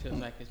Feels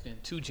like it's been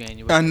 2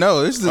 January. I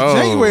know.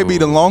 January be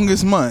the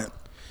longest month.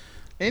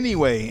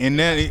 Anyway, and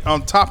then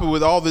on top of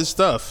with all this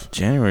stuff,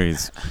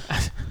 January's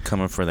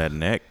coming for that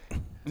neck.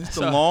 It's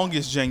the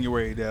longest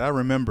January that I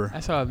remember.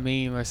 I saw a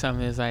meme or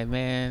something. It's like,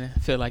 man, I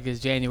feel like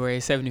it's January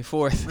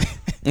 74th.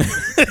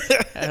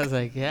 I was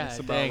like, yeah, that's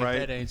about dang, right.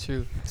 that ain't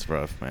true. It's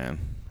rough, man.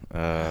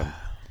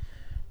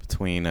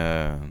 Between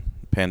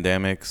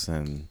pandemics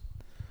and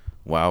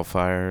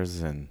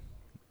wildfires and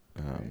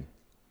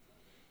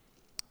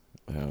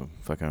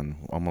fucking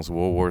almost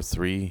World War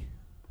III.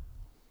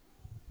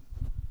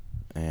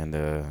 And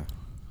we're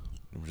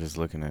just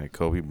looking at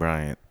Kobe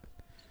Bryant.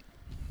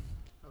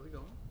 Are we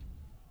going?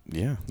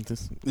 Yeah,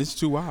 It's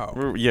too wild.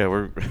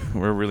 We're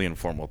really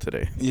informal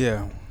today.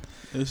 Yeah,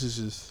 this is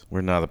just.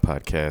 We're not a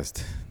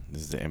podcast.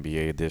 This is the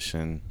NBA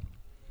edition,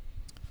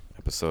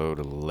 episode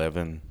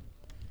 11,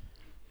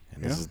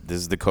 and this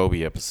is the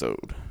Kobe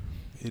episode.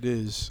 It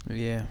is.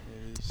 Yeah.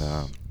 It is.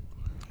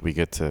 We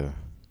get to.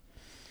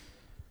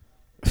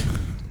 I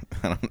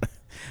don't know.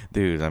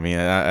 Dude, I mean,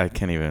 I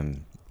can't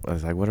even. I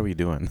was like, what are we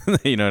doing?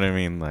 You know what I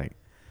mean? Like,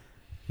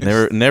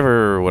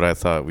 never would I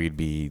thought we'd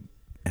be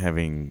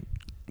having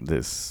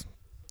this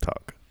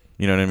talk.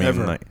 You know what I mean?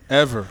 Ever. Like,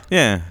 ever.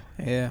 Yeah.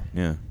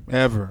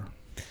 Ever.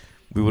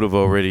 We would have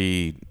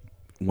already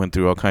went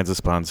through all kinds of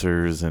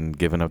sponsors and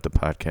given up the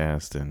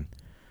podcast and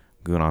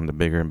going on to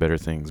bigger and better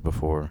things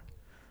before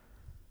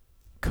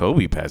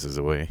Kobe passes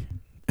away.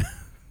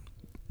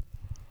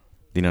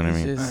 You know what I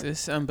mean?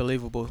 It's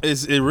unbelievable.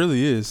 It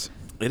really is.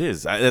 It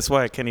is. That's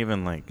why I can't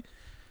even like.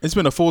 It's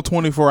been a full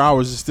 24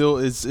 hours.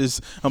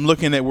 It's I'm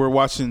looking at, we're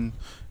watching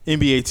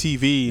NBA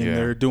TV and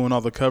they're doing all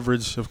the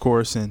coverage, of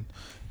course, and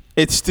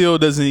it still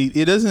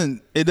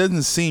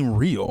doesn't seem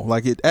real,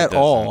 like it at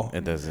all.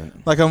 It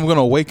doesn't. Like I'm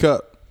gonna wake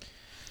up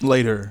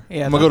later.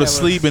 Yeah, I'm gonna go to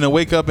sleep and then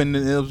wake up and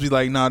it'll be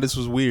like, nah, this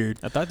was weird.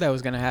 I thought that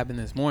was gonna happen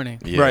this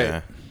morning. Yeah.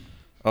 Right.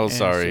 Oh, And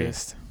sorry.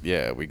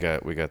 Yeah, we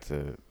got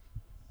the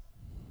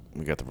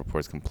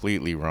reports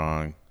completely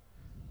wrong.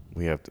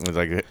 We have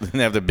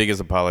have the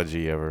biggest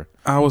apology ever.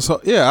 I was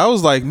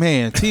like,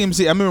 man,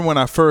 TMZ. I remember when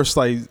I first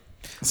sent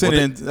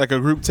in like a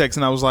group text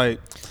and I was like,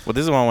 well,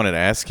 this is what I wanted to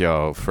ask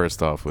y'all.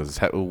 First off, was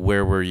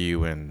where were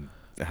you and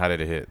how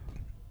did it hit?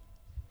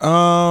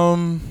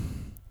 I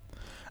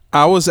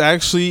was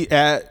actually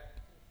at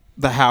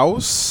the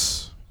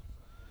house,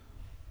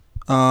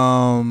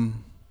 laying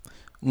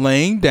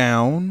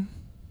down.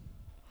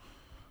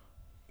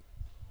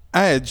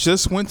 I had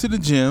just went to the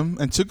gym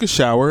and took a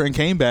shower and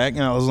came back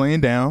and I was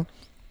laying down.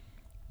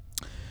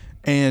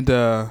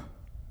 And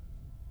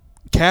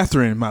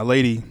Catherine, my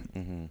lady,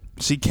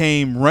 she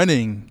came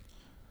running,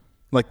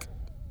 like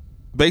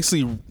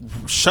basically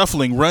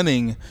shuffling,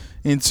 running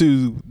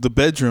into the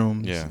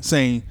bedroom,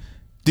 saying,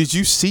 "Did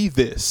you see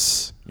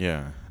this?"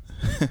 Yeah.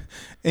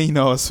 And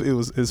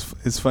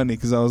it's funny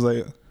because I was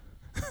like,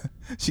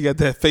 she got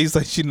that face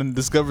like she done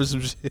discovered some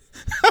shit.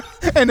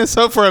 And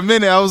so for a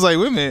minute, I was like,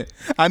 wait a minute,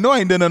 I know I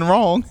ain't done nothing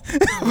wrong.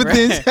 But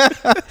then,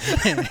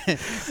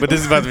 but this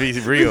is about to be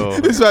real.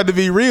 This is about to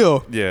be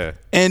real. Yeah.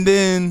 And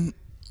then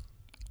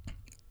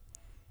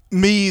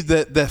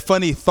that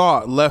funny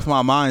thought left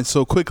my mind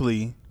so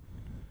quickly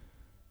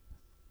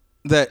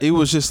that it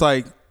was just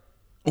like,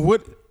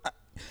 what?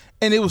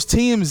 And it was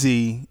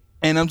TMZ.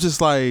 And I'm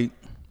just like,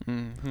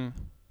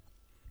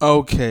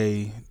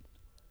 okay.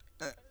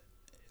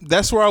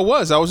 That's where I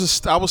was. I was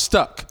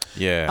stuck.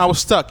 Yeah. I was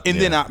stuck.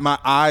 And then my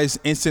eyes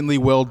instantly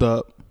welled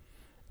up.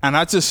 And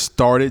I just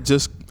started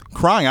just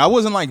crying. I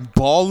wasn't like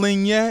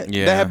bawling yet.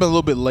 Yeah. That happened a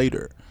little bit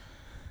later.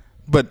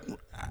 But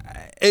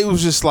it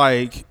was just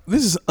like,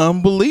 this is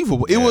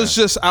unbelievable. It was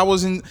just,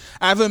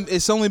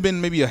 it's only been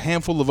maybe a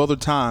handful of other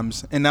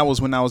times. And that was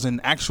when I was in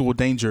actual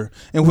danger,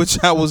 in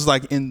which I was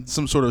like in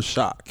some sort of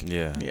shock.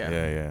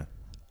 Yeah.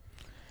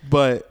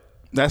 But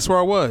that's where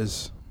I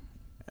was.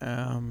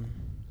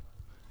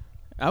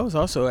 I was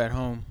also at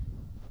home.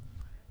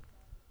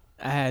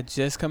 I had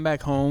just come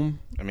back home.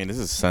 I mean, this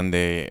is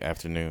Sunday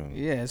afternoon.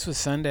 Yeah, this was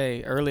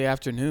Sunday early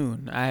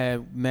afternoon. I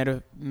had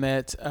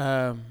met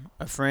a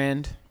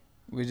friend.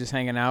 We were just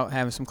hanging out,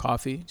 having some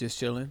coffee, just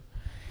chilling.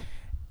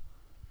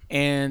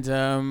 And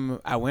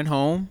I went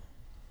home,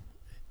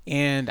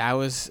 and I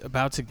was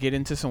about to get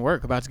into some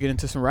work, about to get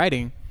into some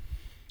writing.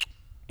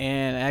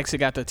 And I actually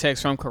got the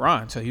text from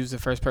Karan, so he was the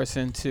first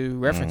person to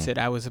reference it.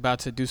 I was about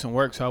to do some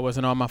work, so I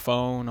wasn't on my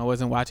phone. I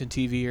wasn't watching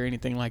TV or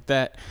anything like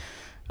that.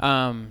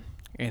 And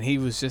he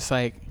was just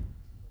like,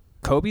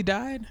 "Kobe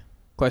died?" ?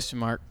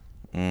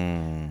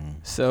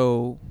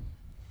 So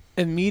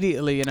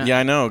immediately, and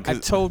I know. I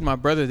told my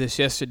brother this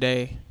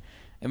yesterday,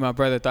 and my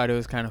brother thought it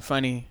was kind of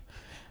funny.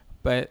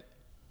 But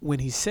when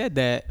he said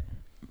that,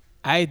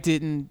 I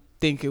didn't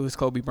think it was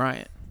Kobe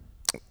Bryant.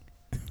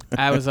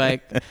 I was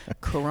like,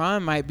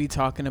 Karan might be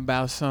talking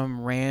about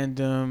some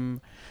random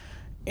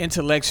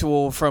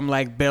intellectual from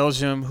like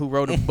Belgium who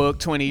wrote a book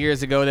 20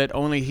 years ago that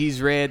only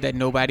he's read that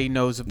nobody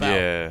knows about.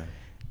 Yeah.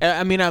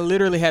 I mean, I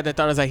literally had that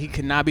thought. I was like, he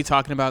could not be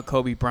talking about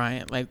Kobe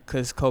Bryant, like,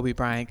 because Kobe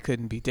Bryant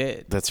couldn't be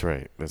dead. That's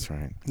right.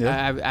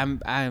 Yeah.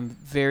 I'm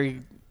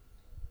very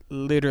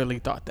literally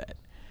thought that.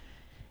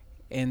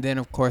 And then,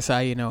 of course,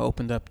 I,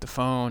 opened up the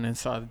phone and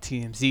saw the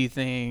TMZ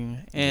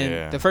thing.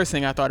 And the first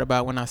thing I thought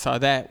about when I saw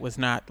that was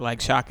not, like,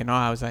 shock and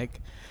awe. I was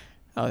like,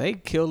 oh, they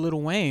killed Lil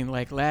Wayne,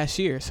 like, last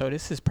year. So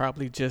this is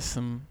probably just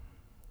some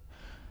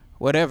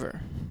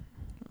whatever.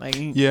 Like,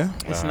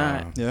 it's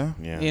not.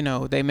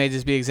 Yeah. They may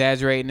just be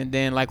exaggerating. And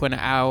then, like, within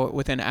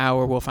an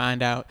hour, we'll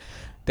find out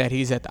that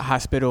he's at the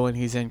hospital and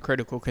he's in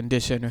critical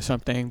condition or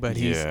something, but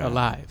he's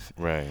alive.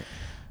 Right.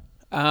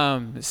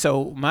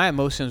 So my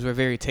emotions were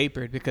very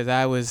tapered because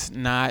I was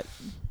not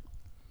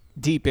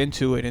deep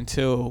into it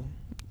until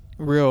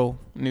real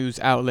news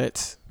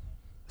outlets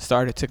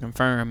started to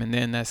confirm. And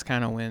then that's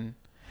kind of when,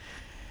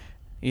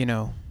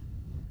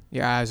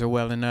 your eyes are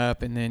welling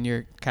up and then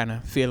you're kind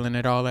of feeling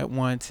it all at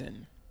once.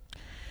 And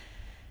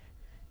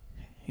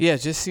yeah,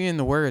 just seeing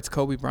the words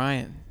Kobe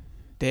Bryant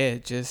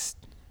dead,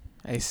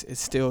 it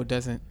still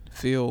doesn't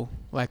feel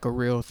like a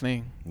real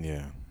thing.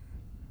 Yeah.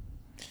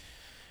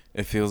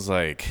 It feels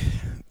like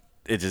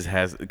it just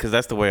has, because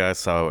that's the way I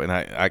saw it. And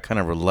I kind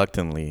of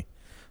reluctantly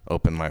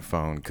opened my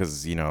phone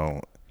because,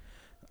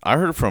 I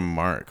heard from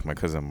Mark, my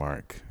cousin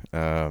Mark.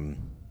 I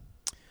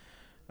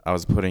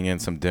was putting in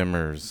some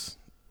dimmers.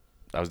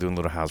 I was doing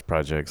little house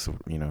projects,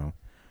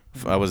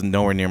 I was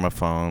nowhere near my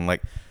phone.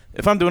 Like,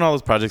 if I'm doing all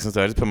those projects and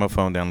stuff, I just put my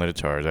phone down, let it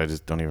charge. I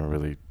just don't even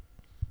really,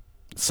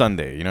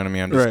 Sunday, you know what I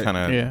mean? I'm just kind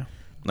of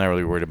not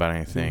really worried about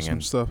anything.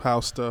 Some stuff,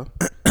 house stuff.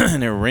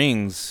 And it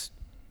rings.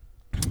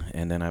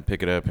 And then I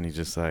pick it up and he's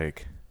just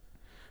like,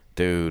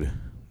 dude,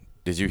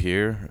 did you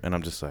hear? And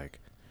I'm just like,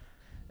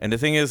 and the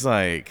thing is,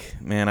 like,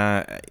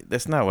 man,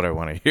 that's not what I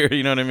want to hear.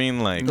 You know what I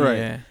mean? Like,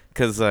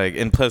 cause like,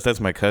 and plus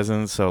that's my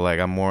cousin. So like,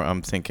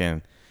 I'm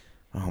thinking,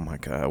 oh my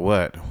God,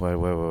 what?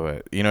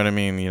 You know what I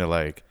mean?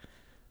 Like,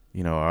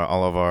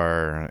 all of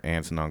our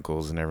aunts and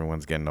uncles and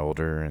everyone's getting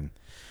older. And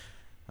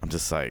I'm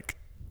just like,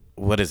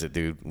 what is it,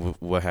 dude?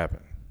 What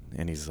happened?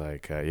 And he's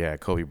like, yeah,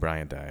 Kobe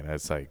Bryant died.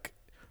 It's like,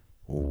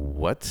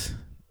 what?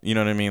 You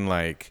know what I mean?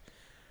 Like,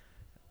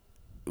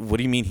 what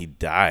do you mean he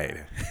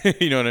died?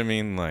 You know what I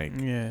mean? Like,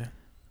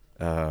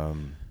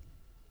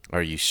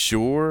 are you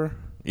sure?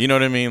 You know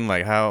what I mean?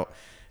 Like, how?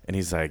 And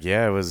he's like,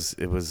 yeah, it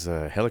was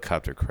a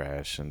helicopter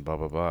crash and blah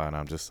blah blah. And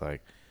I'm just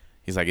like,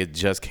 he's like, it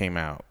just came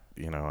out,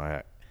 and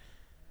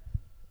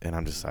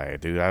I'm just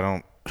like, dude, I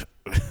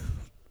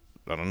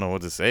don't know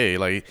what to say.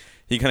 Like,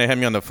 he kind of had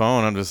me on the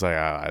phone. I'm just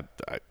like,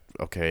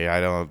 okay, I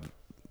don't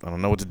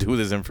know what to do with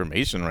this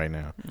information right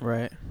now.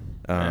 Right.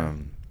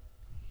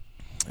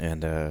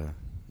 And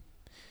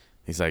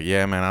he's like,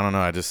 yeah, man, I don't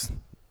know. I just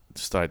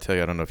thought I'd tell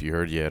you. I don't know if you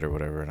heard yet or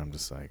whatever. And I'm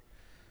just like,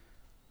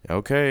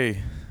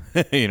 okay,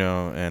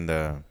 and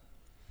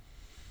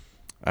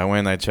I went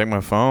and I checked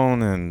my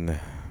phone and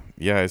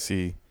I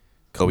see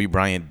Kobe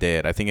Bryant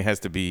dead. I think it has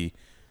to be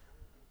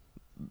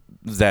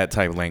that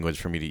type of language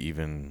for me to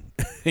even,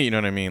 you know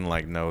what I mean?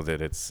 Like, know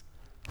that it's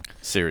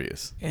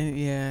serious. And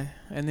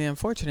and the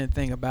unfortunate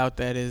thing about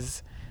that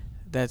is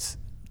that's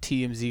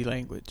TMZ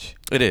language.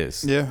 It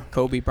is. Yeah.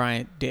 Kobe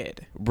Bryant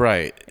dead.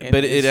 Right. And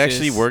but it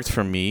actually worked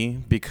for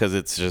me because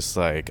it's just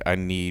like, I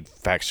need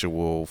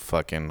factual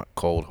fucking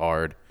cold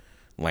hard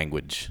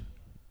language.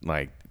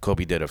 Like,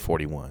 Kobe dead at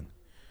 41.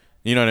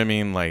 You know what I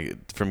mean?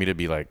 Like, for me to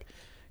be like,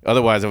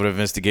 otherwise I would have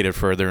investigated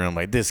further and I'm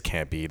like, this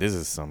can't be. This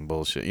is some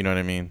bullshit. You know what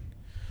I mean?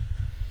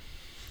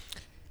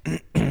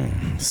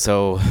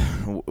 So,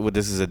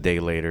 this is a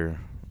day later,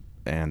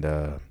 and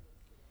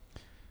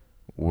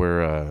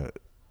we're,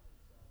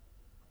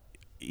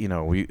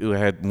 we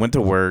went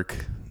to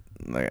work.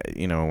 Like,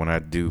 when I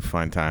do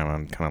find time,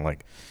 I'm kind of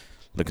like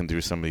looking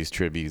through some of these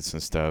tributes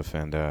and stuff,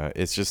 and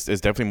it's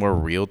definitely more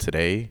real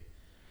today.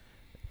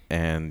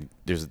 And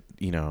there's,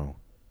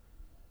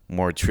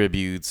 more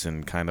tributes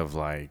and kind of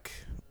like,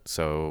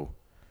 so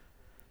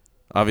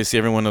obviously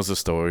everyone knows the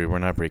story. We're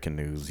not breaking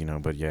news,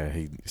 but yeah,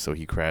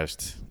 he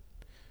crashed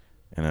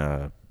in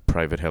a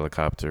private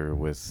helicopter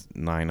with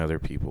 9 other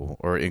people,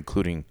 or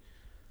including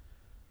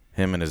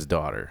him and his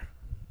daughter.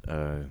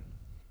 There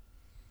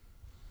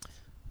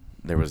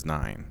was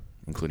 9,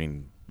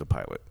 including the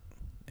pilot.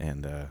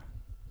 And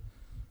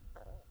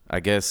I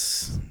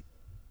guess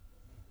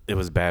it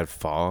was bad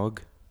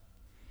fog,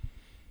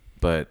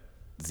 but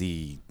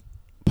the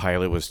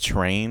pilot was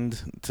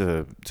trained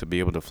to be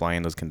able to fly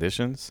in those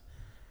conditions.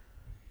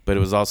 But it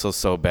was also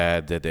so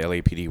bad that the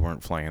LAPD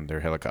weren't flying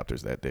their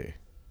helicopters that day.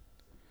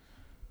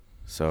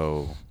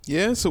 So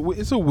yeah,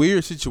 it's a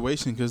weird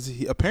situation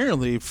because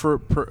apparently,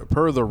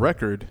 per the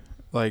record,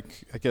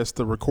 like, I guess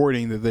the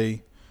recording that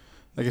the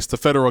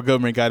federal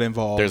government got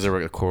involved. There's there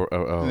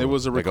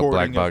was a recording,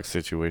 like a black box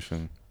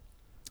situation.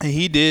 And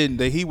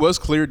he was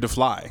cleared to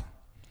fly,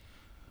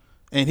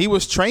 and he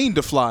was trained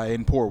to fly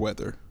in poor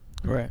weather.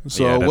 Right.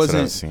 So yeah, it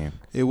wasn't.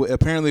 It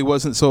apparently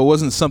wasn't. So it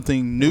wasn't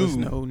something new. There was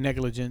no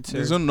negligence.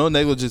 There's no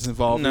negligence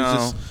involved. No. It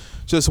was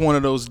just one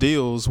of those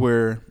deals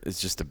where it's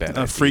just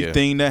a a freak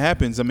thing that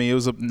happens. I mean, it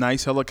was a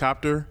nice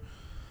helicopter.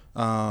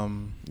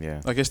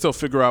 Yeah. Like, they still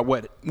figure out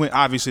when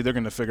obviously they're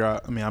going to figure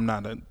out. I mean, I'm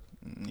not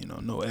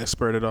no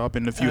expert at all. I've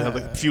been in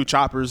a few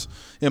choppers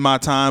in my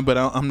time, but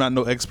I'm not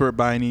no expert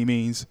by any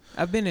means.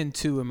 I've been in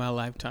 2 in my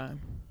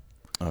lifetime.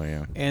 Oh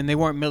yeah. And they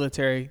weren't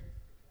military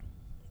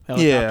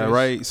helicopters. Yeah,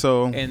 right.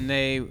 So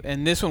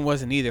and this one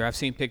wasn't either. I've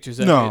seen pictures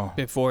of it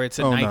before. It's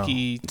a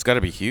Nike. It's got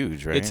to be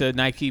huge, right? It's a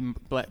Nike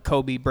black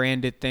Kobe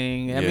branded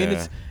thing. I mean,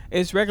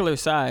 it's regular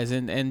size.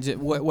 And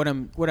what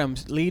I'm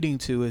leading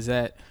to is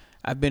that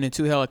I've been in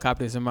 2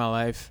 helicopters in my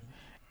life,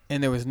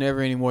 and there was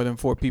never any more than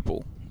 4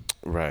 people.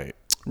 Right.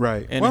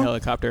 In a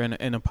helicopter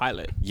and a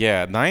pilot.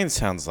 Yeah, 9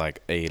 sounds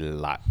like a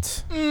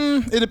lot.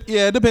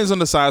 It depends on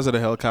the size of the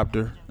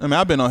helicopter. I mean,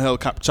 I've been on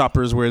helicopter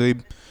choppers where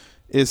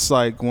it's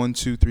like 1,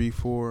 2, 3,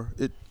 4.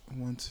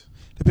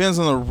 Depends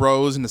on the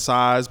rows and the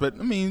size, but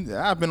I mean,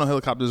 I've been on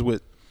helicopters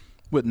with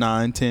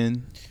 9,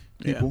 10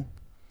 people.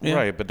 Yeah.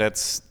 Right, but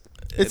it's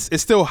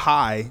still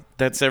high.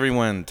 That's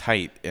everyone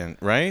tight and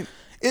right.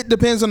 It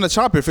depends on the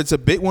chopper. If it's a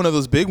big one of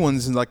those big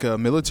ones, like a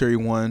military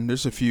one,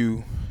 there's a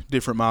few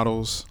different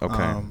models.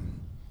 Okay.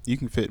 You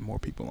can fit more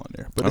people on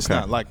there, but it's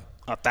not like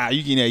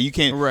you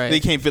can't. Right. They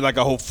can't fit like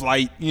a whole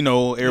flight,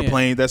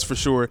 airplane. Yeah. That's for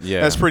sure.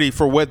 Yeah. That's pretty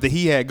for what they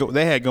had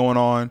going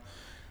on.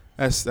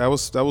 That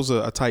was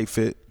a tight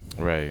fit.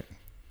 Right.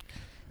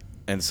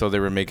 And so they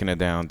were making it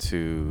down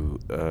to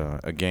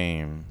a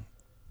game.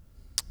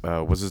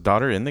 Was his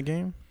daughter in the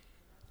game?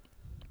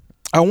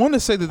 I want to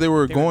say that they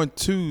were going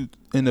to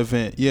an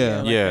event.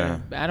 Yeah. Yeah.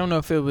 I don't know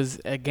if it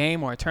was a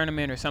game or a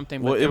tournament or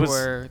something, but there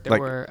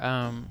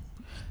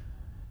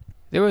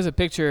was a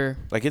picture.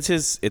 Like it's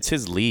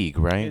his league,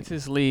 right? It's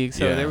his league.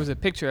 So there was a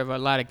picture of a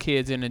lot of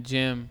kids in a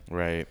gym,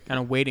 right? Kind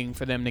of waiting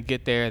for them to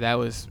get there. That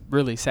was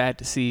really sad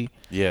to see.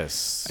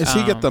 Yes. And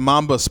he got the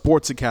Mamba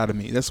Sports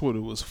Academy. That's what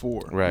it was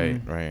for.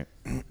 Right. Right.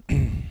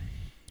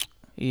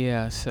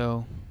 Yeah.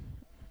 So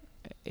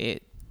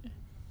it.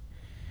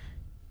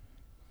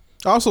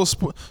 Also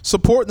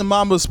support the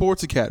Mamba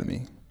Sports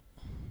Academy.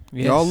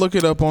 Yes. Y'all look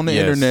it up on the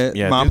internet.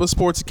 Yeah, Mamba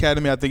Sports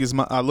Academy, I think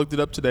I looked it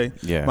up today.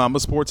 Yeah. Mamba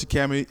Sports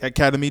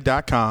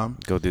Academy.com.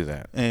 Go do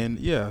that. And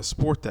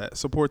support that.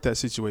 Support that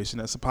situation.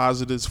 That's a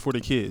positives for the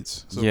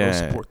kids. So go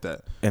support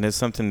that. And it's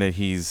something that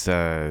he's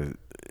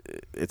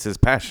it's his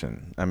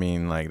passion. I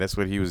mean, like that's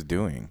what he was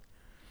doing.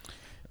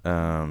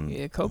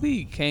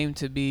 Kobe came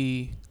to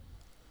be,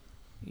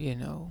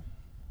 a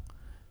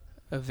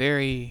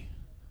very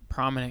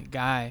prominent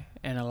guy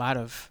in a lot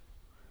of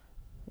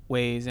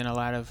ways, in a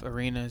lot of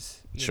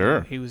arenas.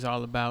 Sure. He was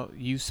all about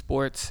youth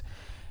sports.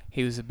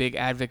 He was a big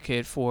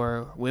advocate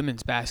for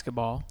women's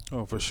basketball.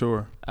 Oh, for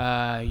sure.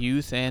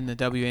 Youth and the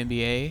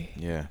WNBA.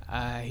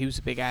 Yeah. He was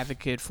a big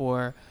advocate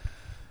for,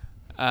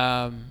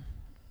 the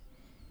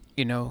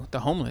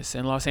homeless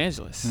in Los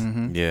Angeles.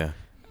 Mm-hmm. Yeah.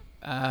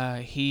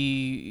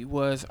 He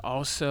was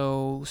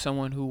also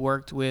someone who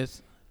worked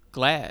with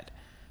GLAAD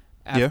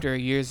after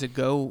years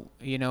ago,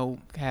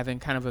 having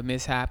kind of a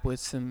mishap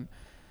with some,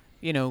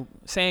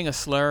 saying a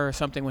slur or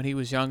something when he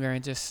was younger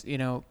and just,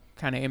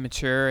 kind of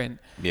immature and,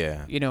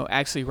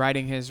 actually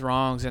righting his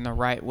wrongs in the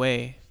right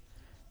way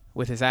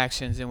with his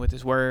actions and with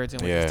his words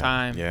and with his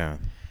time. Yeah.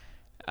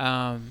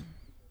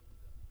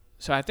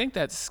 So I think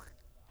that's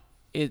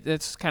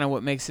kind of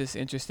what makes this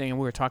interesting. And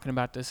we were talking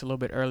about this a little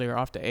bit earlier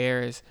off the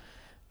air is,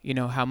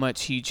 how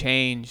much he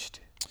changed.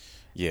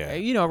 Yeah.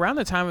 Around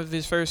the time of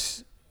his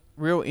first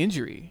real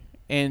injury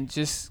and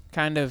just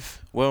kind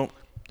of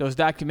those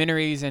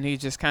documentaries, and he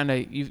just kind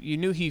of you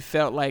knew he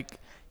felt like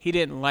he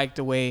didn't like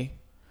the way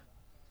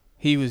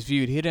he was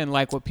viewed. He didn't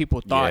like what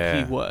people thought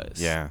he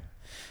was. Yeah.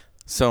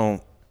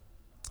 So,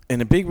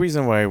 and a big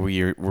reason why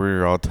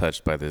we're all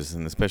touched by this,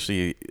 and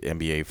especially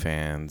NBA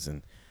fans,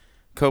 and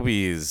Kobe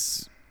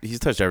he's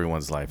touched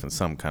everyone's life in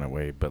some kind of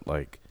way, but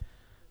like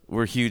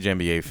we're huge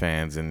NBA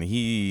fans, and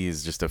he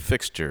is just a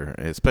fixture.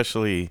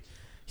 Especially,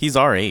 he's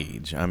our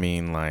age. I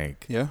mean,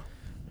 like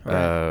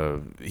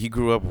he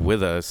grew up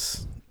with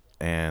us,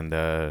 and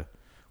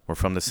we're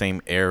from the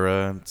same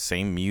era,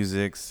 same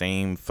music,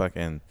 same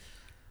fucking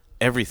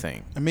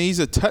everything. I mean, he's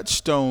a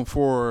touchstone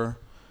for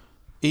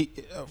the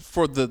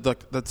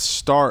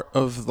start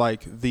of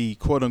like the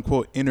quote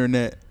unquote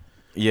internet.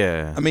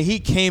 Yeah. I mean, he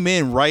came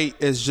in right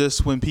as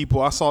just when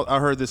people I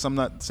heard this. I'm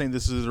not saying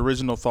this is his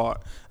original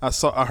thought.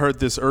 I heard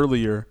this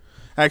earlier,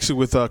 actually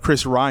with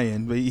Chris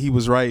Ryan. But he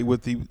was right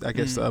with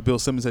Bill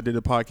Simmons that did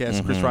a podcast.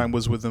 Mm-hmm. Chris Ryan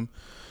was with him.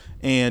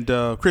 And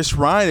Chris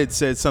Ryan had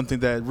said something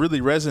that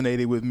really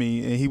resonated with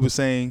me. And he was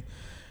saying,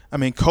 I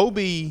mean,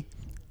 Kobe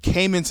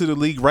came into the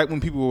league right when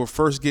people were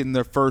first getting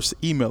their first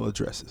email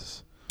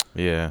addresses.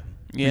 Yeah.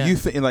 Yeah. You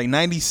think in like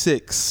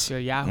 96, your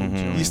Yahoo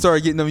joints. You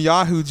started getting them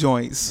Yahoo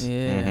joints.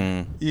 Yeah.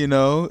 Mm-hmm.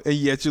 And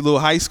you at your little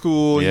high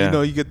school,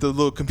 you get the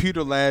little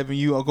computer lab and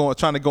you are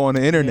trying to go on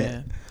the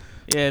internet.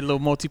 Yeah, a little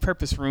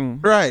multi-purpose room.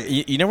 Right.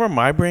 You know where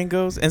my brain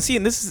goes? And see,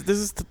 and this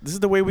is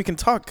the way we can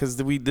talk, because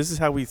this is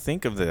how we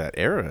think of that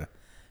era.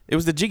 It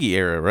was the Jiggy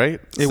era,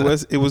 right? It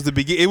was the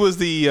beginning. It was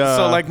the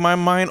so like my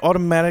mind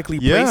automatically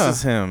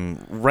places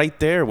him right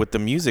there with the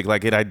music,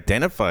 like it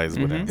identifies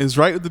with him. It's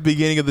right at the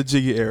beginning of the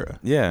Jiggy era.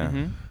 Yeah.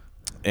 Mm-hmm.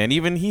 And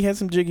even he had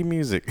some jiggy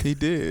music. He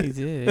did. He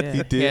did. Yeah. He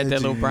did He had that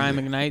jiggy little Brian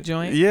music. McKnight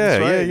joint. Yeah,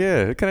 That's right. yeah.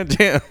 It kind of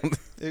jammed.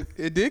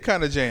 It did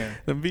kind of jam.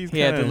 The beats He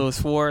had the kinda- little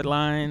sword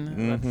line,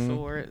 about the Mhm.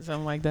 sword,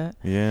 something like that.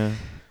 Yeah.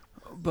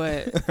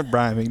 But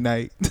Brian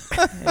McKnight.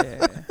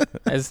 yeah,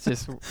 that's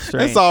just strange.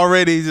 That's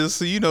already just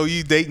so you know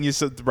you dating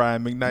yourself to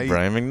Brian McKnight.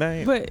 Brian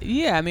McKnight. But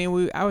yeah, I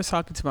mean, I was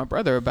talking to my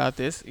brother about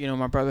this. You know,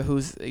 my brother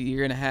who's a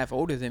year and a half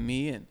older than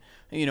me, and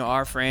you know,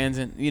 our friends,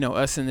 and you know,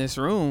 us in this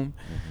room.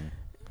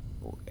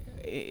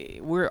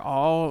 We're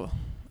all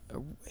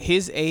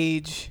his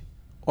age,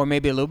 or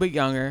maybe a little bit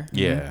younger.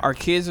 Yeah. Our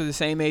kids are the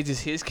same age as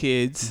his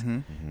kids.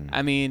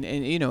 I mean,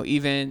 and you know,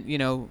 even you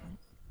know,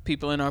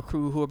 people in our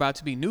crew who are about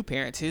to be new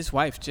parents. His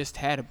wife just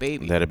had a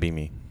baby. That'd be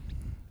me.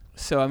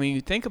 So, I mean,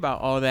 you think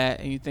about all that,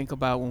 and you think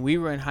about when we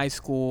were in high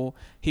school,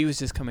 he was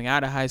just coming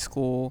out of high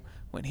school.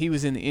 When he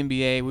was in the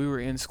NBA, we were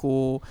in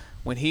school.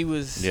 When he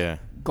was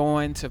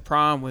going to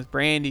prom with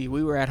Brandy,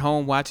 we were at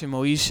home watching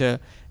Moesha.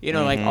 You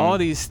know, like all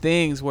these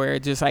things where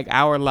just like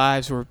our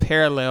lives were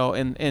parallel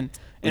in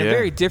a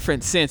very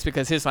different sense,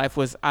 because his life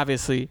was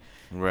obviously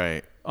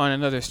Right. on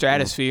another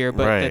stratosphere.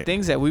 But the Right.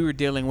 things that we were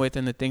dealing with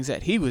and the things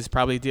that he was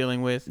probably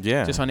dealing with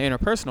just on the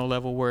interpersonal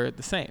level were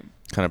the same.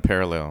 Kind of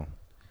parallel.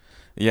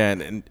 Yeah,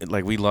 and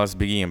like we lost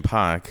Biggie and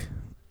Pac.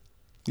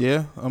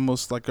 Yeah,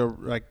 almost like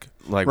right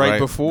Right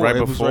before. Right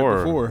It was before.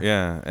 right before.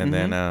 Yeah, and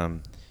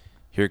then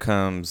here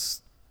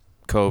comes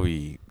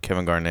Kobe,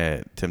 Kevin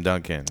Garnett, Tim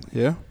Duncan.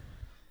 Yeah.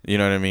 You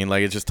know what I mean?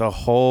 Like it's just a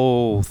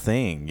whole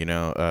thing, you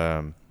know.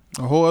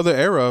 A whole other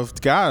era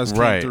of guys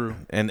came through.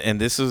 And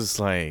this is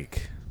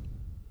like,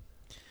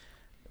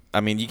 I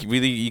mean,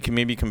 you can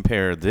maybe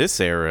compare this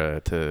era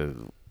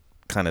to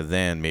kind of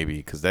then maybe,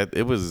 because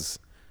it was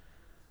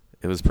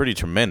pretty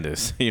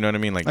tremendous. You know what I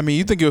mean? Like, I mean,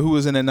 you think of who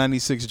was in that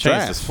 '96 changed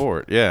draft? the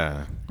sport.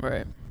 Yeah.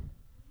 Right.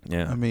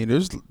 Yeah. I mean,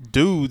 there's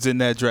dudes in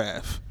that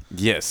draft.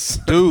 Yes.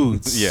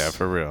 Dudes. Yeah,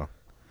 for real.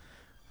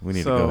 We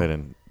need to go ahead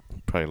and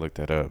probably look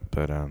that up,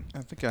 but I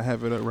think I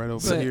have it up right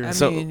over But, here. I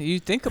So- mean, you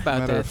think about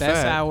Matter that. of That's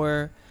fact.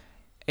 our,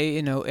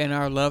 you know, in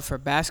our love for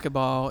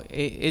basketball.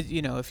 It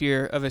you know, if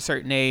you're of a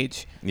certain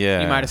age,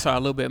 yeah, you might have saw a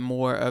little bit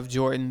more of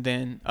Jordan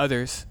than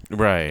others.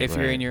 right. If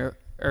you're in your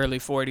early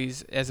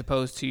 40s as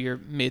opposed to your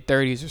mid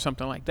 30s or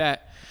something like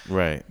that.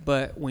 right,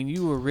 But when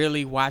you were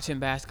really watching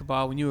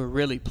basketball, when you were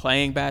really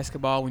playing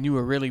basketball, when you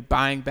were really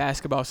buying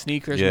basketball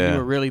sneakers, when Yeah. you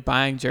were really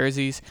buying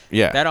jerseys,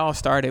 yeah, that all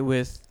started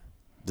with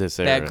this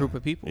era. that group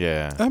of people.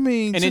 Yeah, I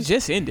mean, And it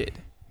just ended.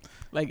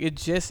 Like it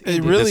just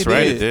ended. really That's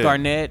right, did. it did.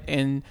 Garnett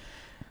and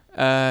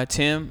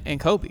Tim and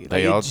Kobe. Like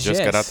They it all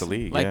just got out the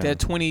league, Like yeah. that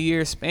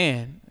 20-year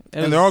span.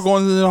 and they're all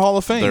going to the Hall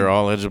of Fame. they're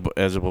all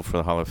eligible for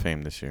the Hall of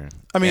Fame this year.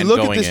 I mean, And look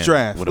at going this in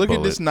draft. with a Look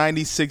at this bullet.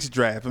 '96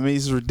 draft. I mean,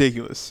 it's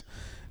ridiculous.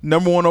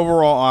 Number 1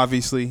 overall,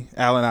 obviously,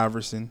 Allen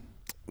Iverson.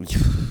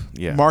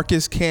 Yeah.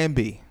 Marcus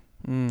Camby.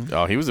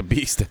 Oh, he was a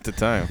beast at the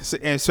time.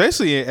 And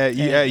especially at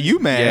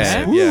UMass.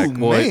 Yeah, Woo, yeah.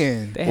 Well,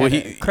 man. They Well, had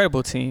he- an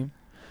incredible team.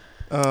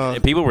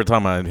 And people were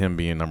talking about him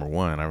being number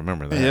 1. I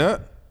remember that. Yeah.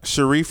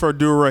 Sharif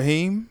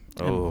Abdul-Rahim,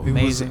 Oh,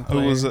 Amazing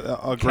who was player.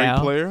 a great Cal.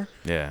 player.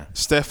 yeah.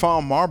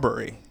 Stephon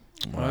Marbury.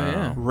 Oh,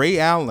 yeah. Ray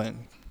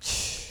Allen.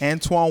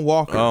 Antoine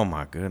Walker. Oh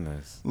my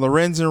goodness.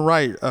 Lorenzen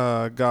Wright.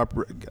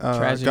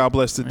 Tragic. God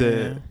bless the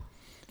dead.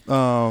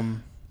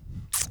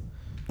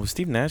 Was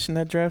Steve Nash in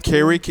that draft?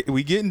 Kerry,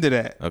 we get into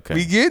that. Okay.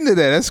 We get into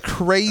that. That's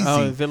crazy.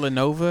 Oh,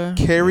 Villanova.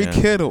 Kerry Yeah.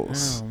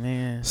 Kittles. Oh,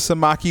 man.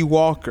 Samaki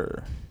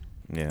Walker.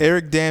 Yeah.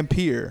 Eric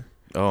Dampier.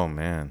 Oh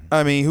man.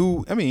 I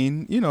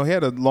mean, he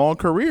had a long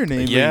career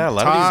named Yeah, a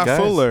lot of these Todd guys.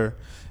 Fuller,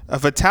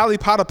 Vitaly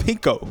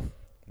Potapenko.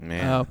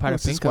 Man. Oh,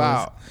 Which is Potapenko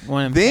wild. was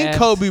one of them Then cats.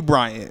 Kobe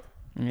Bryant.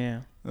 Yeah.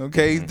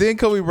 Okay, then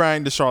Kobe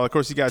Bryant to Charlotte. Of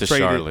course, he got to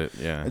traded. Charlotte.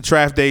 Yeah. A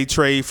draft day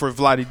trade for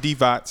Vlade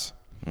Divac.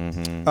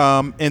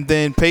 Mm-hmm. And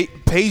then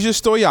Peja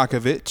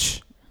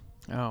Stojakovic.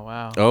 Oh,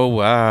 wow. Oh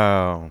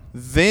wow.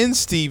 Then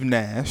Steve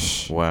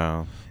Nash.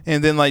 Wow.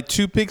 And then like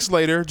 2 picks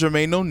later,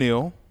 Jermaine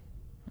O'Neal.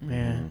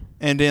 Yeah.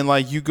 And then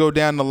like you go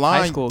down the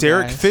line, school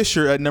Derek guys.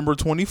 Fisher at number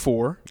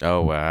 24.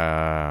 Oh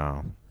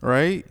wow.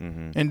 Right?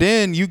 Mm-hmm. And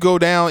then you go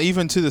down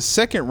even to the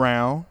second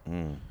round,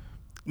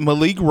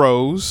 Malik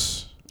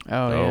Rose, Oh,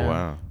 Oh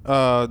yeah.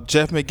 wow.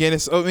 Jeff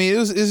McGinnis. I mean,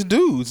 it's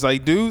dudes.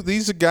 Like,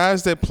 these are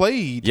guys that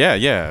played Yeah,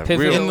 yeah.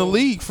 Pivotal. in the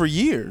league for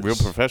years. Real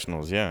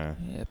professionals. Yeah.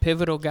 Yeah,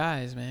 pivotal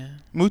guys,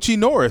 man. Moochie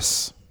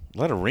Norris. A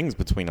lot of rings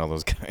between all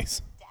those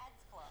guys.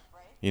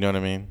 You know what I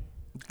mean?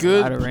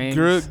 lot of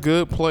rings.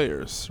 Good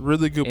players.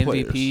 Really good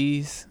players.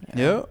 MVPs.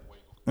 Yep.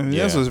 I mean,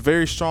 this Yeah. was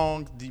very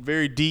strong,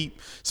 very deep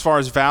as far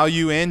as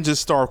value and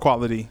just star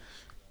quality.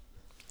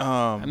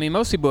 I mean,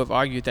 most people have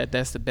argued that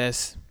that's the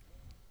best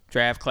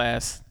draft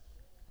class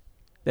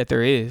that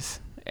there is.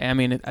 I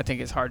mean, I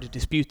think it's hard to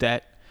dispute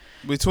that.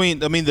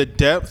 The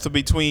depth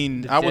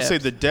between, I would say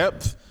the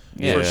depth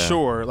Yeah. for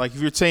sure. Like,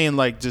 if you're saying,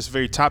 like, just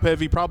very top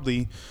heavy,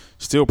 probably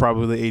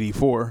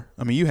 84.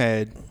 I mean, you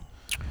had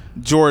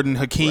Jordan,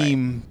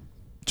 Hakeem,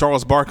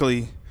 Charles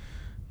Barkley,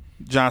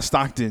 John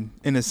Stockton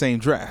in the same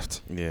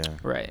draft. Yeah.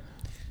 Right.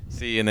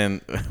 See, and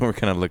then we're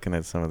kind of looking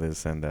at some of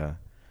this, and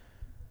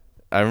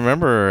I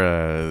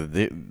remember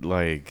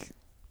like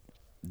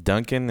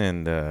Duncan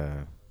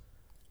and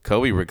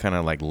Kobe were kind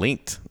of like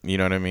linked. You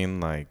know what I mean?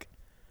 Like,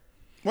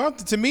 well,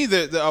 to me,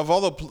 of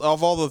all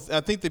the,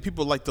 I think that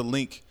people like to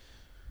link.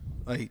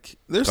 Like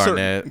there's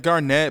certain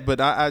Garnett,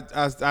 but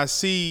I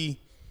see.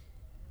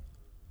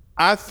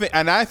 I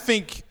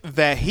think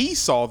that he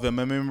saw them.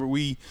 I remember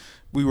we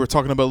were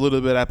talking about a little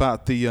bit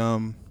about the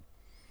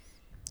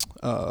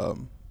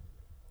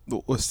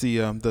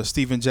the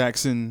Steven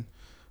Jackson,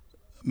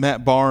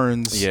 Matt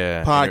Barnes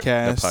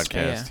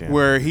podcast,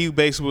 where he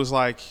basically was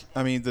like,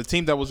 I mean, the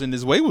team that was in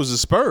his way was the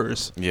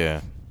Spurs.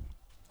 Yeah.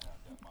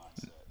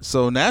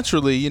 So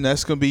naturally, you know,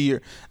 that's gonna be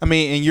your. I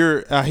mean,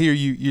 and I hear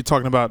you're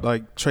talking about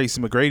like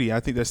Tracy McGrady. I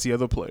think that's the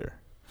other player.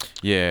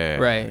 Yeah.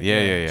 Right.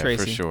 Yeah.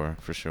 Tracy.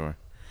 For sure.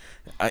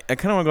 I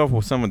kind of want to go off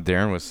with something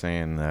Darren was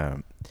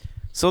saying.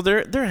 So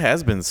there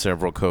has been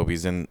several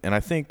Kobes, and I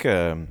think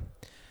I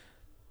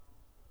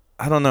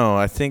don't know.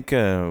 I think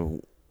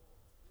it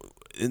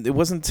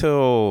wasn't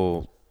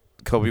until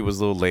Kobe was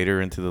a little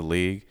later into the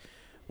league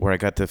where I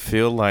got to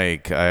feel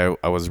like I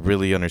was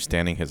really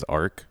understanding his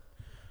arc,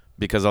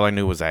 because all I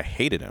knew was I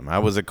hated him. I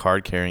was a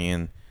card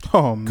carrying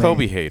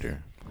Kobe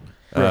hater.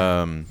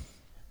 Right.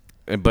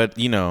 But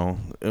you know,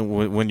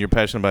 when you're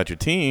passionate about your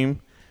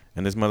team,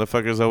 and this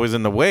motherfucker's always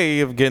in the way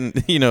of getting,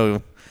 you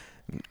know.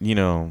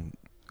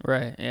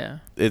 Right. Yeah.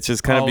 It's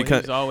just kind of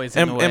because, always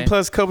in the way. And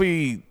plus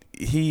Kobe,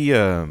 he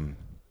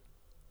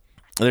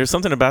there's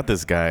something about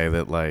this guy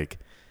that, like,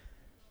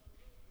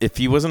 if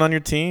he wasn't on your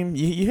team,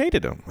 you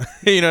hated him.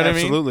 You know what I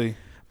mean? Absolutely.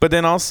 But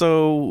then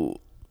also,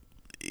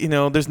 you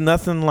know, there's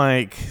nothing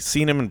like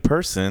seeing him in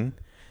person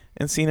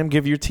and seeing him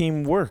give your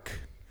team work.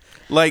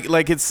 Like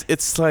it's a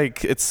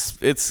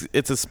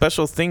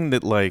special thing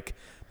that, like,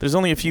 there's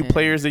only a few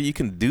players that you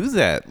can do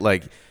that.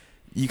 Like,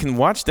 you can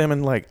watch them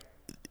and, like,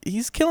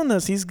 he's killing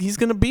us. He's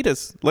gonna beat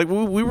us. Like,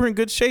 we were in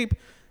good shape,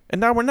 and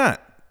now we're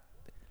not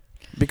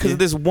because of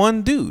this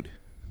one dude.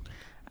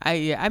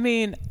 I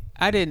mean,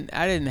 I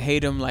didn't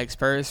hate him like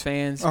Spurs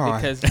fans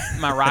because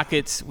my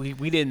Rockets we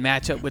didn't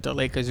match up with the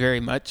Lakers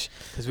very much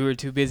because we were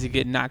too busy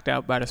getting knocked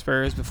out by the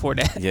Spurs before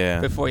that.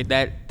 Yeah. Before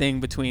that thing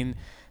between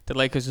the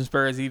Lakers and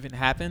Spurs even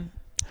happened.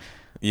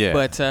 Yeah.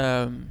 But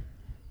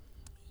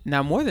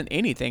now, more than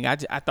anything, I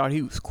thought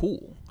he was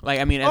cool. Like,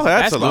 I mean, as a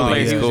basketball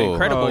player, he was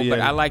incredible.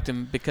 But I liked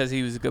him because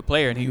he was a good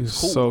player and he was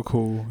cool. So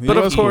cool. But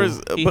of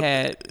course, he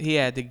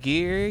had the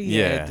gear. He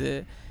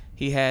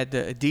had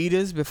the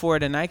Adidas before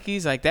the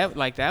Nikes. Like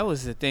that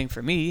was the thing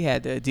for me. He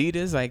had the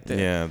Adidas, like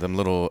them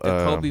little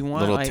Kobe one,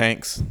 little like,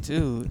 tanks,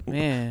 dude,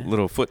 man,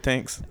 little foot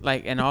tanks,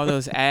 like, and all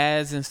those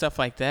ads and stuff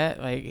like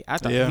that. Like, I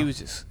thought he was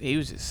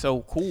just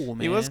so cool,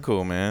 man. He was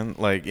cool, man.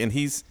 Like, and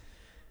he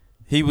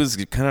was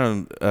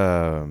kind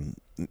of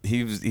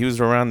he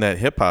was around that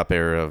hip hop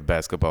era of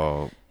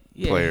basketball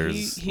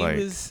players. He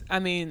was. I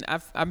mean,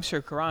 I'm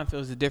sure Karan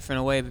feels a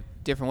different way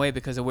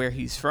because of where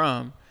he's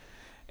from,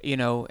 you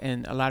know.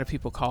 And a lot of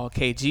people call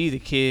KG the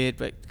kid,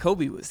 but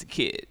Kobe was the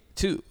kid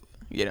too,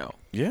 you know.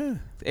 Yeah,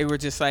 they were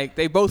just like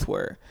they both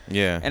were.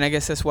 Yeah, and I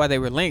guess that's why they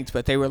were linked.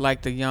 But they were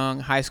like the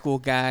young high school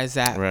guys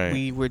that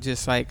we were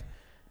just like,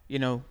 you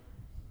know,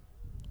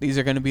 these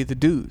are going to be the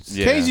dudes.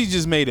 Yeah. KG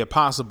just made it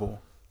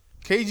possible.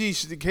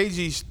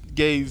 KG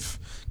gave,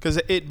 because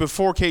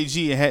before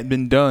KG it hadn't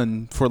been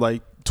done for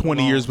like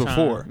 20 years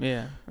before.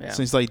 Yeah.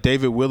 Since like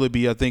David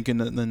Willoughby, I think in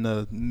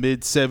the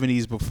mid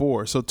 70s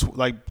before. So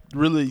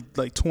really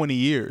like 20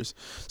 years.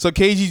 So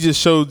KG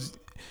just showed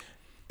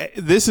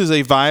this is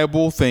a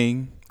viable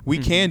thing. We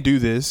can do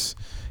this.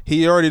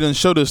 He already done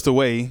showed us the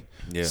way.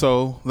 Yeah.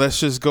 So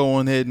let's just go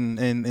on ahead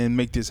and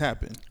make this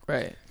happen.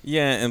 Right.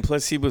 Yeah, and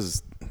plus he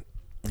was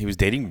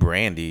dating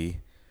Brandy.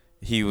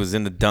 He was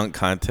in the dunk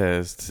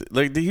contest.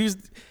 Like,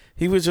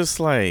 he was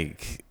just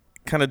like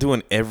kind of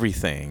doing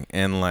everything.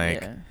 And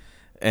like,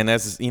 and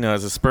as you know,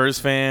 as a Spurs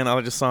fan, all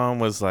I just saw him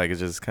was like, it's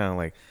just kind of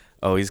like,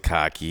 oh, he's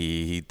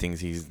cocky. He thinks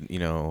he's, you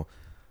know,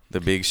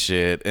 the big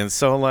shit. And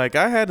so like,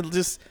 I had to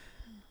just,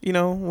 you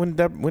know,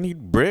 when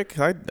he'd brick,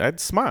 I'd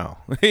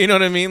smile. You know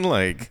what I mean?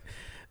 Like,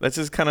 that's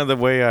just kind of the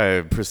way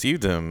I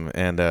perceived him.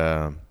 And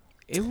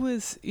it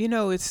was, you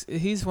know,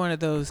 he's one of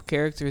those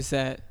characters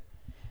that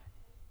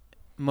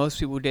most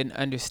people didn't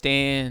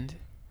understand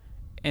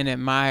and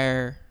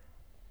admire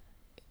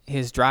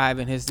his drive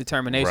and his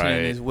determination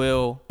and his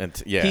will.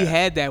 And he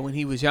had that when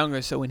he was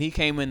younger. So when he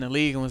came in the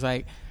league and was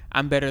like,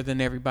 I'm better than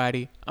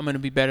everybody, I'm going to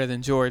be better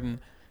than Jordan,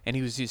 and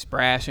he was just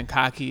brash and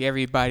cocky,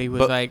 everybody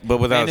was but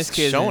without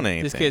showing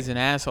anything. This kid's an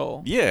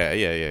asshole.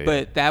 Yeah.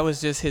 But that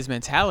was just his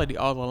mentality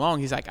all along.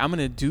 He's like, I'm going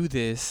to do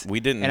this.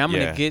 And I'm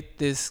going to get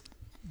this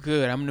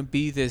good. I'm going to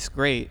be this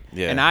great.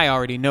 Yeah. And I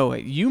already know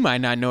it. You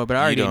might not know it, but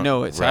I already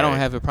know it. So I don't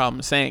have a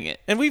problem saying it.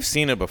 And we've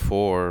seen it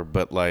before,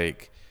 but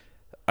like,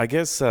 I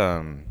guess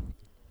the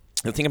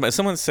thing about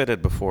someone said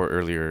it before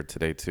earlier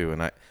today too,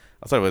 and I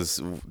thought it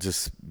was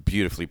just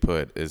beautifully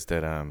put, is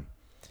that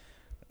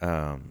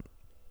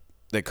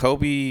that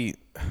Kobe,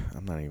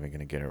 I'm not even going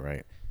to get it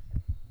right,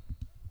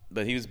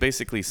 but he was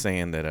basically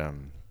saying that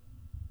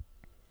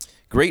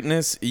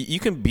greatness, you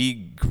can be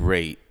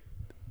great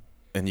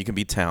and you can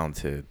be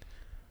talented,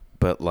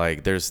 but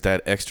like there's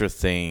that extra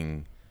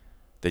thing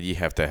that you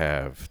have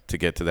to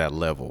get to that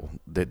level,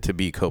 that to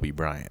be Kobe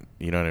Bryant.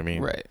 You know what I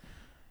mean? Right.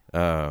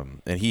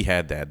 And he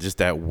had that, just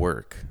that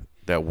work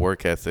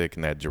ethic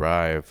and that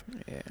drive.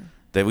 Yeah.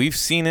 That we've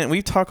seen it.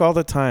 We talk all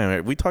the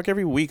time. We talk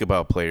every week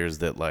about players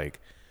that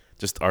like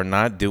just are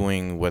not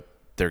doing what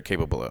they're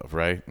capable of,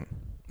 right?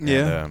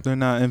 Yeah, they're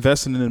not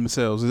investing in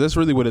themselves. That's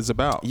really what it's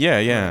about. Yeah.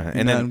 You're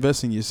And not then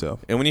investing in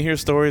yourself. And when you hear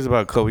stories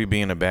about Kobe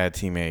being a bad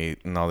teammate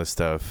and all this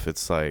stuff,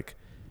 it's like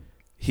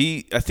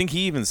I think he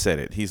even said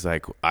it. He's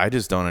like, I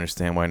just don't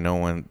understand why no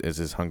one is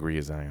as hungry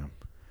as I am.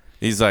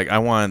 He's like, I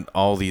want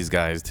all these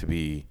guys to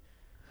be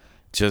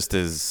just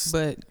as,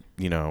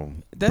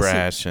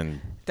 brash.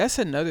 That's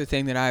another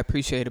thing that I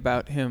appreciate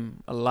about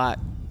him a lot.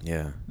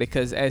 Yeah.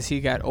 Because as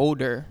he got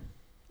older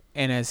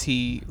and as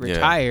he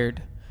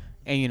retired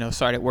and,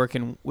 started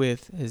working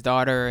with his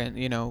daughter and,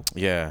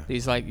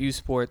 these like youth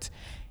sports,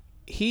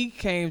 he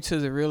came to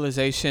the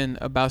realization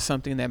about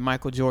something that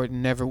Michael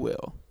Jordan never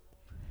will.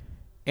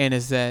 And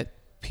is that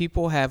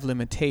people have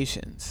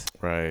limitations.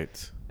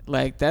 Right.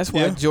 Like, that's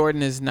why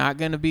Jordan is not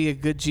going to be a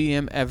good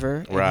GM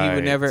ever. And he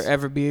would never,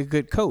 ever be a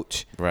good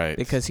coach. Right.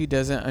 Because he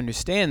doesn't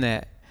understand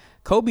that.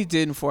 Kobe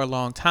didn't for a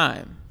long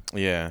time.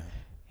 Yeah.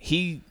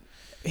 He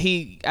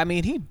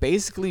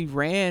basically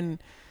ran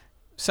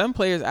some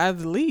players out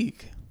of the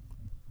league.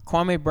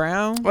 Kwame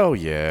Brown. Oh,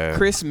 yeah.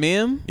 Chris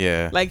Mim.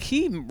 Yeah. Like,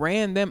 he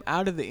ran them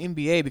out of the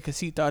NBA because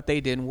he thought they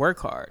didn't work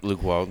hard.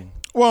 Luke Walton.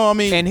 Well, I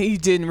mean, and he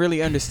didn't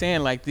really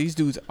understand, like, these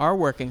dudes are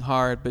working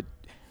hard, but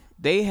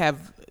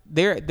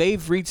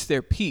they've reached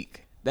their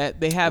peak. That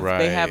they have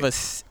a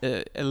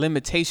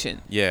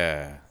limitation.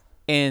 Yeah.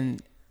 And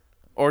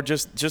or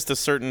just a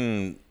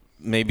certain,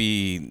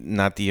 maybe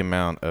not the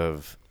amount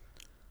of,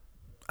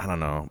 I don't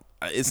know.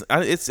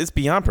 It's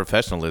beyond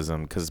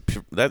professionalism, because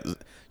that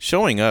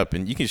showing up,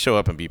 and you can show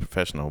up and be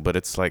professional, but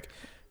it's like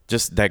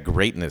just that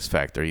greatness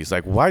factor. He's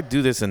like, why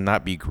do this and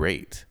not be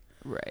great?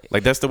 Right.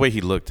 Like, that's the way he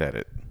looked at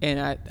it. And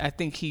I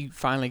think he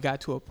finally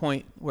got to a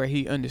point where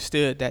he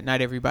understood that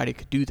not everybody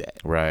could do that.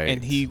 Right.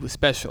 And he was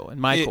special,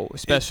 and Michael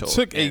was special.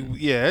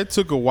 It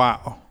took a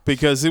while,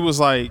 because it was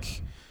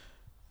like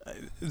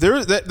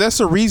that's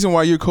the reason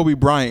why you're Kobe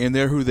Bryant and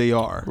they're who they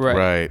are.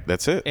 Right.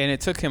 That's it. And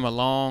it took him a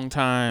long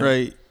time.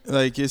 Right.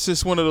 Like, it's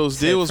just one of those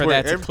deals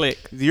where that to click.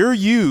 You're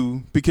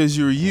you because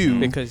you're you.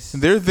 Because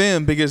they're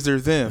them because they're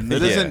them. That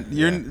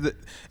doesn't.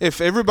 If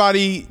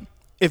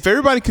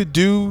everybody could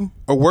do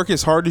or work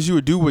as hard as you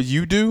or do what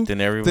you do, then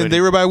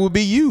everybody would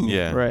be you.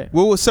 Yeah. Right.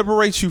 What would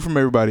separate you from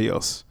everybody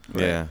else?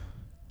 Yeah.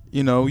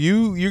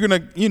 You're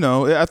gonna.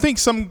 I think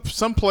some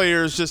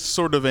players just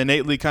sort of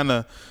innately kind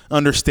of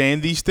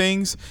understand these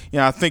things.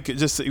 I think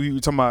we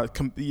were talking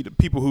about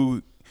people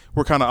who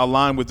were kind of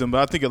aligned with them,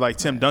 but I think of like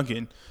Tim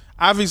Duncan.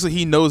 Obviously,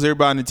 he knows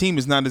everybody on the team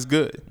is not as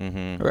good.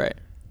 Mm-hmm. Right.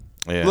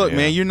 Yeah, Look,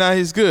 man, you're not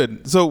as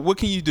good. So what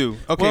can you do?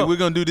 Okay, we're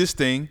gonna do this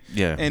thing.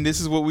 Yeah. And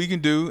this is what we can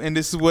do, and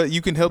this is what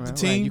you can help the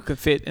team. Right. You can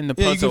fit in the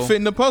puzzle. Yeah, you can fit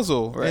in the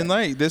puzzle, right. And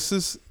like, this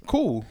is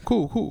cool.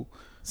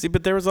 See,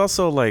 but there was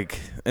also like,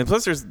 and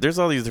plus there's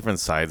all these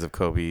different sides of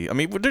Kobe. I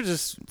mean, they're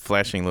just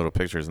flashing little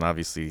pictures, and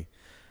obviously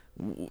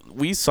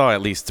we saw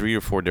at least 3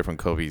 or 4 different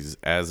Kobes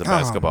as a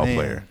basketball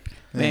player.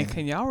 Man,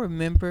 can y'all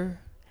remember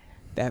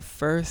that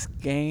first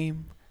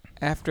game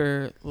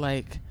after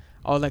like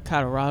all that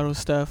Colorado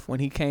stuff when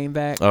he came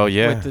back? Oh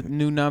yeah, with the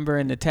new number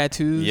and the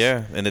tattoos.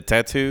 Yeah, and the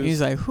tattoos.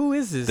 He's like, who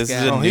is this guy? This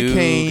is a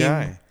new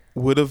guy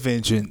with a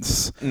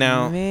vengeance.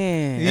 Now,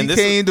 man, he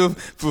came to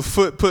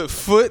put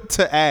foot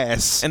to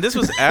ass, and this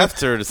was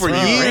after the for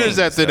years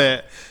after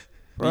that,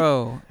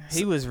 bro.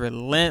 He was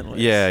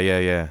relentless.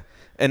 Yeah.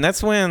 And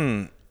that's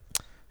when,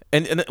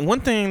 and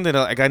one thing that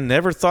I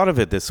never thought of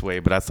it this way,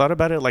 but I thought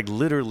about it like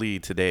literally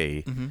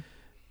today. Mm-hmm.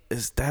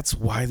 That's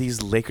why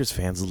these Lakers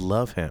fans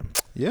love him.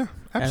 Yeah,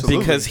 absolutely.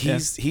 Because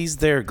he's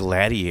their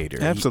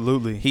gladiator.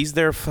 Absolutely. He's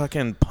their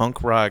fucking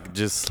punk rock,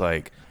 just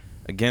like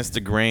against the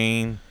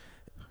grain,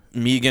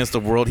 me against the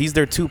world. He's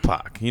their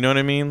Tupac. You know what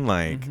I mean?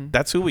 Like,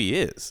 that's who he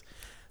is.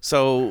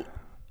 So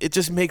it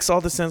just makes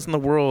all the sense in the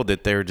world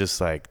that they're just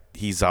like,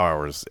 he's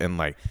ours. And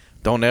like,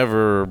 don't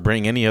ever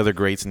bring any other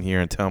greats in here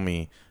and tell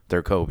me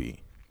they're Kobe.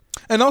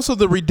 And also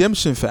the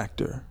redemption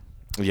factor.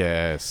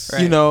 Yes.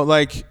 Right.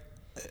 Like,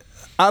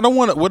 I don't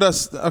want to. What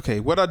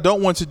I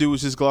don't want to do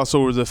is just gloss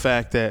over the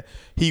fact that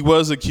he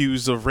was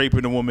accused of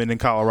raping a woman in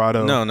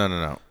Colorado.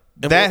 No.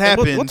 That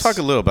happened. We'll talk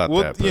a little about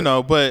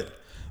that. But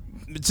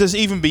just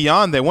even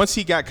beyond that, once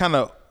he got kind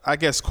of, I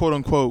guess, quote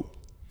unquote,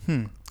 I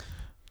don't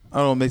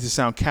know, make it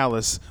sound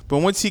callous, but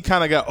once he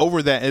kind of got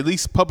over that, at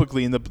least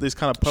publicly in this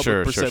kind of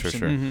public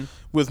perception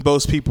with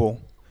most people,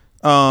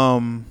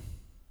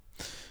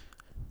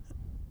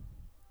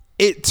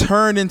 it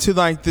turned into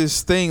like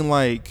this thing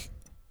like.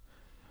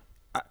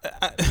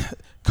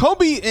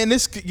 Kobe, and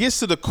this gets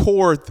to the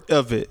core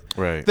of it,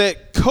 right?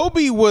 That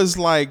Kobe was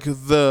like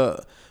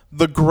the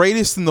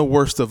greatest and the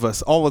worst of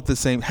us, all at the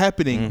same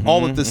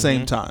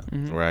time.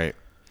 Right.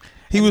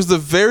 He was the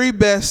very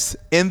best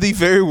and the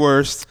very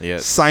worst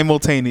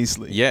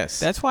simultaneously. Yes.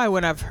 That's why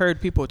when I've heard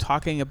people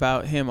talking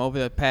about him over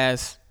the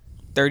past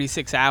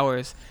 36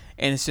 hours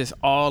and it's just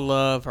all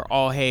love or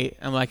all hate,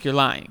 I'm like, you're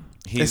lying.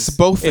 It's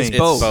both things. It's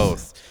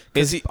both.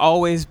 It's It's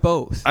always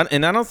both.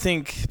 And I don't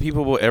think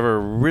people will ever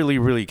really,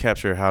 really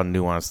capture how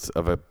nuanced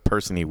of a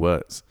person he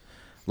was.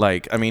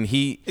 Like, I mean,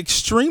 he...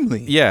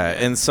 Extremely. Yeah,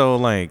 and so,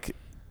 like,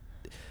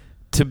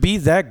 to be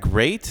that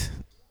great,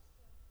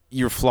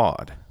 you're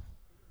flawed.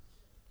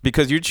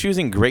 Because you're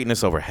choosing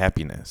greatness over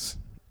happiness.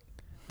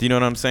 Do you know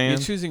what I'm saying? You're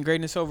choosing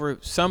greatness over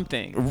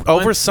something.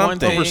 Over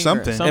something. Over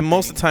something. And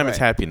most of the time right. it's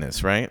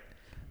happiness, right?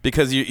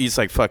 Because it's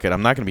like, fuck it,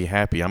 I'm not going to be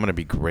happy. I'm going to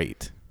be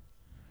great.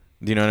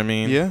 Do you know what I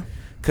mean? Yeah.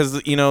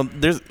 Because, you know,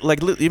 there's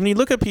like, when you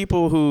look at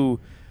people who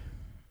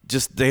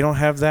just, they don't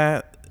have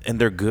that and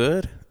they're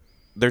good,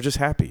 they're just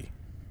happy.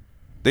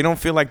 They don't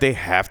feel like they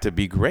have to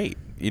be great.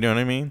 You know what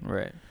I mean?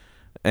 Right.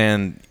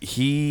 And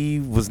he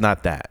was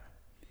not that.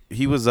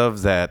 He was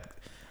of that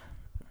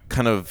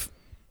kind of,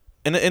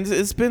 and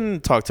it's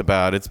been talked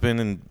about. It's been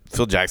in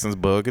Phil Jackson's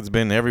book. It's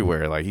been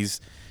everywhere. Like he's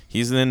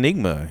an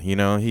enigma. You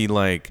know, he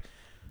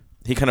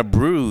kind of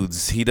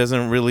broods. He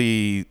doesn't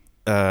really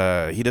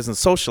he doesn't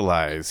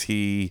socialize.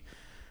 He'll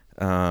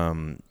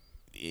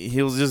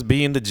just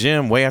be in the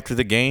gym way after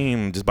the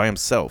game, just by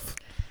himself.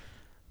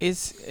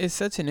 It's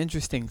such an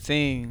interesting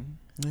thing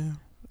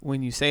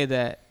when you say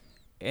that,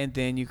 and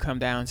then you come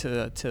down to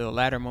the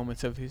latter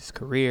moments of his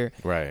career,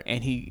 Right?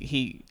 And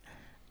he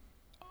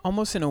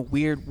almost in a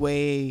weird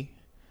way,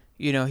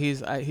 you know, he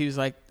was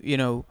like, you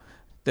know,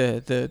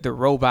 the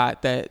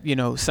robot that, you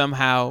know,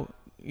 somehow,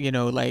 you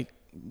know, like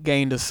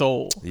gained a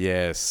soul.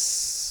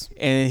 Yes.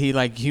 And he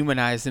like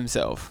humanized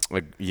himself.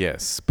 Like,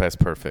 yes, that's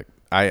perfect.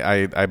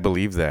 I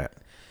believe that.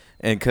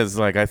 And because,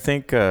 like, I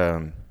think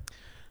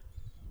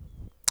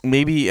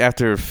maybe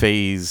after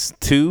phase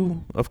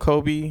 2 of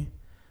Kobe,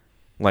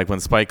 like when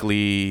Spike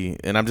Lee,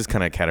 and I'm just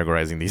kind of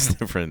categorizing these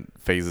different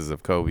phases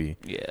of Kobe.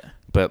 Yeah.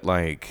 But,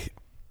 like,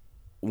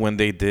 when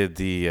they did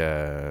the,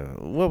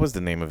 what was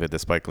the name of it? The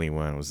Spike Lee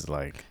one was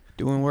like...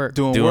 Doing work.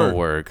 Doing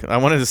work. I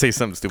wanted to say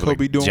something stupid,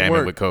 Kobe like doing jamming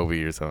work. with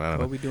Kobe or something. I don't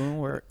know. Kobe doing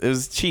work. It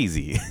was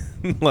cheesy.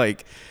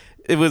 Like,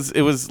 it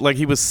was like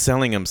he was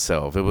selling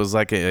himself. It was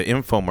like an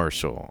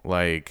infomercial.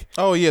 Like,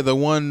 oh yeah, the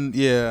one,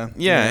 yeah,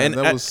 and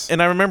that was.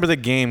 And I remember the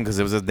game because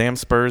it was a damn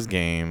Spurs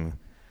game,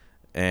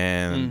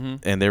 and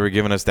they were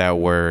giving us that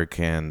work,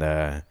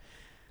 and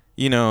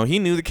you know, he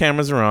knew the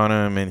cameras were on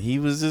him, and he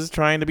was just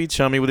trying to be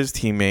chummy with his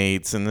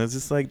teammates, and it's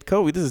just like,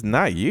 Kobe, this is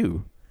not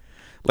you.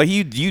 Like,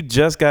 you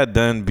just got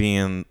done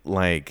being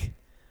like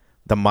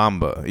the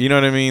Mamba. You know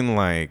what I mean?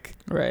 Like,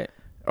 right.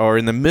 Or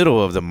in the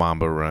middle of the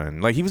Mamba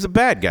run. Like, he was a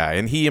bad guy,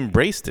 and he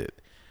embraced it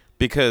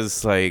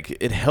because, like,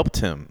 it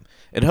helped him.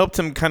 It helped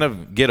him kind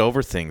of get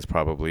over things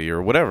probably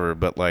or whatever.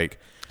 But, like,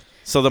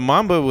 so the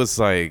Mamba was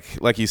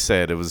like you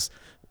said, it was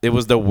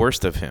the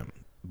worst of him.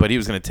 But he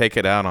was going to take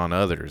it out on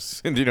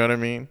others. Do you know what I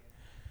mean?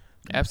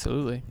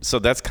 Absolutely. So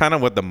that's kind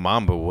of what the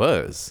Mamba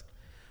was,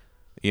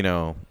 you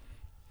know.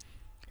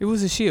 It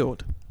was a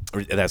shield.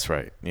 That's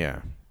right.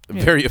 Yeah.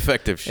 Yeah. Very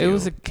effective shield. It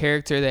was a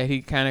character that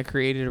he kind of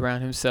created around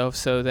himself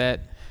so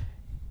that,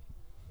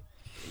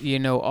 you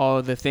know,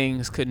 all the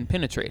things couldn't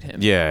penetrate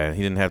him. Yeah,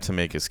 he didn't have to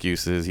make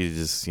excuses. He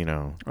just, you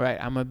know. Right.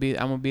 I'm gonna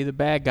be the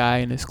bad guy,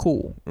 and it's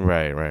cool.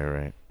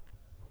 Right.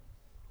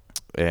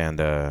 And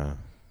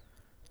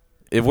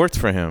it worked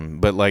for him,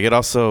 but like it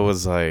also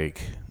was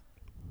like,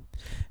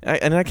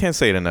 I can't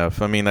say it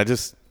enough. I mean, I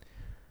just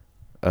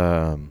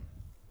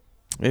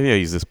maybe I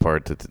use this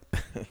part to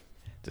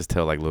just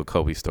tell like little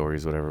Kobe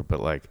stories, whatever. But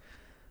like,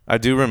 I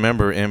do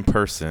remember in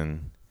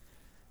person,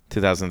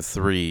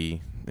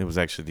 2003. It was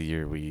actually the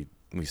year we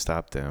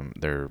stopped them.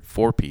 They're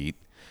 4-peat.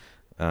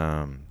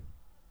 But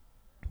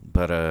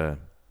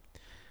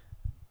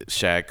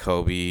Shaq,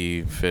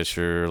 Kobe,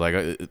 Fisher,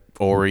 like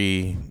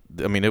Ori.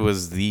 I mean, it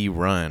was the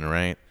run,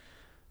 right?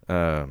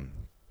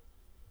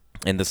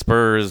 And the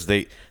Spurs,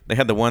 they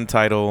had the one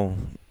title,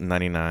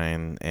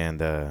 99,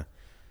 and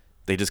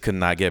they just could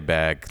not get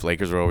back.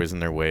 Lakers were always in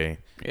their way.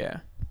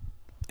 Yeah.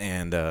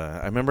 And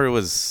I remember it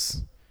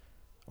was,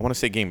 I want to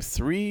say game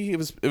 3. It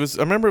was.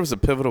 I remember it was a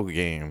pivotal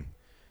game,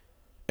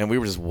 and we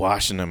were just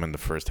washing them in the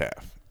first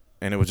half,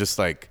 and it was just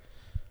like,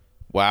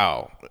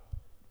 wow,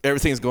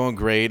 everything's going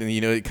great, and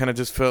you know, it kind of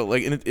just felt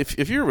like, and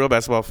if you're a real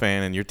basketball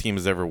fan and your team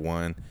has ever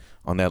won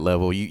on that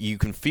level, you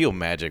can feel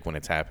magic when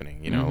it's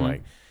happening, you know,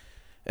 like,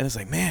 and it's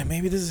like, man,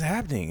 maybe this is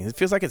happening. It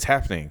feels like it's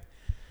happening.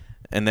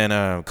 And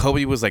then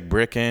Kobe was like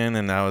bricking,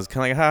 and I was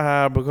kind of like,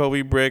 haha, but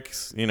Kobe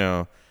bricks, you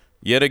know,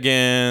 yet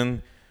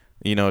again.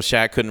 You know,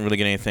 Shaq couldn't really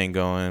get anything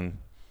going.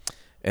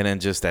 And then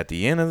just at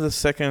the end of the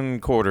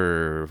second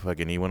quarter,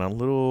 fucking he went on a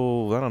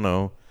little, I don't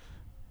know,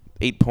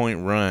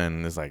 8-point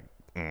run. It's like,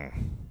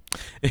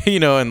 you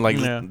know, and like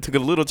took a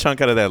little chunk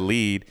out of that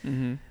lead.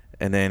 And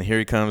then here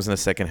he comes in the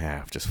second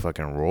half, just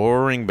fucking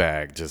roaring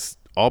back, just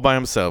all by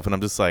himself. And I'm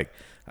just like,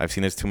 I've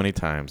seen this too many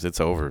times. It's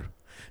over.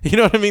 You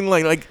know what I mean?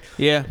 Like,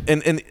 yeah.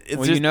 And it's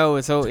well, just, you know,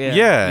 it's yeah.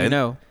 Yeah. You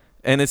know.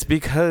 And it's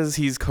because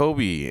he's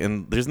Kobe.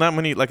 And there's not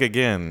many, like,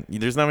 again,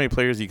 there's not many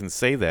players you can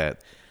say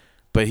that.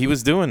 But he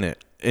was doing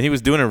it. And he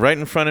was doing it right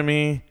in front of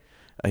me.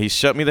 He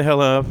shut me the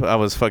hell up. I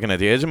was fucking at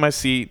the edge of my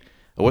seat.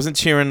 I wasn't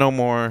cheering no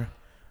more.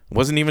 I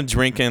wasn't even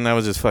drinking. I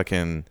was just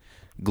fucking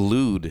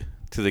glued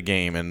to the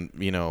game and,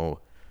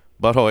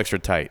 butthole extra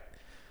tight.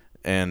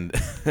 And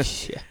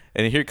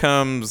and here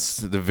comes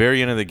the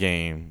very end of the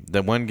game.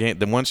 The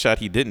one shot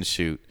he didn't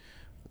shoot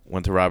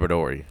went to Robert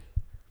Horry.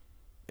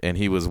 And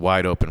he was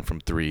wide open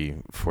from 3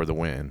 for the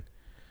win.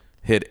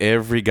 Hit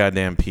every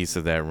goddamn piece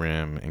of that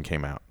rim and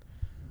came out.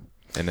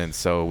 And then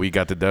so we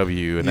got the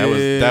W, and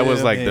that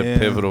was like the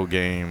pivotal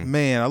game.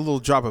 Man, a little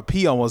drop of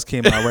pee almost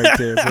came out right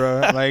there, bro.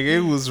 Like it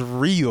was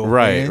real.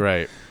 Right, man.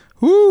 right.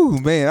 Whoo,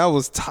 man, I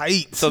was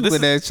tight so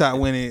when that shot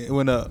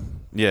went up.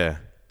 Yeah.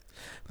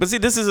 But see,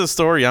 this is a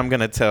story I'm going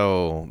to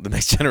tell the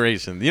next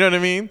generation. You know what I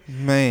mean?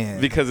 Man.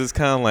 Because it's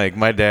kind of like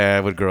my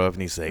dad would grow up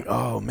and he's like,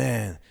 oh,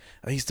 man,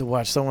 I used to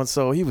watch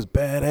so-and-so. He was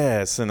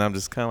badass. And I'm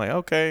just kind of like,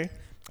 okay,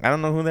 I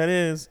don't know who that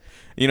is.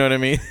 You know what I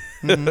mean?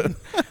 Mm-hmm.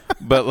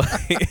 But,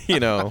 like,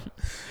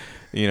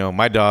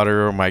 my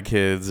daughter or my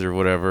kids or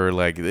whatever,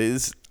 like,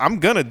 I'm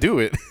going to do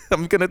it.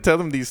 I'm going to tell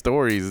them these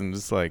stories. And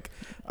just like,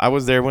 I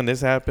was there when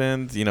this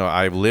happened.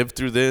 I lived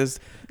through this.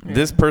 Yeah.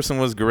 This person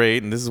was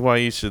great. And this is why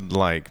you should,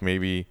 like,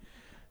 maybe...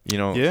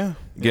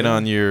 get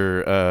on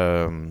your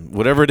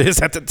whatever it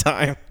is at the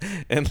time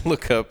and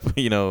look up,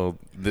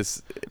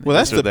 this. Well,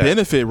 that's the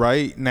benefit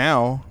right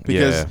now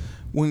because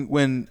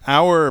when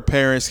our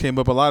parents came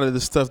up, a lot of the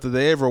stuff that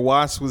they ever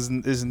watched was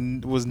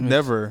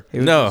never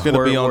going to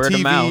be on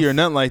TV or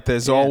nothing like that.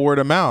 It's all word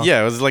of mouth. Yeah,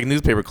 it was like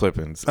newspaper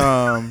clippings.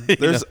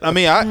 There's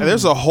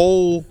a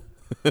whole.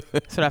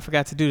 That's what I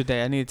forgot to do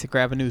today. I needed to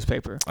grab a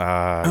newspaper.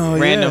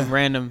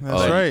 Random.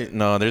 That's right.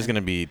 No, there's going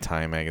to be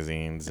Time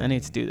magazines. I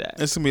need to do that.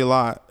 It's going to be a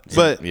lot.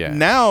 But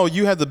now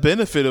you have the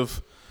benefit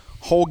of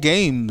whole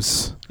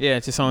games. Yeah,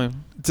 just in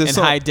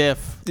high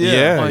def. On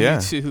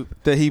YouTube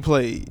that he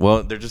played.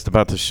 Well, they're just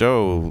about to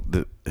show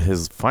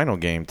his final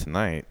game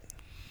tonight.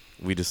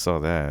 We just saw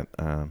that.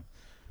 I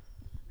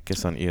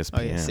guess on ESPN.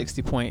 Oh, yeah,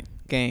 60-point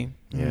game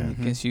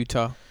against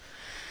Utah.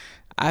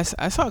 I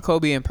saw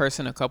Kobe in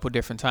person a couple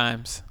different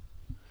times.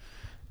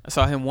 I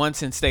saw him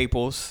once in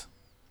Staples,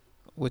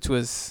 which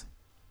was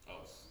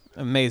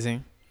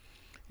amazing.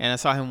 And I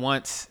saw him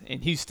once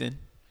in Houston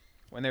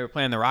when they were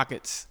playing the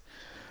Rockets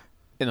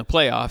in the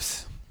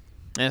playoffs.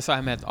 And I saw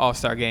him at the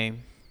All-Star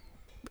game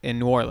in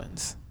New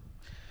Orleans.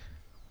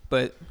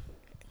 But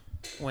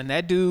when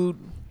that dude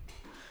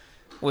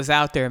was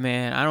out there,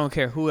 man, I don't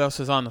care who else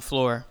was on the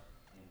floor.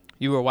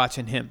 You were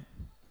watching him.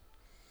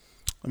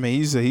 I mean,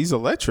 he's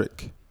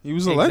electric. He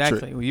was electric.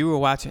 Exactly. Well, you were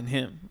watching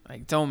him.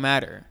 Like, don't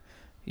matter.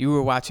 You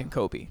were watching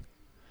Kobe.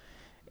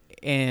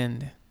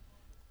 And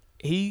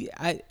every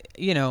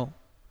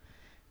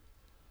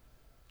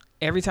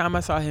time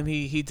I saw him,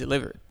 he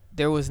delivered.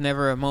 There was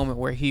never a moment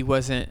where he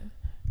wasn't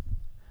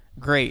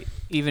great,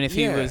 even if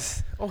he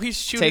was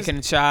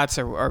taking shots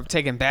or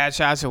taking bad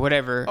shots or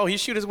whatever. Oh, he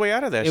shoot his way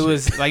out of that shit. It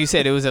was, like you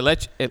said, it was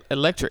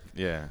electric.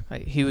 Yeah.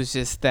 Like, he was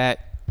just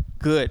that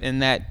good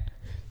and that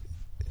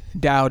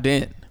dialed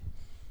in.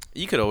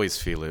 You could always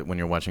feel it when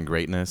you're watching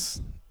greatness.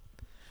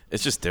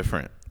 It's just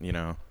different,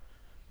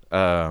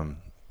 And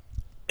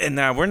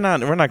now we're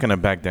not gonna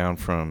back down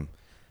from.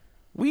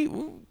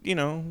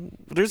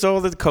 There's all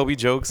the Kobe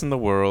jokes in the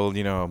world,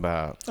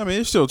 about. I mean,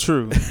 it's still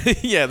true.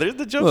 Yeah, there's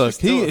the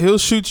jokes. Look, he'll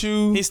shoot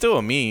you. He's still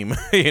a meme,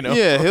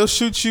 Yeah, he'll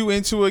shoot you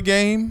into a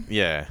game.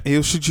 Yeah,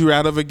 he'll shoot you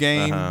out of a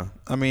game.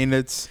 I mean,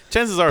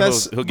 chances are he'll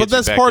get but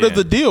that's you back part in. of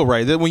the deal,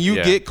 right? That when you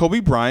get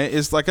Kobe Bryant,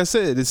 it's like I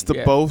said, it's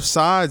the both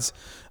sides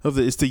of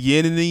it's the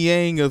yin and the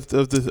yang of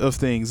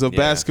things of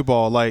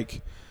basketball.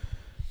 Like,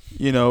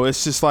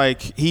 it's just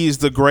like he's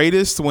the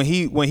greatest. When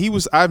he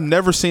was, I've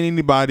never seen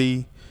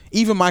anybody,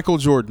 even Michael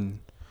Jordan,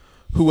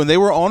 who when they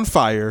were on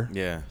fire,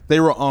 they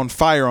were on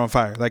fire.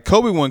 Like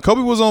when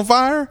Kobe was on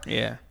fire,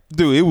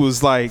 dude, it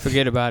was like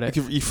forget about it.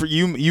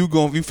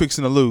 You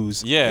fixing to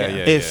lose.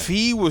 If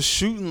he was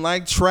shooting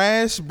like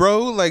trash,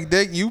 bro, like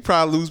that, you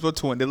probably lose by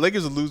 20. The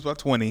Lakers would lose by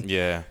 20.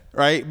 Yeah,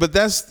 right. But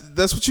that's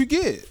what you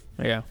get.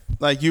 Yeah,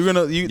 like you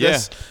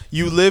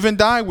live and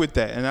die with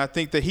that, and I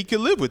think that he could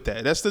live with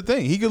that. That's the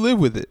thing, he could live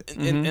with it.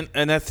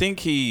 And I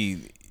think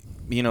he,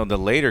 the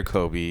later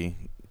Kobe,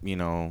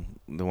 the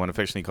one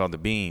affectionately called the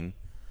Bean.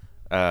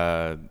 He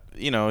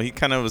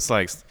kind of was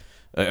like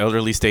an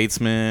elderly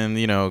statesman,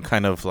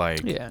 kind of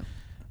like,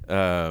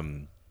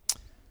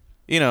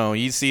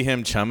 you see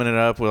him chumming it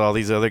up with all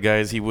these other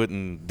guys he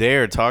wouldn't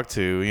dare talk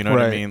to, you know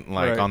what I mean?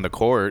 Like on the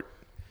court.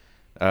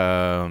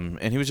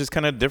 And he was just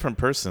kind of a different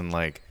person.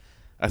 Like,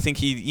 I think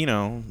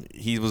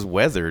he was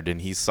weathered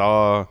and he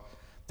saw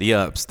the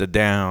ups, the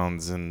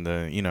downs, and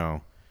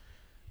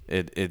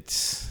it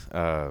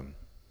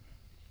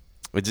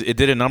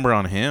did a number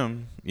on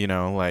him,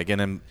 and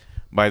then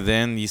by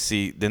then you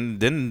see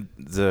then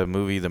the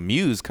movie The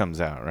Muse comes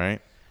out,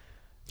 right?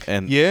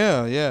 And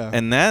yeah.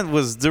 And that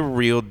was the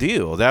real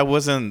deal. That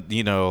wasn't,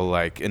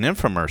 like an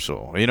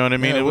infomercial. You know what I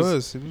mean? Yeah, it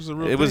was. It was a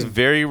real thing. It was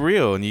very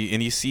real. And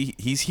you see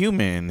he's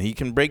human. He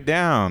can break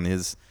down.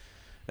 His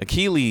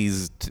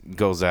Achilles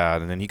goes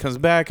out, and then he comes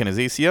back, and his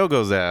ACL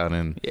goes out,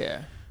 and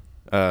yeah,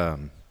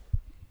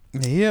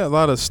 a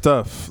lot of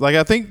stuff. Like,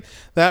 I think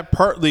that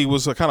partly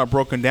was kind of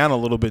broken down a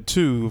little bit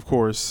too. Of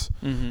course,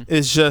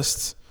 it's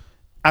just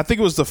I think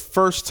it was the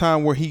first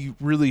time where he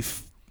really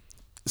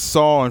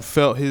saw and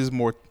felt his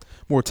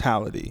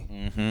mortality.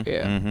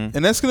 And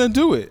that's gonna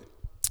do it.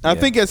 I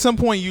think at some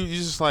point you're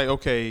just like,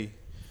 okay,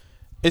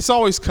 it's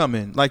always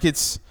coming. Like,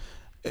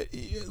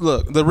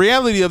 look, the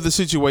reality of the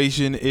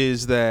situation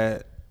is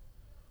that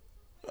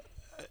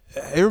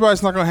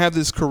everybody's not going to have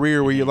this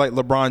career where you're like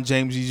LeBron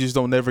James. You just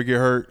don't never get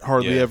hurt,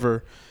 hardly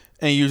ever,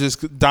 and you're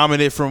just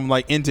dominant from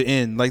like end to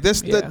end. Like that's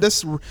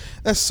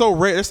so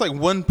rare. That's like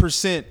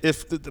 1%,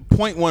 if the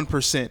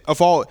 0.1%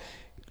 of all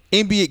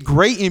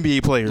great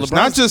NBA players,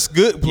 not just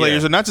good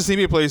players or not just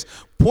NBA players.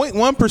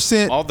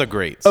 0.1%, all the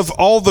greats of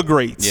all the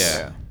greats.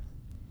 Yeah.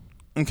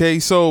 Okay,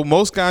 so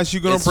most guys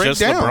you're going to break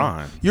just down.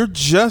 LeBron. You're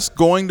just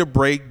going to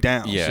break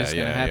down. It's just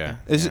gonna happen.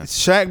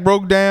 Shaq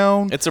broke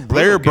down. It's a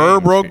Larry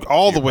Bird broke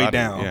all the way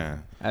down. Yeah.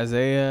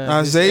 Isaiah,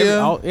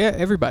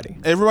 everybody.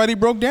 Everybody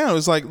broke down. It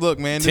was like, look,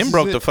 man, Tim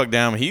broke the fuck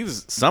down. He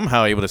was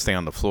somehow able to stay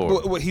on the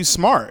floor. Well, he's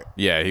smart.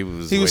 Yeah, he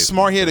was. He was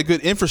smart. He had a good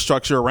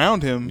infrastructure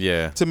around him.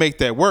 To make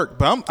that work.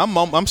 But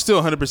I'm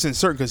still 100%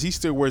 certain because he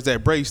still wears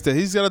that brace that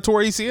he's got a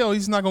torn ACL.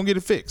 He's not gonna get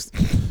it fixed.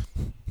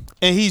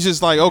 And he's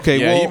just like,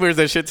 okay, he wears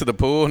that shit to the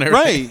pool and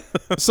everything.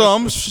 Right. So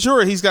I'm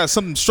sure he's got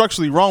something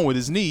structurally wrong with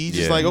his knee. He's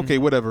just like, okay,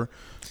 whatever.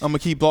 I'm gonna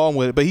keep on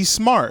with it. But he's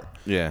smart.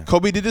 Yeah.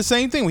 Kobe did the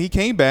same thing when he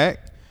came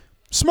back.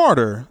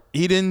 Smarter.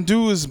 He didn't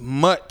do as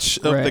much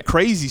of the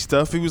crazy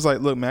stuff. He was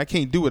like, look, man, I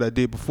can't do what I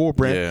did before,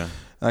 Brent. Yeah.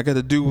 I got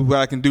to do what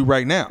I can do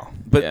right now.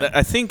 But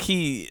I think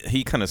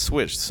he kind of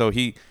switched. So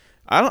you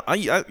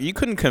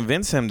couldn't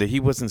convince him that he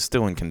wasn't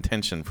still in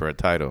contention for a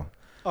title.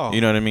 Oh.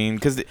 You know what I mean?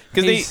 Because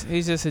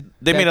he's just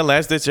they made a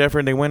last ditch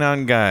effort. They went out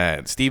and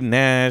got Steve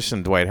Nash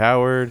and Dwight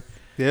Howard.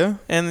 Yeah.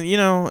 And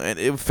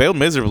it failed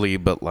miserably,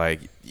 but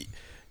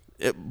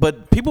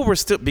but people were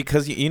still,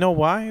 because you know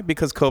why?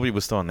 Because Kobe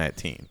was still on that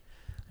team.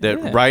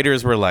 That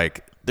writers were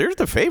like, they're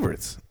the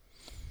favorites.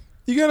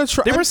 You gotta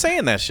try. They were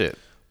saying that shit.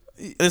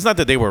 It's not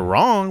that they were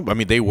wrong. I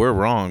mean, they were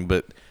wrong,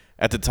 but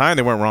at the time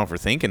they weren't wrong for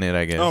thinking it,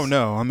 I guess. Oh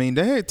no, I mean,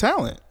 they had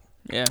talent.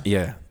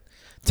 Yeah.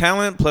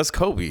 Talent plus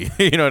Kobe.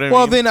 You know what I mean?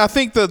 Well, then I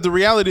think the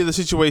reality of the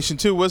situation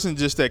too wasn't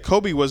just that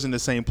Kobe wasn't the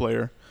same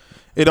player.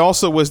 It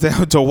also was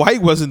that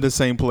Dwight wasn't the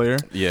same player.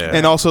 Yeah.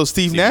 And also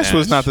Steve Nash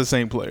was not the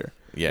same player.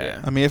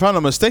 Yeah. I mean, if I'm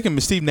not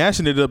mistaken, Steve Nash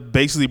ended up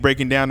basically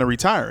breaking down and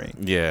retiring.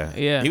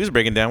 Yeah. He was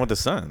breaking down with the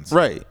Suns.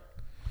 Right.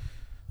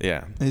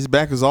 Yeah. His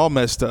back is all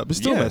messed up. It's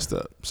still messed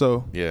up.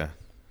 So. Yeah.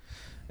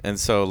 And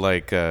so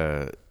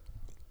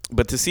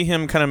but to see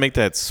him kind of make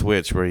that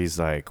switch where he's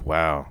like,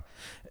 wow.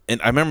 And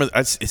I remember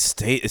it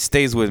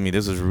stays with me.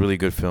 This was really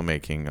good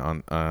filmmaking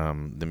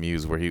on the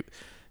Muse, where he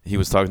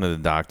was talking to the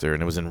doctor,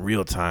 and it was in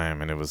real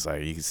time, and it was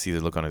like you could see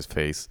the look on his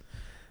face,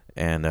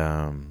 and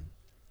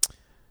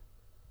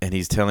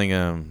he's telling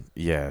him,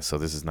 so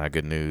this is not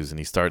good news, and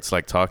he starts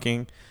like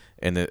talking,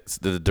 and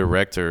the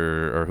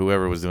director or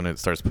whoever was doing it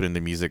starts putting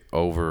the music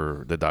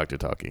over the doctor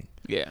talking,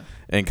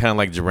 and kind of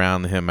like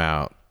drown him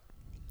out,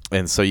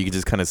 and so you can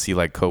just kind of see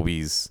like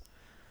Kobe's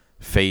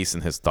face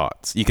and his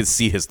thoughts. You could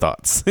see his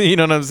thoughts. You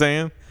know what I'm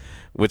saying?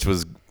 Which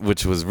was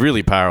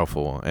really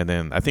powerful. And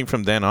then I think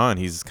from then on,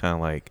 he's kind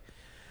of like,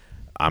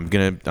 I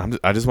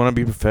just want to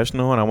be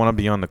professional, and I want to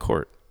be on the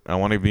court. I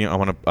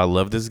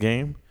love this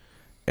game,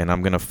 and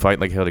I'm gonna fight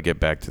like hell to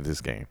get back to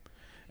this game.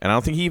 And I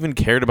don't think he even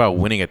cared about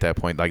winning at that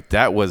point. Like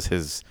that was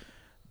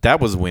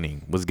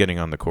winning, was getting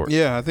on the court.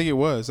 Yeah, I think it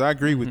was. I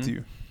agree with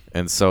you.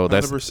 And so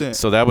 100%.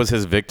 So that was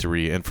his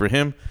victory. And for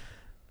him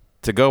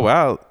to go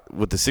out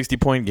with the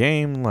 60-point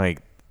game, like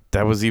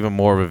that was even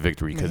more of a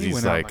victory, because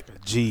he's like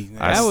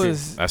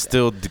I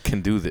still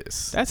can do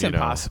this. That's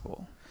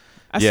impossible.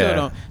 I still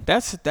don't.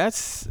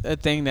 That's a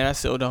thing that I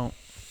still don't.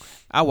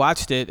 I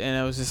watched it and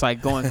I was just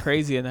like going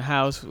crazy in the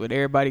house with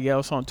everybody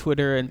else on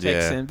Twitter and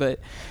texting.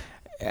 But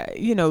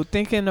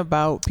thinking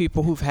about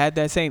people who've had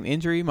that same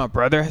injury. My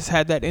brother has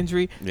had that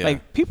injury.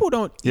 Like people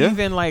don't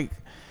even like.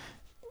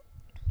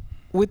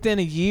 Within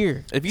a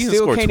year, if you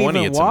still score can't 20,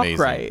 even it's walk amazing.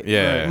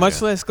 right. Much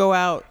less go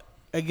out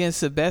against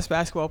the best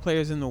basketball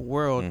players in the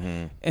world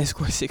and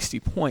score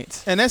 60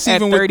 points. And that's at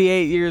even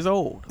 38 years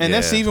old. And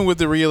that's even with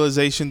the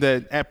realization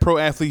that pro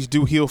athletes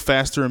do heal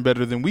faster and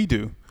better than we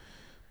do.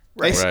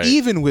 Right. That's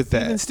even with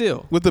that. Even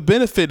still. With the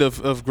benefit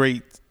of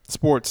great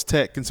sports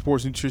tech and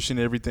sports nutrition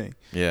and everything.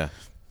 Yeah.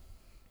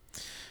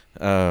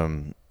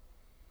 There's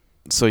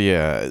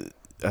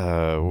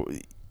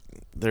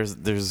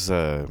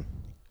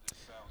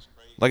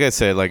like I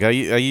said, like I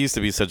used to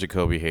be such a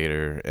Kobe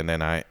hater, and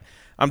then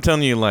I'm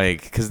telling you,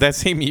 like, because that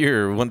same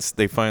year, once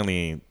the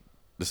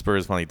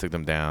Spurs finally took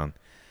them down,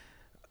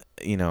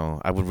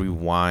 I would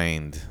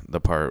rewind the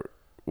part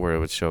where it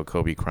would show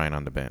Kobe crying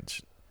on the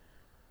bench.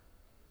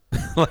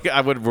 Like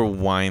I would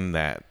rewind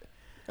that.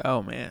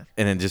 Oh man.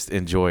 And then just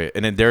enjoy it.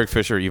 And then Derek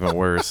Fisher, even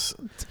worse.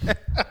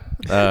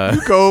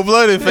 You cold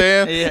blooded,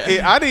 fam.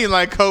 Yeah. I didn't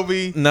like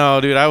Kobe. No,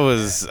 dude, I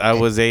was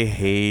a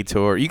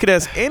hater. You could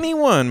ask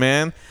anyone,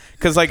 man.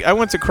 Because like I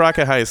went to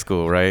Crockett High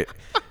School, right,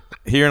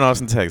 here in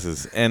Austin,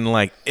 Texas, and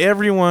like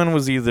everyone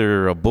was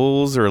either a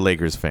Bulls or a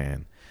Lakers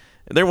fan.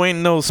 There ain't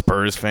no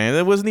Spurs fan.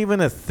 It wasn't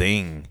even a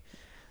thing.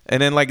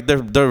 And then like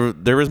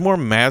there was more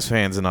Mavs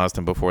fans in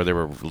Austin before there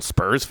were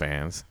Spurs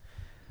fans.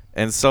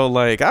 And so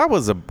like I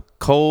was a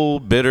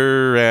cold,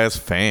 bitter ass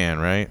fan,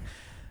 right?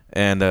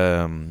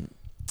 And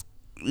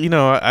you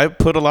know, I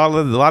put a lot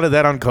of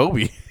that on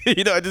Kobe.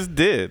 You know, I just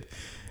did.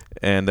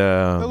 And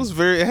That was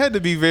it had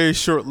to be very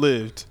short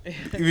lived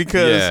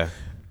because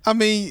I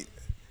mean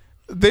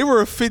they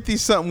were a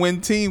 50-something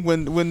win team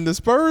when the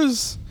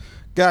Spurs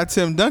got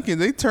Tim Duncan.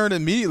 They turned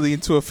immediately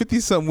into a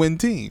 50-something win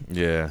team.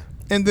 Yeah.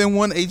 And then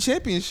won a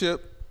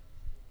championship,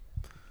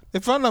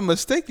 if I'm not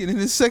mistaken, in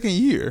his second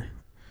year.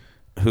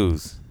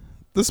 Whose?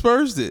 The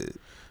Spurs did.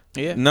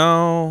 Yeah.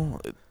 No,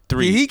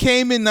 3. He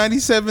came in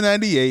 97,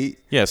 98.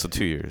 Yeah, so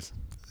 2 years.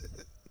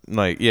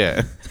 Like,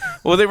 yeah.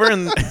 Well, they were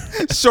in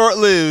Short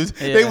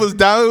lived. Yeah.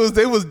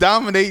 They was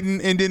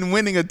dominating and then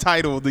winning a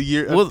title the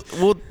year. Well,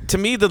 to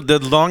me the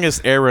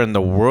longest era in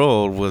the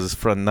world was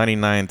from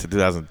 99 to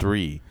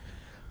 2003.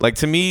 Like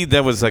to me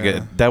that was like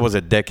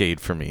a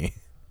decade for me.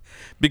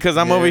 Because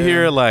I'm over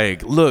here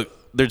like, look,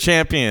 they're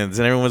champions,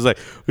 and everyone's like,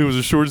 it was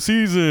a short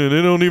season,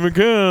 it don't even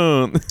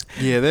count.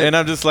 Yeah, and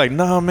I'm just like,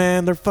 no,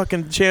 man, they're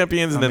fucking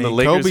champions. And then the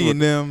Lakers, Kobe and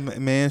them,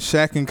 man,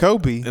 Shaq and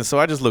Kobe. and so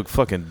I just looked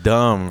fucking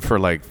dumb for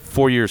like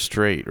 4 years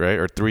straight, right,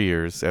 or 3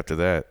 years after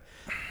that.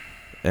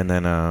 And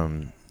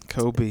then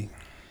Kobe,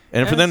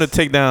 and for them to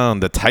take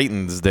down the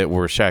Titans that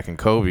were Shaq and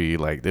Kobe,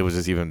 like it was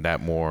just even that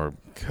more.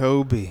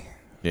 Kobe,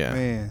 Yeah,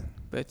 man.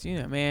 But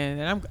you know, man,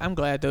 and I'm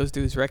glad those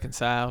dudes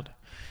reconciled.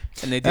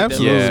 And they did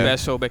Absolutely. that little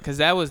special because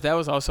that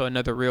was also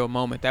another real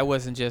moment. That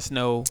wasn't just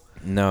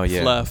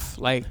fluff.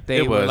 Like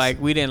they were like,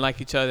 we didn't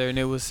like each other and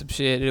it was some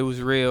shit. It was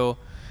real.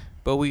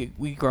 But we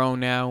grown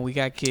now. We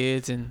got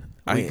kids and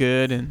we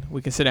good and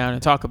we can sit down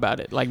and talk about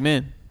it like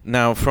men.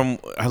 Now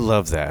I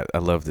love that. I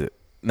loved it.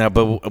 Now,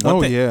 but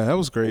one thing, that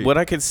was great. what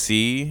I could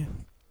see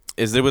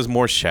is there was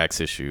more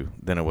Shaq's issue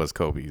than it was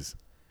Kobe's.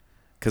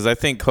 Because I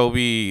think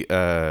Kobe,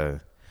 I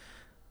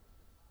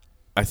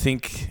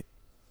think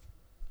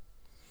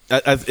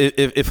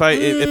if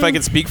I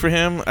could speak for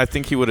him, I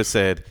think he would have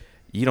said,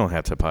 "You don't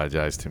have to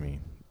apologize to me."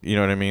 You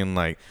know what I mean?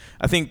 Like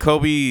I think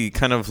Kobe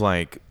kind of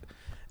like,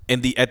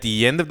 at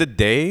the end of the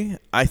day,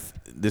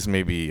 this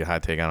may be a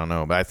hot take, I don't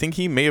know, but I think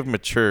he may have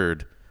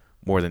matured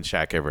more than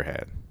Shaq ever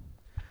had.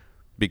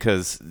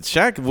 Because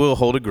Shaq will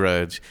hold a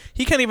grudge.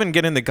 He can't even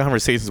get into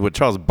conversations with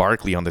Charles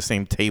Barkley on the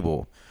same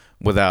table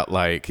without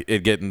like it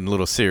getting a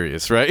little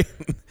serious, right?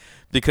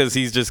 Because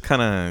he's just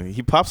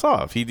he pops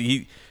off.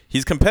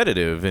 He's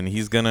competitive and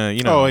he's gonna,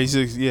 you know.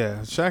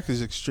 Shaq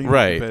is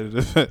extremely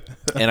competitive.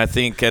 And I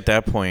think at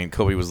that point,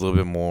 Kobe was a little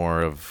bit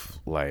more of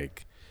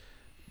like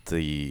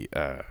the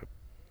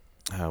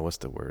what's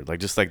the word? Like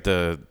just like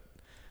the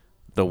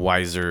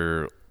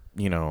wiser,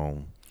 you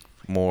know,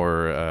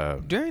 more.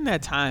 During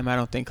that time, I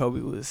don't think Kobe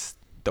was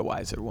the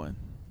wiser one.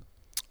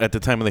 At the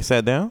time when they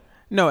sat down?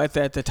 No, at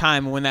the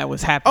time when that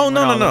was happening. Oh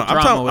no! I'm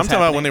talking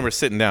about when they were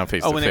sitting down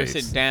face to face. Oh, when they were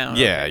sitting down.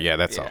 Yeah,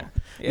 that's all.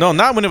 Yeah. No,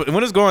 not when it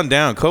was going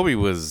down. Kobe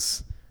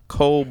was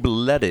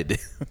cold-blooded.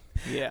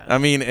 Yeah. I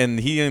mean, and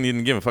he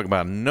didn't give a fuck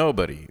about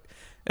nobody.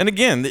 And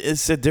again,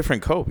 it's a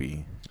different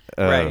Kobe.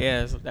 Right.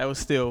 Yeah. That was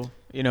still,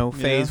 you know,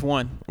 phase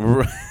one.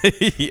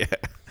 Right. Yeah.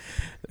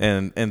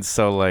 And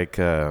so like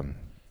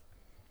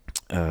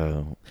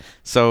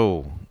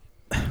so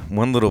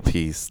one little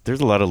piece. There's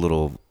a lot of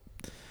little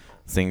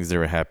things that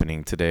were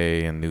happening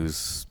today and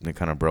news that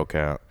kind of broke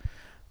out.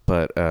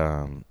 But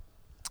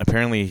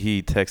apparently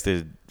he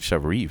texted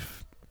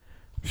Sharif,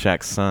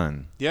 Shaq's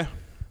son,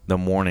 the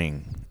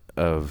morning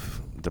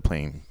of the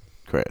plane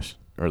crash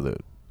or the.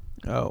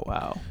 Oh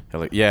wow!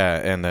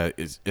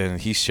 And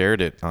he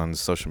shared it on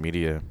social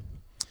media.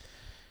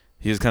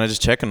 He was kind of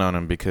just checking on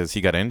him because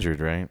he got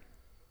injured, right?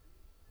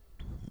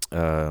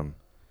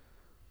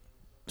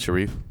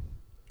 Sharif.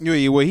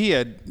 Yeah, well, he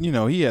had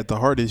the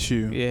heart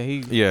issue.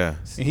 Yeah,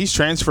 and he's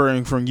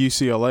transferring from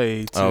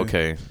UCLA to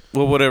okay.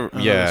 Well, whatever.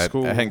 Yeah,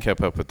 school. I hadn't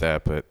kept up with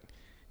that, but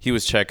he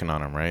was checking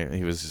on him, right?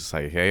 He was just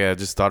like, "Hey, I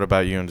just thought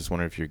about you and just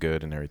wondering if you're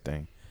good and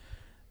everything."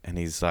 And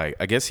he's like,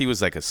 I guess he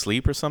was like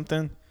asleep or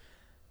something.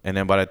 And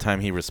then by the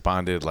time he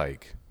responded,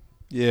 like,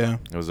 it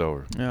was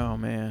over. Oh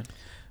man.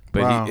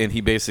 But wow.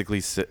 he basically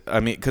said, I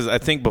mean, because I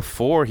think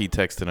before he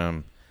texted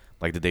him,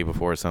 like the day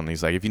before or something,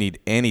 he's like, if you need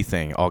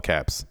anything, all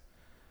caps,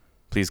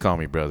 please call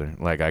me, brother.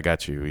 Like, I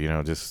got you, you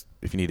know, just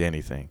if you need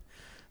anything.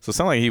 So it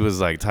sounded like he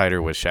was like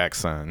tighter with Shaq's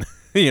son.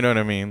 You know what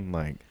I mean?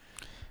 Like,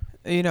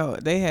 you know,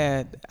 they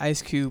had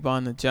Ice Cube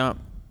on the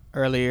jump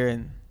earlier,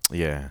 and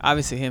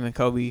obviously him and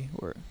Kobe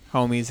were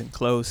homies and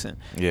close, and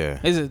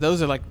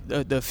those are like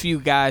the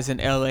few guys in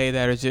LA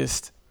that are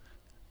just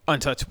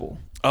untouchable.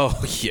 Oh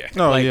yeah,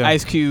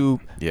 Ice Cube,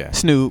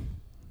 Snoop,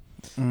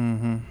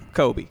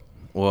 Kobe.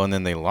 Well, and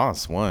then they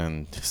lost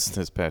one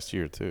this past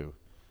year too.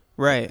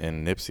 Right.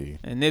 And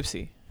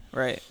Nipsey.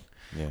 Right.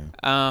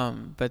 Yeah.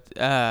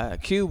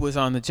 But Cube was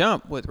on the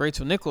jump with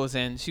Rachel Nichols,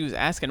 and she was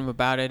asking him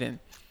about it, and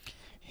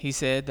he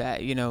said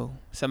that,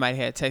 somebody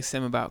had texted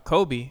him about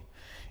Kobe,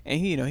 and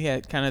he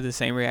had kind of the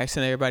same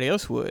reaction that everybody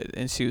else would.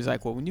 And she was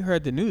like, well, when you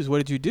heard the news, what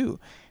did you do?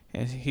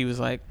 And he was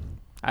like,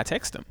 I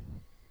text him.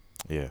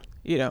 Yeah.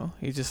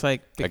 He's just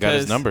like, I got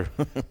his number.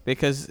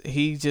 because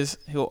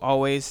he'll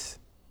always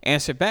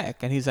answer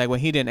back. And he's like, when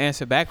he didn't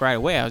answer back right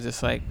away, I was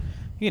just like,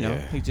 he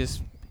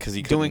just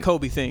doing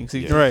Kobe things.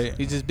 He's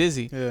just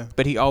busy. Yeah.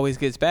 But he always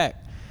gets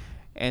back.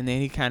 And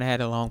then he kind of had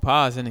a long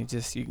pause, and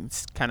you can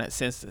kind of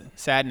sense the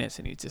sadness,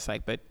 and he's just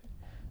like, but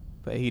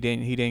he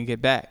didn't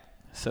get back.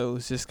 So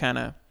it's just kind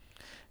of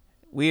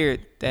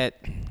weird that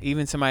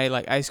even somebody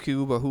like Ice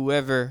Cube or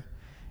whoever,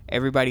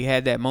 everybody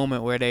had that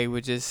moment where they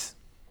were just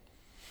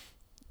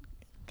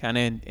kind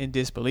of in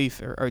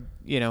disbelief, or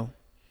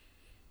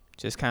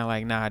just kind of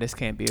like, nah, this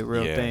can't be a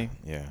real thing.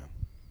 Yeah,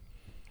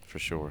 for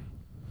sure.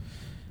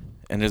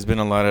 And there's been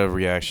a lot of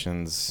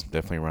reactions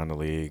definitely around the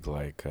league,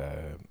 like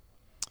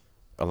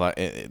a lot.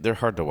 They're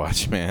hard to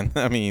watch, man.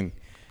 I mean,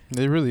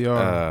 they really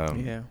are.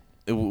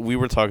 We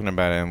were talking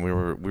about it, and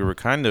we were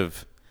kind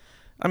of.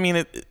 I mean,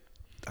 I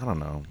don't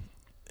know.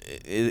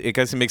 It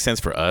guess it makes sense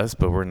for us,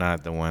 but we're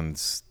not the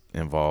ones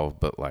involved.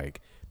 But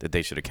like that,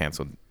 they should have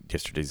canceled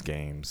yesterday's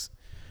games.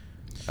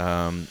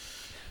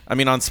 I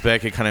mean, on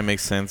spec, it kind of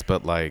makes sense,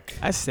 but like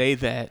I say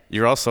that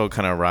you're also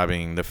kind of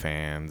robbing the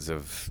fans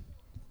of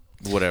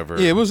whatever.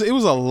 Yeah, it was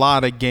a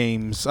lot of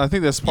games. I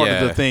think that's part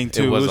of the thing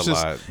too. It was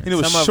just, lot. And it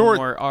was some short. of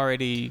them were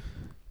already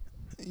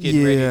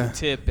getting ready to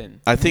tip, and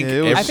I think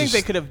I think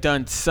they could have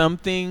done some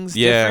things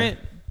different.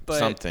 But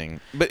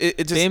something, but it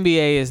just the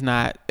NBA is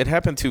not. It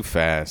happened too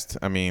fast.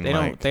 I mean,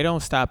 they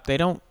don't stop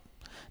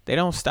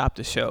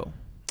the show.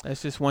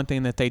 That's just one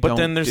thing that they don't. But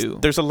then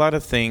there's a lot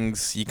of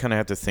things you kind of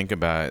have to think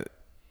about,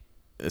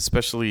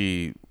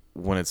 especially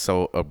when it's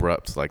so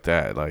abrupt like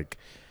that. Like,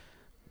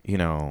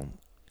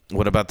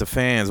 what about the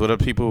fans? What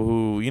about people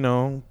who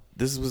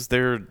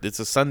it's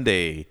a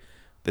Sunday,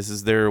 this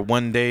is their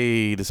one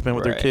day to spend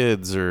with their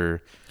kids,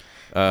 or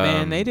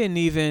man, they didn't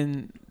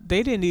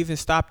even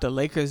stop the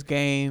Lakers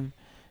game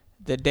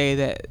the day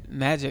that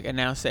Magic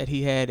announced that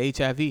he had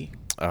HIV.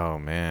 Oh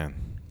man.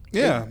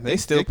 Yeah, they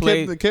still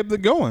played. They kept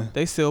it going.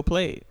 They still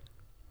played.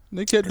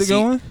 They kept it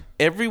going.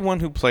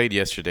 Everyone who played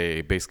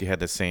yesterday basically had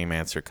the same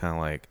answer, kind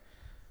of like,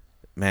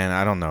 man,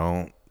 I don't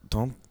know.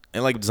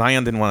 And like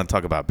Zion didn't want to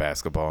talk about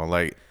basketball.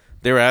 Like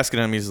they were asking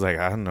him, he's like,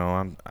 I don't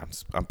know.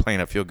 I'm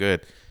playing. I feel good.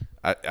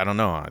 I don't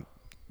know.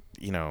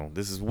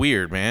 This is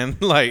weird, man.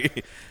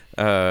 Like,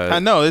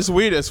 I know it's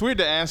weird. It's weird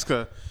to ask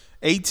a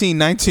 18,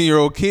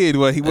 19-year-old kid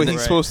what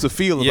he's supposed to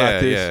feel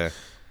about this. Yeah.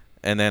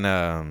 And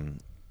then,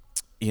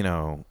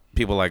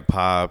 people like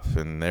Pop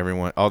and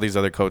everyone, all these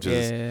other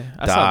coaches,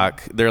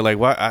 Doc, they're like,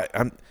 what?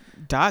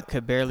 Doc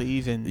could barely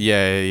even.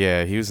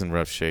 Yeah. He was in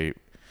rough shape.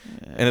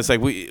 Yeah. And it's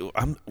like, we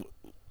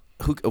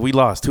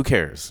lost. Who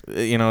cares?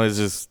 It's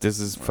just,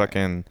 this is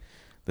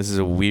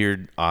a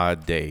weird,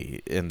 odd day.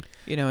 And,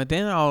 and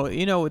then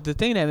the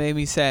thing that made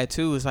me sad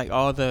too was like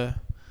all the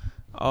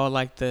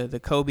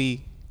Kobe,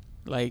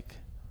 like,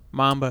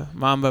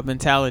 Mamba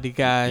mentality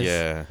guys.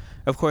 Yeah.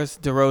 Of course,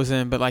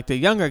 DeRozan, but like the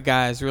younger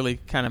guys really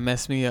kind of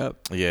messed me up.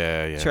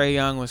 Yeah. Trae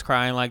Young was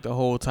crying like the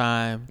whole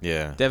time.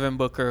 Yeah. Devin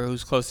Booker,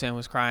 who's close to him,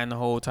 was crying the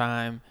whole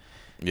time.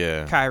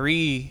 Yeah.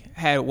 Kyrie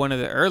had one of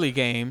the early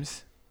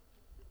games,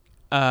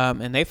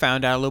 and they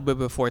found out a little bit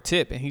before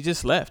tip, and he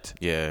just left.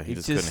 Yeah, he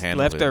just couldn't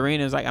handle left it. the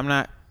arena. Was like, I'm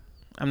not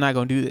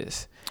gonna do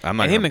this.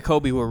 Him and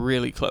Kobe were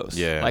really close.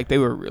 Yeah, like they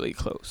were really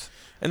close.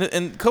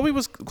 And Kobe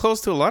was close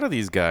to a lot of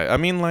these guys. I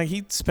mean, like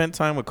he spent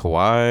time with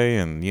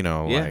Kawhi, and he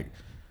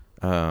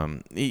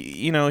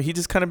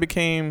just kind of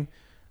became,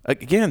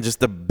 again, just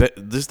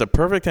the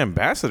perfect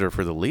ambassador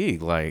for the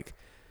league. Like,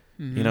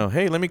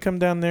 hey, let me come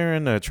down there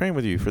and train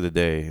with you for the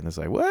day. And it's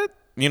like, what?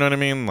 You know what I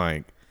mean?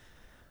 Like,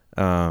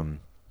 but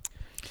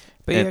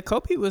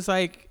Kobe was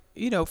like,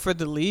 for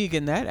the league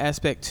in that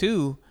aspect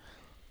too.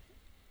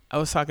 I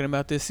was talking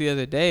about this the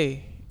other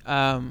day.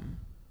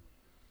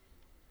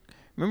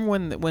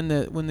 Remember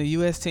when the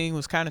U.S. team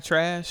was kind of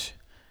trash,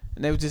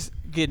 and they were just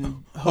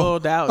getting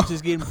hulled out,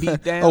 just getting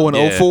beat down. Oh,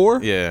 in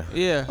 04? Yeah.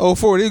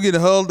 04, they were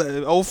getting hulled.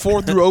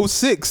 04 through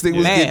 06, they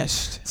was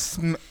mashed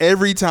getting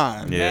every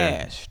time. Yeah.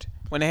 Mashed.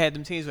 When they had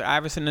them teams with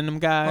Iverson and them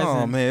guys.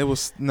 Oh, man, it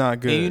was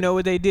not good. And you know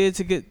what they did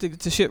to get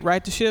to ship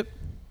right the ship?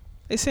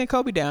 They sent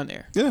Kobe down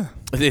there. Yeah.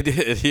 They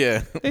did,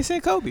 yeah. They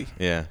sent Kobe.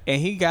 Yeah.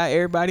 And he got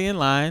everybody in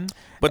line.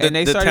 But and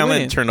the started talent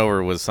winning.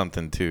 turnover was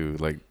something too,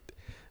 like,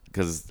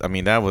 because I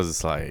mean that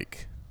was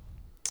like,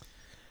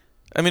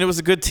 I mean it was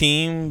a good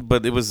team,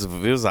 but it was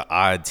an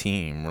odd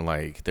team.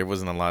 Like there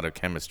wasn't a lot of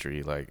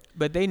chemistry. Like,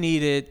 but they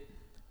needed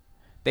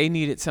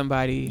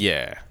somebody.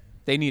 Yeah.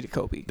 They needed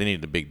Kobe. They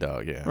needed a big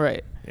dog. Yeah.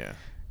 Right. Yeah.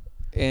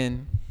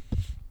 And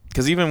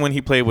because even when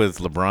he played with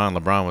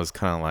LeBron was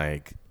kind of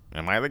like,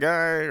 am I the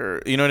guy?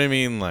 Or you know what I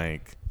mean?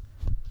 Like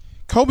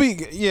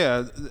Kobe,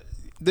 yeah.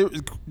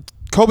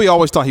 Kobe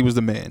always thought he was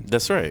the man.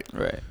 That's right.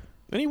 Right.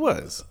 And he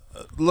was.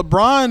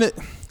 LeBron,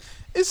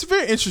 it's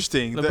very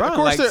interesting.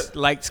 LeBron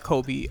likes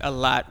Kobe a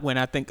lot. When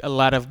I think a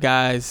lot of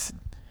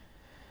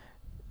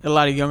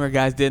younger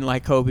guys didn't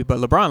like Kobe, but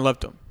LeBron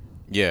loved him.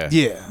 Yeah.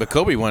 Yeah. But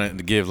Kobe wanted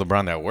to give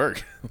LeBron that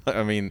work.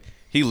 I mean,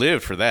 he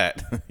lived for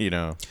that,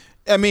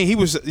 I mean, he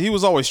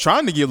was always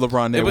trying to give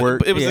LeBron that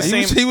work. It was the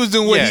same. He was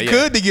doing what he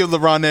could to give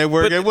LeBron that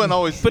work. It wasn't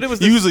always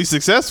usually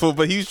successful,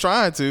 but he was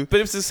trying to. But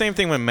it was the same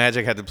thing when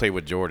Magic had to play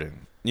with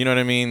Jordan. You know what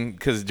I mean?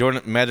 Because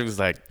Magic was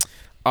like,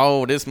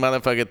 oh, this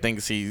motherfucker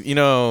thinks he's,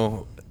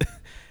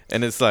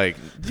 and it's like,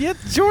 yeah,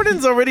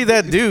 Jordan's already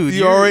that dude.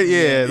 Get over it's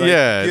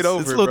it, a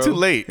little bro. too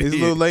late. It's a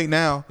little late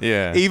now.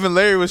 Yeah. Even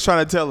Larry was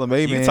trying to tell him,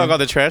 hey, You man. can talk all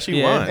the trash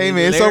you want. Hey,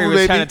 man, it's Larry over, was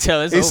baby. trying to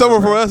tell It's over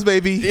for us,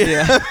 baby.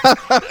 Yeah.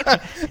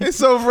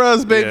 It's over for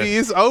us, baby. Yeah.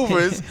 It's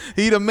over.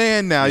 He the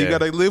man now. You Yeah. got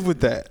to live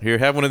with that. Here,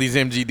 have one of these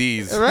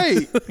MGDs.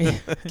 Right.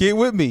 Get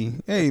with me.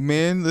 Hey,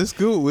 man, let's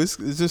go. Let's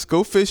just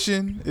go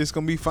fishing. It's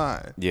going to be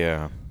fine.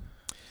 Yeah.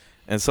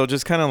 And so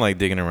just kind of like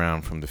digging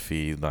around from the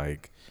feed,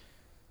 like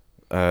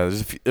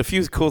there's a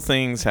few cool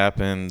things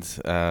happened.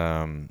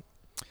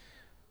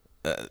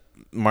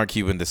 Mark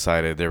Cuban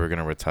decided they were going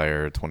to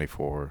retire at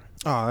 24.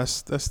 Oh,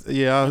 that's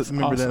yeah. I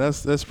remember awesome. that.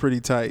 That's pretty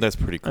tight. That's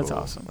pretty cool. That's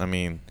awesome. I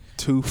mean,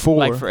 2-4.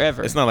 Like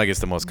forever. it's not like it's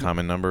the most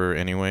common number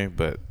anyway,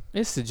 but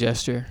It's the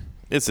gesture.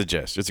 it's a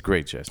gesture. It's a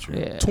great gesture.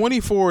 Yeah.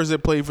 24 is that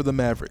played for the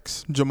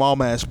Mavericks. Jamal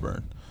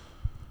Mashburn.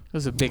 It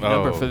was a big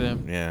number for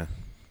them. Yeah.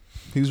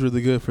 He was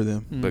really good for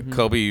them. But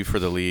Kobe for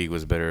the league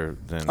was better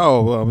than.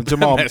 Oh, well,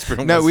 Jamal.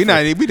 Mashburn No, was we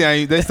not.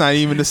 That's not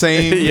even the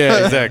same.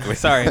 Yeah, exactly.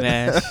 Sorry,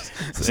 Nash.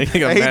 So he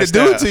got I hate to mashed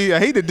do it out. to you. I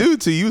hate to do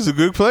it to you. He was a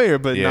good player,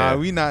 but Yeah. nah,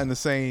 we not in the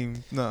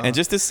same. No. And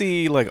just to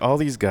see like all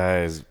these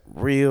guys,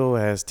 real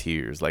ass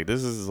tears. Like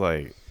this is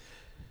like,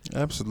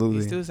 absolutely.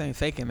 These dudes ain't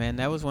faking, man.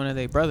 That was one of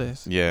their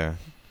brothers. yeah.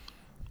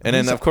 And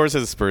then of course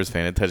as a Spurs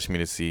fan, it touched me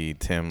to see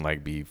Tim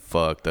like be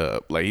fucked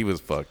up. Like he was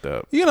fucked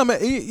up. You know, man,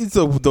 it's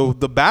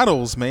the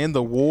battles, man,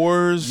 the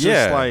wars. Yeah.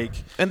 Just like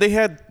And they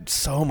had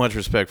so much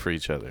respect for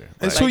each other.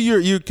 that's Like, who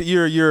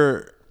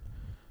you're.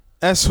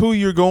 That's who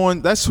you're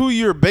going. That's who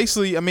you're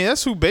basically. I mean,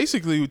 that's who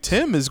basically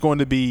Tim is going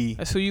to be.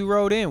 That's who you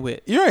rode in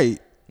with. You're right.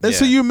 That's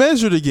Yeah. who you're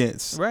measured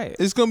against. Right.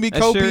 It's going to be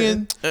That's Kobe your-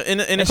 and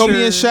and Kobe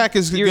your- and Shaq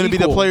is you're going to be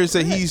the equal. players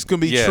that he's going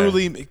to be Yeah.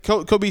 truly.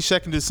 Kobe,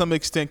 Shaq, and to some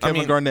extent Kevin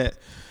mean, Garnett.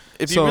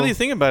 if So- you really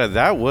think about it,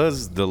 that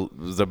was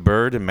the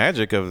Bird and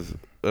Magic of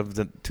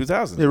the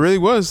 2000s. It really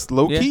was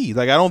low key.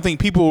 Like I don't think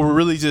people were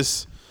really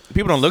just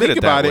People don't look at think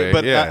it about that way. it,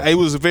 but yeah. it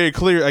was very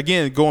clear.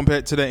 Again, going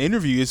back to that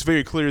interview, it's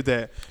very clear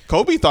that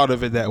Kobe thought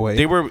of it that way.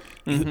 They were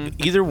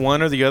either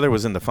one or the other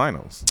was in the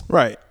finals.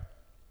 Right.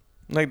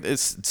 Like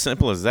it's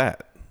simple as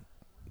that.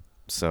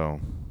 So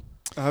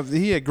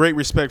He had great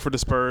respect for the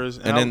Spurs,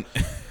 and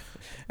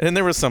then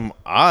there was some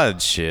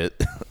odd shit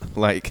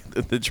like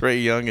the Trey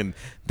Young and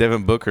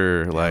Devin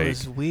Booker. It Like,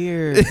 was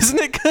weird. isn't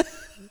it?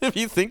 If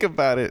you think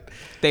about it,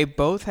 They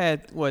both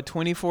had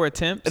 24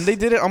 attempts, and they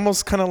did it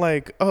almost kind of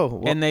like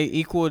and they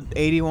equaled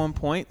 81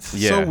 points.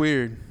 Yeah. so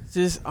weird.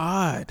 Just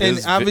odd. And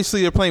was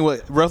obviously, they're playing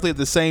roughly at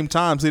the same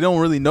time, so they don't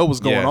really know what's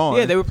going Yeah. on.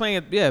 Yeah, they were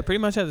playing it. Pretty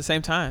much at the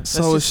same time.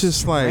 So it's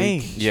just like-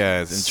 strange.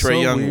 yeah. And Trey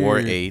So Young wore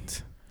weird.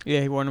 8.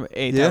 Yeah, he wore number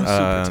 8. Yeah. That was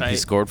super He tight.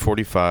 scored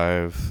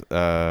 45.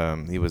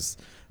 He was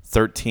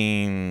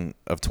 13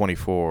 of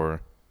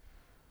 24.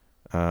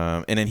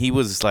 And then he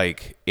was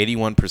like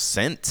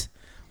 81%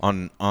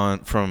 on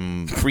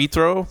from free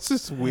throw. It's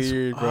just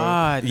weird, bro.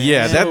 Odd, man.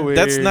 Yeah, So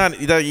that's weird.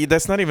 not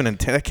that's not even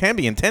that can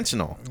be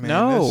intentional. Man,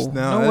 No, no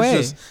that's way.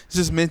 It's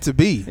just meant to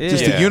be. Yeah.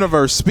 Just Yeah. the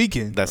universe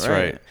speaking. That's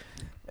Right. right.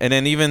 And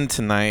then even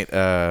tonight,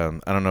 I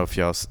don't know if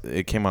y'all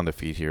it came on the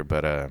feed here,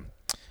 but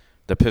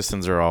the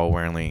Pistons are all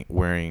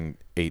wearing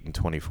 8 and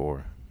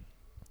 24.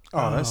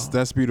 Oh,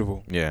 that's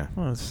beautiful. Yeah.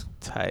 That's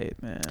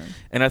tight, man.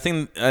 And I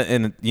think,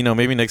 and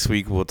maybe next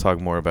week we'll talk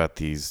more about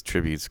these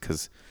tributes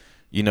because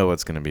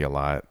it's going to be a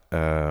lot.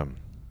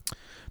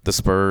 The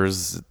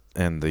Spurs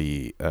and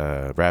the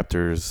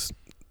Raptors,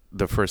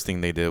 the first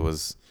thing they did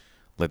was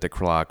let the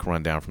clock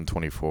run down from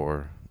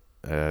 24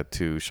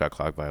 to shot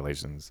clock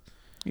violations.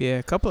 Yeah,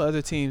 a couple of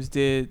other teams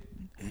did.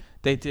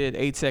 They did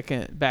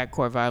 8-second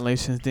backcourt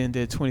violations, then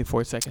did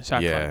 24-second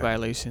shot Yeah. clock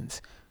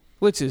violations,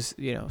 which is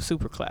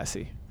super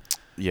classy.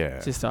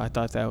 Yeah. I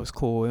thought that was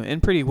cool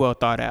and pretty well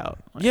thought out.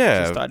 Like, I Yeah.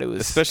 just thought it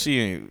was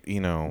especially,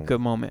 good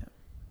moment.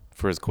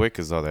 for as quick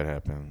as all that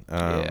happened.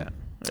 Yeah.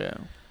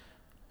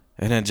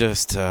 And then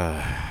just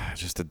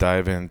to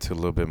dive into a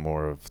little bit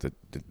more of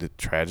the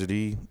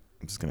tragedy,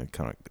 I'm just gonna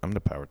I'm gonna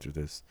power through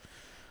this.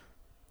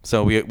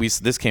 So we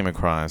this came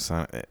across,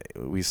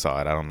 we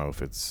saw it. I don't know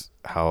if it's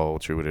how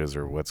true it is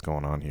or what's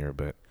going on here,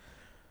 but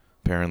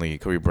apparently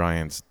Kobe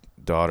Bryant's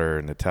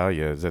daughter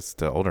Natalia, that's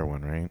the older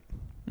one, right?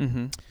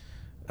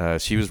 Mm-hmm.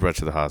 She was rushed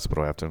to the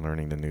hospital after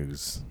learning the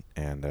news,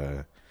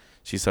 and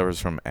she suffers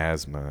from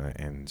asthma,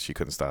 and she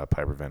couldn't stop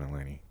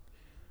hyperventilating.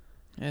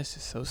 That's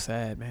just so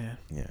sad, man.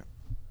 Yeah.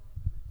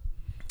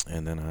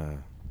 And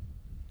then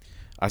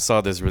I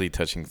saw this really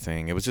touching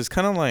thing. It was just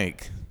kind of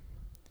like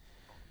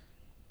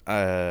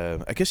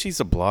I guess she's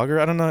a blogger.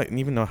 I don't know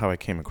even know how I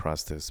came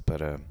across this,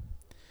 but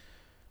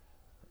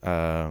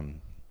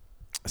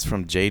it's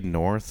from Jade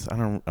North. I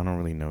don't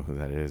really know who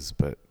that is,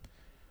 but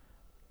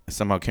it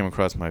somehow came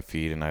across my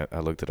feed and I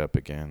looked it up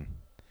again.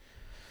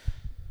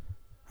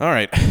 All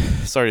right,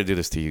 sorry to do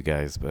this to you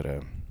guys, but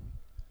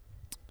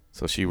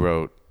so she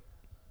wrote,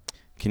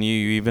 "Can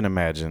you even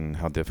imagine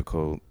how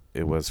difficult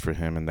it was for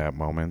him in that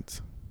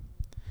moment?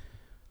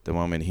 The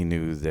moment he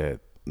knew that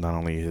not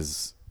only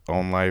his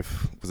own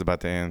life was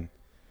about to end,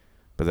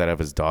 but that of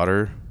his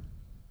daughter,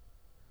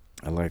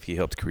 a life he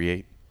helped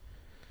create.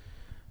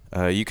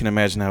 You can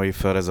imagine how he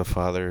felt as a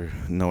father,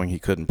 knowing he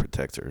couldn't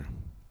protect her.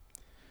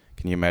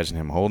 Can you imagine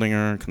him holding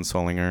her,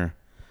 consoling her,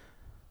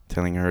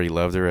 telling her he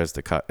loved her as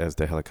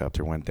the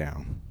helicopter went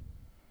down?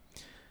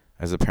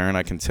 As a parent,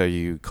 I can tell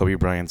you Kobe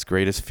Bryant's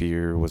greatest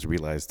fear was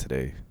realized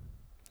today.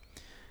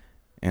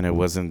 And it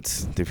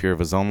wasn't the fear of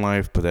his own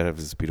life, but that of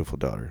his beautiful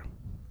daughter.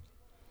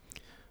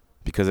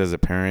 Because as a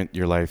parent,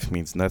 your life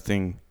means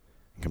nothing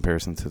in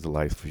comparison to the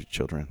life of your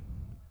children.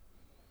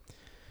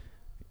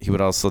 We would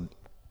also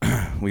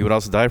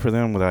die for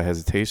them without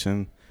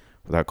hesitation,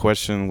 without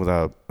question,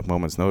 without a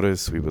moment's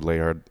notice. We would lay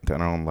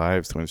down our own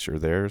lives to ensure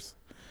theirs.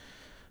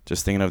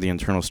 Just thinking of the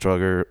internal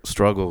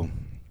struggle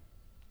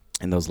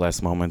in those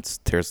last moments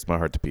tears my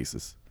heart to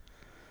pieces.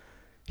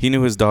 He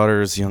knew his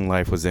daughter's young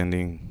life was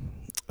ending.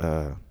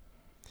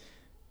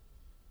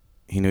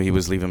 He knew he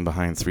was leaving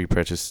behind 3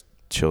 precious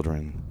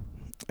children,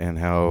 and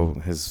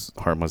how his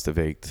heart must have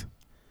ached.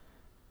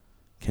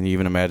 Can you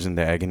even imagine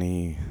the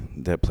agony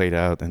that played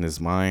out in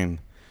his mind?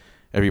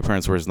 Every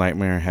parent's worst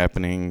nightmare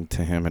happening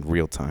to him in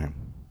real time.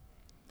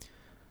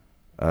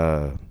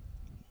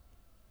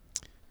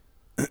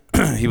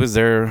 He was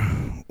there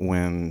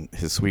when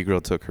his sweet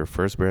girl took her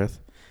first breath,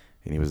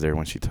 and he was there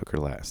when she took her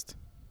last.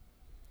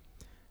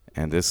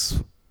 And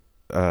that's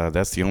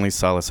the only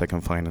solace I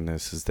can find in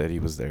this, is that he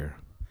was there.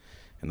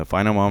 In the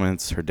final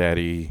moments, her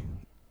daddy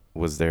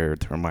was there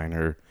to remind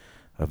her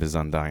of his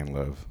undying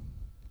love.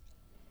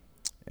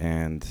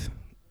 And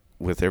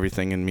with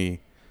everything in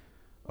me,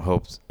 I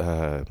hope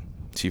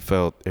she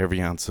felt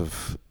every ounce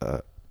of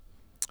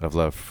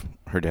love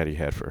her daddy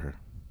had for her.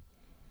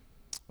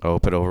 I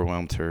hope it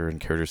overwhelmed her and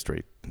carried her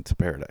straight into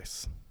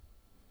paradise."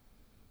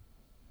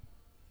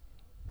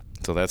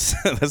 So that's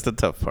that's the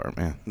tough part,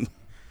 man.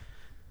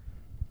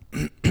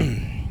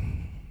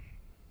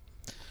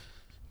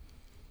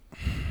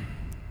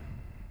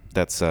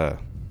 That's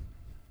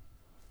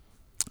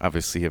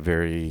obviously a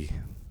very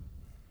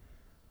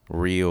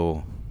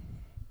real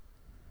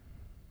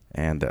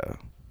and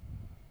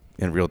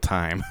in real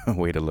time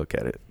way to look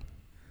at it.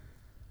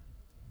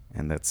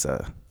 And that's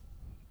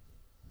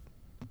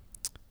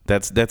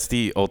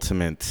the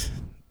ultimate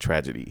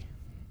tragedy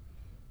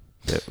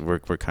that we're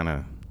kind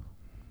of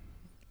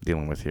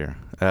dealing with here.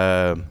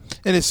 And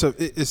it's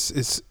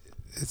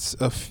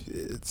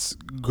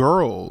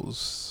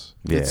girls.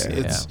 Yeah,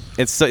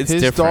 it's his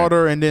different.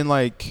 daughter, and then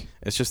like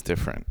it's just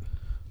different.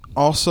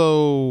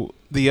 Also,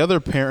 the other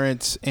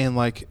parents and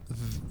like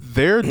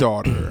their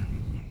daughter.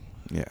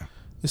 Yeah,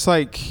 it's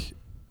like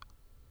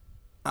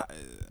I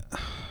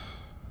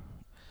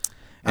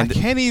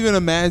can't even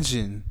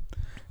imagine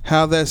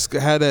how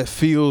that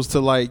feels to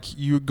like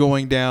you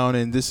going down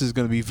and this is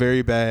going to be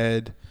very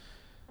bad.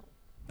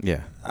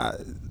 Yeah,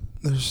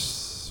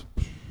 there's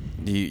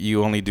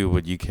you only do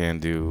what you can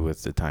do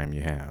with the time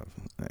you have,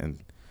 and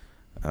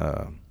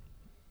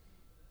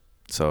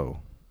so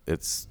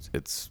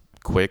it's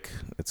quick,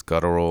 it's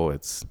guttural,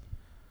 it's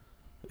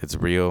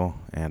real,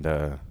 and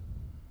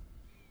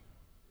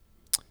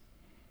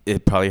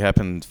it probably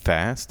happened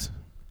fast,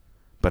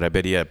 but I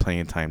bet he had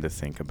plenty of time to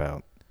think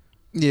about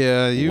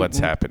what's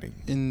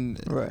happening.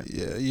 Right.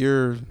 Yeah,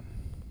 you're.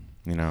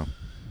 You know.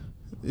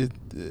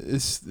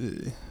 It's.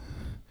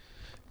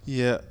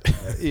 Yeah.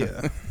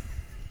 Yeah.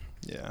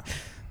 Yeah.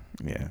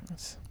 Yeah.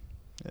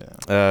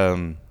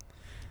 Yeah.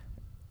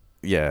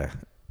 Yeah.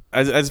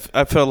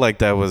 I felt like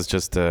that was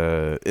just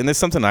and it's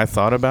something I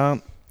thought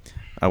about.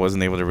 I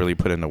wasn't able to really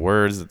put into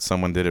words that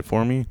someone did it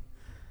for me,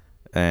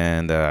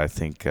 and I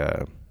think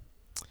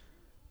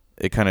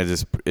it kind of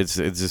it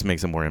just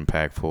makes it more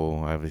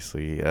impactful,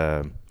 obviously.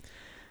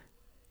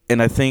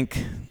 And I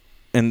think,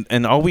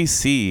 and all we're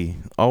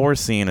seeing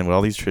in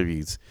all these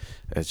tributes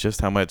is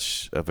just how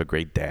much of a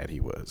great dad he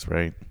was,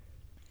 right?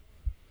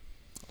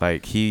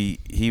 Like he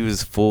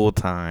was full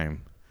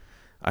time.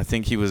 I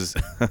think he was.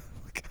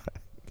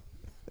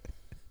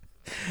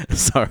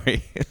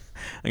 Sorry,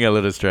 I got a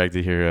little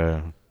distracted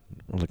here.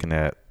 Looking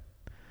at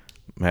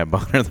Matt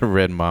Bonner, the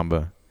Red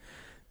Mamba.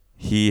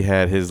 He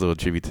had his little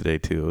tribute today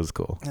too. It was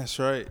cool. That's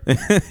right.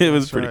 It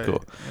was pretty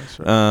cool. That's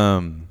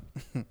right.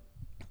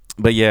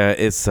 But yeah,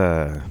 it's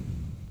and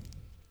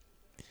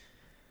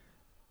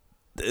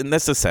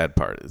that's the sad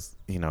part, is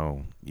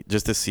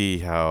just to see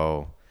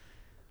how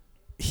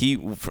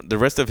for the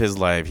rest of his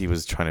life he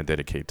was trying to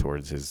dedicate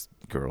towards his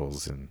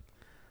girls, and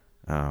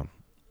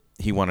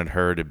he wanted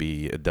her to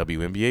be a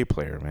WNBA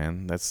player,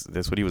 man. That's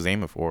what he was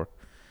aiming for,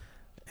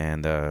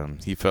 and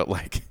he felt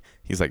like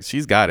He's like,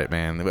 she's got it,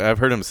 man. I've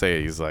heard him say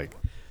it. He's like,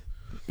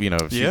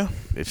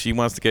 if she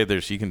wants to get there,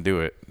 she can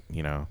do it,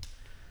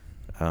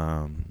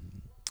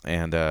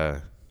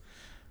 and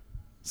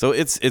so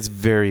it's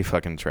very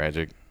fucking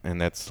tragic,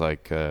 and that's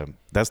like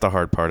that's the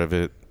hard part of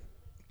it.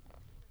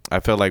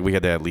 I felt like we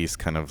had to at least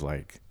kind of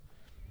like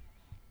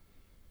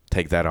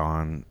take that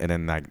on, and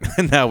then like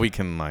now we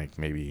can like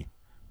maybe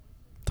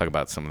talk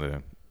about some of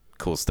the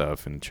cool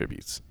stuff and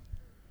tributes.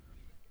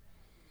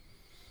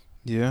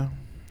 Yeah.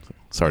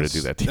 Sorry to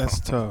do that to you. That's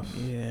tough.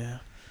 Yeah.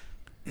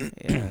 Yeah,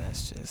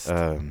 that's just.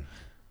 Yeah.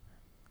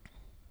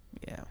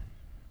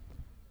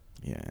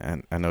 Yeah,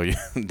 and I know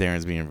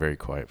Darren's being very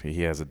quiet, but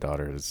he has a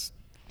daughter that's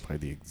probably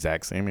the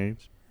exact same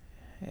age.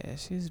 Yeah,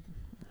 she's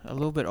a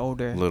little bit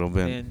older. A little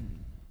bit.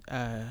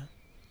 Than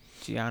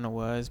Gianna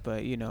was,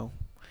 but it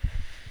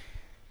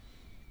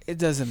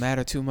doesn't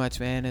matter too much,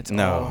 man. It's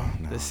all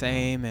the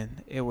same,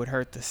 and it would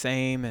hurt the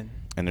same, and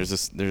there's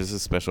a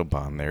special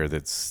bond there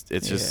it's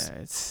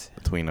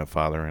between a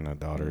father and a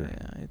daughter.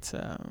 Yeah, it's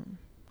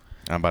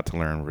I'm about to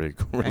learn really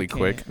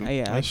quick.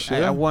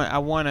 I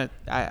want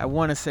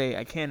to say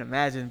I can't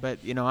imagine, but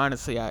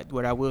honestly,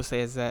 what I will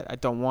say is that I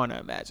don't want to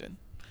imagine.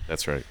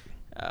 That's right.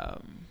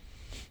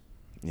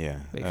 Yeah,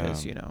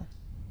 because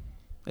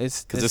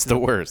it's the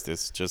worst.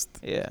 It's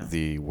just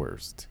the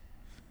worst.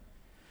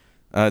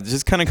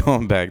 Just kind of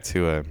going back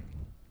to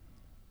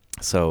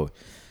so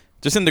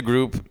just in the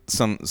group,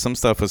 some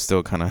stuff was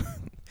still kind of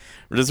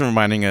just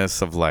reminding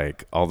us of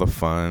like all the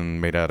fun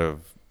made out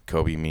of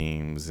Kobe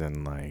memes,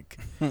 and like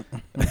a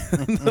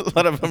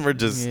lot of them are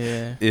just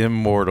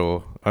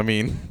immortal. I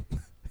mean,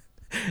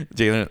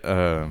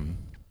 Jalen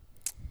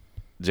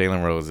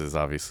Rose is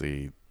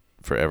obviously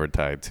forever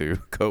tied to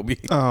Kobe.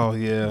 Oh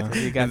yeah,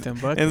 he got them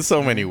buckets in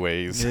so many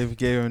ways. They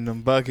gave him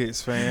them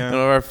buckets, fam.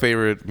 One of our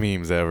favorite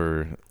memes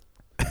ever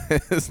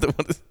is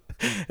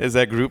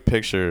that group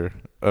picture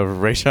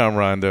of Rajon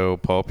Rondo,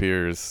 Paul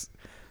Pierce,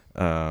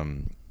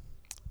 Vince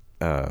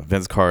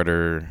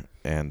Carter,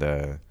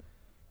 and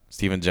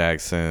Steven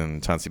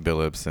Jackson, Chauncey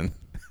Billups, and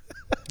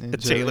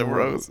Jalen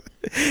Rose.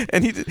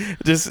 And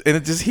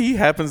he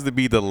happens to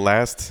be the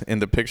last in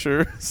the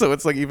picture, so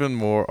it's like even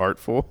more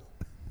artful.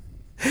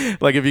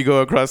 Like if you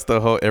go across the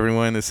whole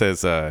everyone, it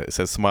says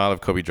smile if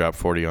Kobe dropped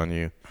 40 on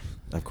you.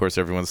 Of course,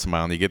 everyone's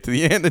smiling. You get to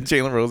the end, and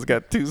Jalen Rose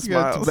got two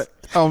smiles.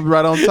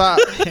 Right on top.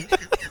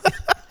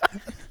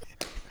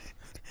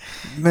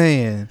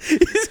 Man,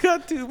 he's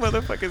got two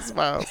motherfucking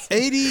smiles.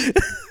 80.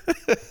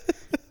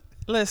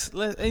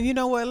 And you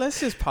know what? Let's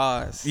just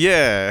pause.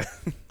 Yeah.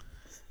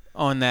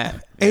 On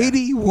that.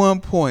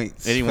 81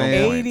 points.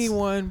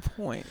 81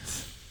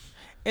 points.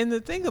 And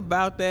the thing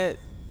about that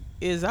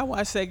is I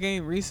watched that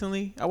game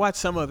recently. I watched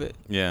some of it.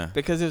 Yeah.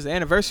 Because it was the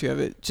anniversary of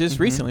it just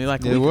recently,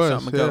 like a week or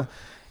something ago.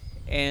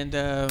 And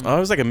it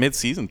was like a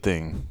mid-season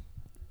thing.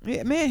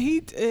 Yeah, man,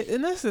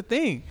 and that's the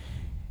thing.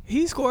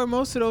 He scored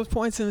most of those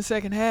points in the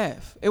second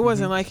half. It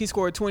wasn't like he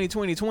scored 20. He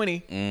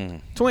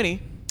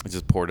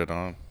just poured it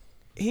on.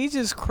 He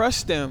just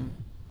crushed them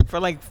for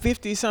like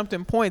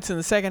 50-something points in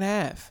the second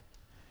half.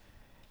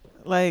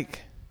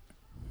 Like,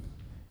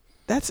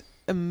 that's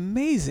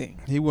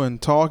amazing. He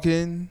wasn't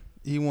talking.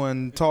 He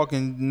wasn't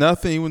talking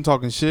nothing. He wasn't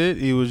talking shit.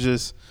 He was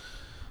just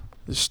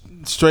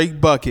straight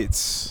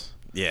buckets.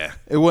 Yeah.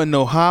 It wasn't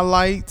no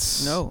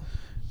highlights. No.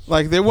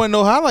 Like, there wasn't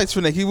no highlights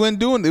for Nick. He wasn't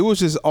doing it. It was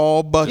just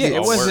all buckets. Yeah,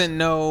 it wasn't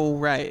no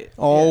right.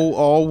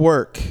 All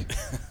work.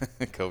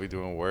 Kobe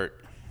doing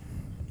work.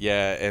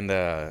 Yeah,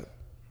 and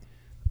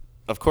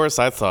of course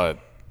I thought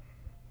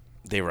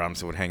Dave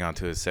Robinson would hang on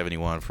to his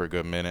 71 for a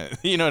good minute.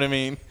 You know what I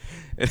mean?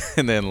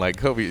 And then like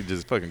Kobe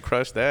just fucking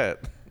crushed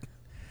that.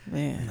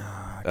 Man.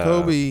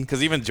 Kobe.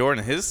 Because even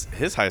Jordan, his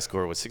high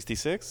score was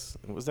 66.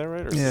 Was that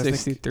right? Or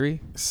 63?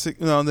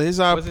 No, his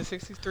was it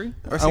 63?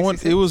 Or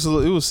 66? It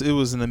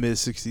was in the mid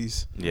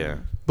 60s. Yeah.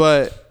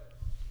 But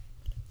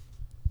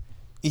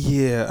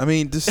yeah, I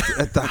mean, just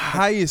at the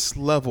highest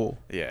level.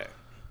 Yeah.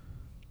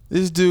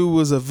 This dude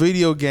was a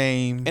video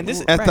game and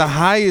this, at the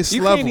highest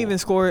level. You can't even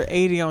score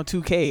 80 on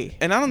 2K.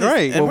 And I don't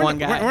right. And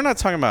we're not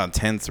talking about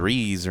 10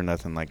 threes or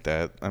nothing like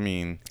that. I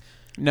mean,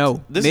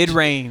 no,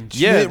 mid-range.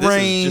 Yeah,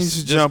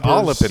 mid-range jumpers.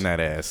 All up in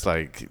that ass.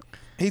 Like,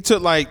 he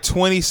took like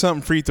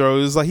 20-something free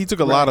throws. Like, he took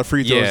a lot of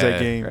free throws that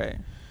game. Right.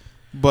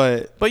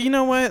 But you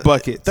know what?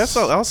 Buckets. That's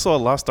also a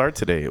lost art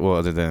today. Well,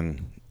 other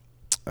than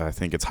I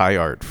think it's high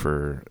art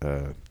for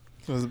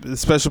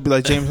especially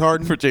like James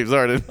Harden. For James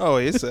Harden. Oh,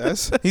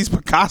 he's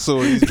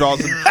Picasso. He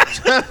draws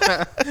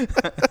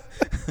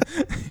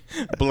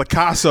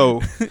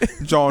Picasso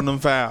drawing them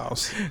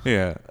fouls.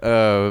 Yeah.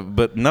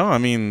 But no, I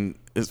mean,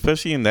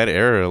 especially in that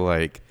era,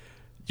 like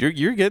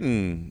you're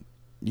getting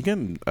beat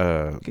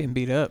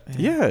up. Man.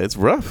 Yeah, it's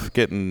rough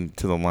getting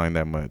to the line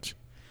that much.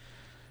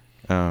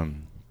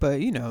 But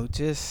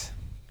just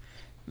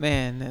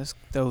man,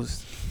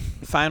 those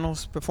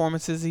finals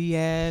performances he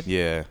had.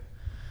 Yeah.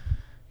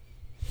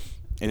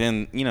 And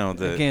then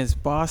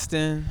against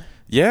Boston.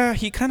 Yeah,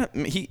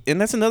 and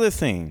that's another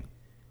thing.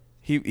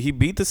 He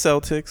beat the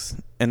Celtics,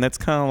 and that's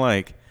kind of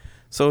like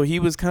So he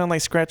was kind of like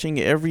scratching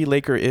every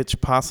Laker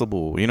itch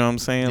possible. You know what I'm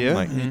saying? Yeah,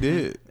 like, he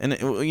did. And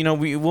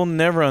we will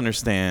never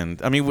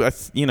understand. I mean,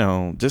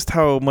 just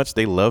how much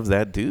they love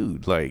that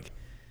dude. Like,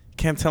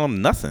 can't tell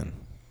him nothing.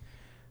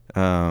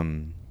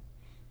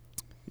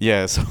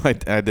 Yeah. So I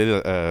did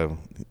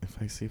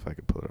if I see if I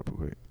could pull it up real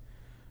quick.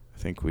 I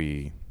think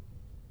we.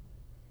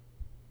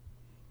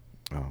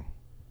 Oh,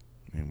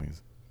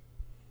 anyways.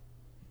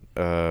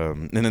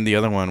 And then the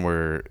other one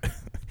were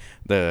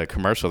the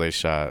commercial they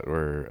shot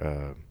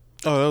were.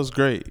 Oh, that was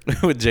great.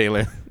 With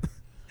Jalen.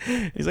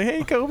 He's like,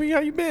 "Hey, Kobe, how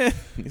you been?"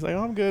 He's like,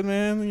 "Oh, I'm good,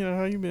 man. You know,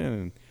 how you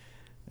been?"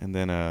 And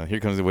then here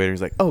comes the waiter.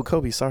 He's like, "Oh,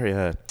 Kobe,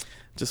 sorry.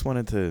 Just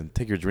wanted to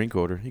take your drink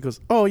order." He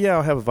goes, "Oh, yeah,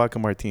 I'll have a vodka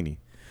martini."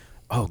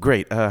 "Oh,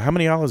 great. How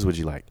many olives would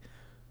you like?"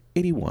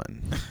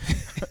 81.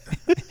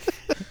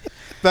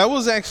 That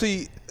was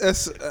actually,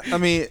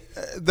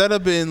 that'd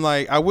have been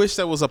like, I wish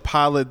that was a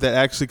pilot that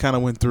actually kind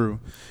of went through.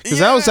 Because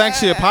that was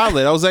actually a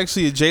pilot. That was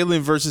actually a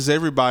Jalen versus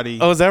everybody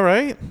Oh, is that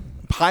right?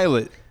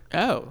 pilot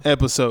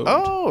episode.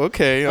 Oh,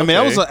 okay. I mean,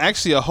 that was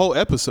actually a whole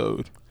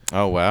episode.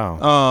 Oh,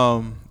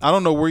 wow. I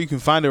don't know where you can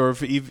find it, or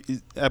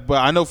but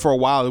I know for a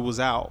while it was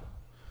out.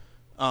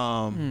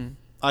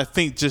 I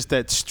think just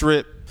that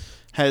strip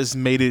has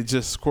made it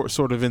just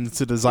sort of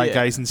into the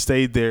zeitgeist and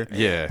stayed there.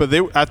 Yeah. But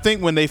I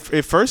think when it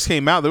first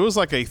came out, there was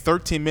like a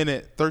 14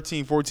 minute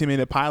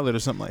pilot or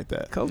something like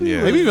that. Kobe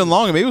Maybe even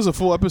longer. Maybe it was a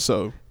full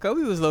episode.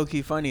 Kobe was low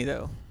key funny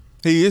though.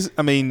 He is.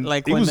 I mean,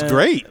 Like he when was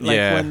great. Like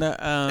yeah. when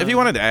the if he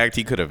wanted to act,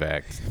 he could have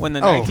acted. when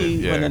the Oh, Nike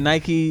yeah. when the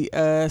Nike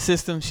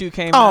system shoe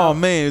came out. Oh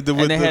man,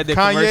 And they had the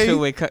commercial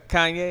with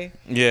Kanye.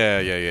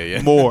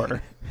 Yeah.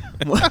 more.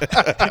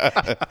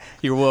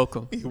 You're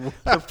welcome.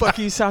 The fuck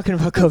are you talking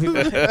about, Kobe?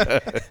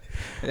 That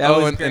Oh,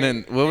 was and great.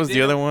 then what was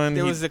the other one?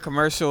 There was the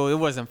commercial. It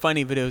wasn't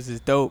funny, but it was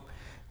just dope.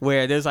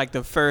 Where there's like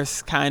the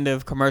first kind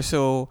of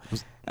commercial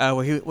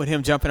with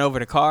him jumping over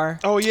the car.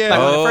 Oh yeah. Like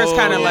when the first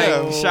kind of yeah.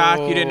 like shock,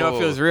 you didn't know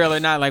if it was real or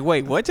not. Like,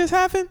 wait, what just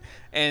happened?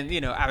 And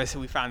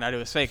obviously we found out it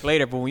was fake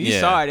later. But when you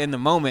saw it in the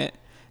moment,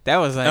 that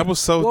was like That was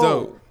so whoa.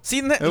 dope.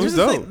 See, was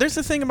dope. there's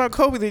the thing about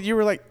Kobe that you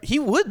were like, he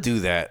would do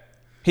that.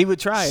 He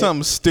would try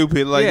Something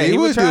stupid like Yeah, he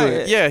would do try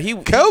it. Yeah,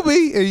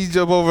 Kobe, and you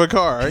jump over a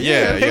car.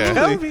 Yeah. it.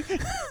 Kobe.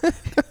 Kobe.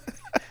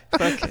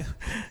 Fuck it.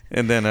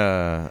 And then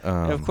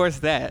Of course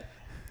that.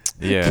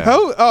 yeah.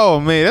 Oh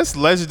man, that's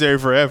legendary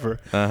forever.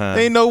 Uh-huh.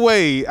 Ain't no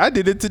way I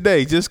did it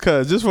today just for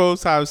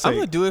old time's I'm sake.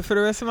 gonna do it for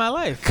the rest of my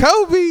life.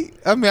 Kobe.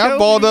 I mean, I Kobe.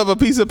 balled up a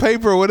piece of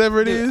paper or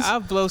whatever it Dude, is. I'll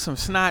blow some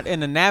snot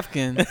in a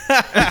napkin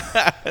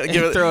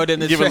give throw it in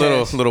the give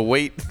trash. a little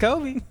weight.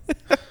 Kobe.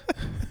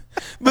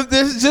 But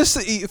there's just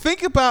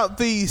think about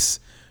these,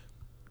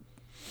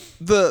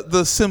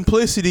 the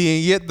simplicity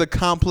and yet the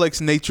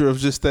complex nature of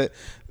just that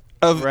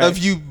of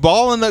you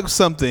balling up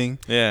something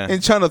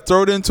and trying to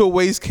throw it into a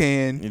waste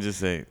can. You just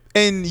say,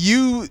 And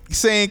you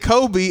saying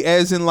Kobe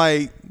as in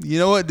like, you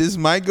know what, this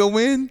might go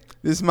in,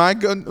 this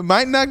might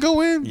not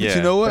go in, but Yeah.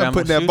 you know what, But I'm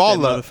putting that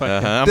ball up.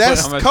 Uh-huh.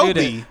 That's I'm gonna shoot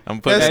Kobe. it.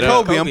 I'm putting That's it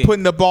up. Kobe. I'm Kobe.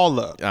 putting the ball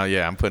up. Oh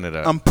yeah, I'm putting it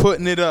up. I'm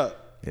putting it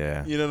up.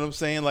 Yeah. You know what I'm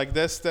saying? Like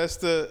I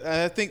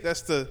think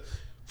that's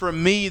for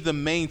me, the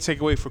main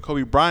takeaway for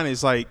Kobe Bryant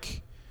is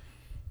like,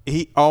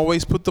 he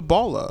always put the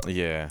ball up.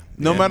 Yeah.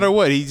 No matter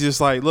what, he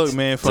just like, look,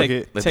 man, fuck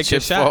it. Let Take the your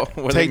chips shot.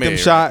 fall where they Take them may,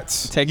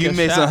 shots. Take you your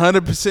miss shot.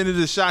 100% of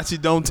the shots you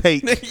don't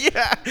take. right?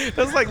 Yeah,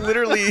 that's like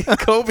literally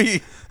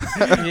Kobe.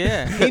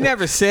 Yeah. He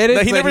never said it.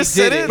 No, he but never he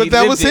said did it. But He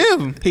that lived was it.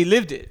 him. He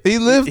lived it. He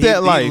lived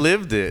that life He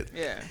lived it.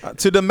 Yeah.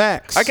 to the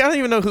max. I don't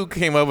even know who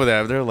came up with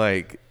that. They're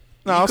like,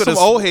 No, you some could've-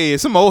 old head.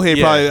 Some old head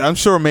Yeah. probably, I'm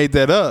sure, made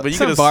that up. But you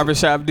Some could've-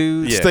 barbershop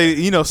dude. Yeah.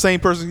 Stay, same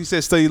person who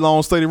said study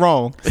long, study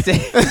wrong.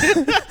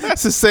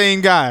 It's the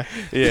same guy.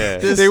 Yeah.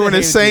 This- They were in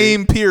the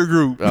same same peer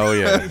group. Oh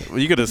yeah. Well,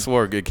 you could have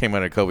swore it came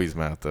out of Kobe's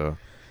mouth though.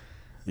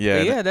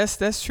 Yeah. Yeah,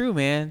 that's true,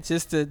 man.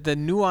 Just the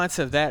nuance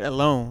of that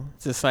alone.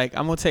 Just like,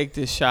 I'm gonna take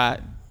this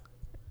shot,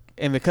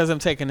 and because I'm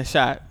taking the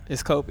shot,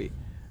 it's Kobe.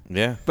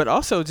 Yeah. But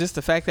also just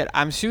the fact that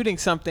I'm shooting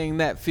something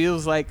that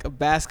feels like a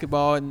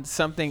basketball and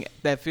something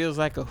that feels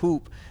like a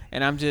hoop,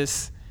 and I'm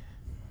just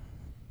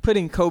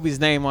putting Kobe's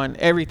name on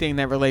everything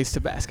that relates to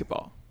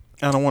basketball.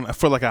 And I want,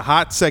 for like a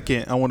hot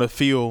second, I want to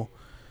feel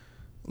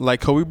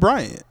like Kobe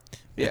Bryant.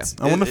 Yeah.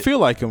 I want to feel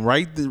like him,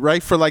 right?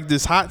 Right for like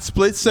this hot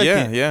split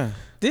second. Yeah.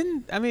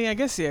 I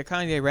guess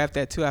Kanye rapped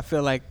that too. I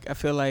feel like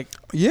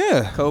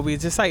Yeah. Kobe,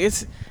 it's just like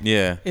it's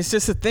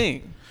just a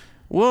thing.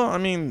 Well, I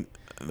mean,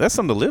 that's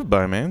something to live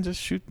by, man.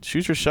 Just shoot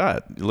your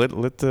shot. Let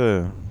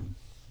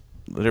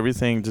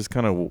everything just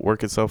kind of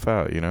work itself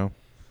out, you know.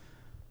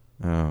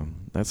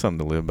 That's something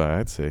to live by,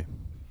 I'd say.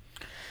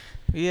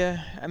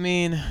 Yeah, I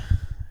mean,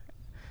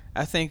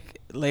 I think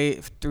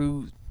late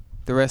through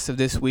the rest of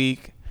this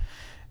week,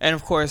 and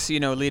of course,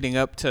 leading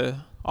up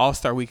to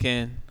All-Star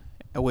Weekend,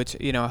 which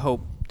I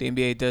hope the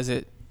NBA does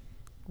it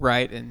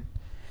right and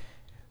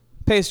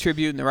pays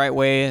tribute in the right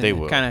way, They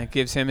and will. kind of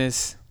gives him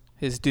his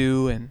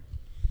due, and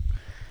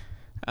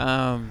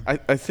I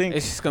think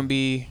it's just gonna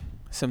be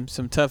some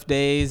tough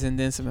days, and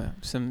then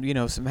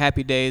some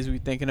happy days. We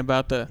thinking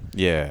about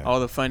all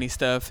the funny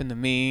stuff and the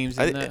memes.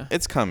 And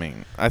it's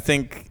coming. I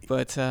think.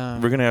 But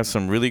we're gonna have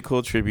some really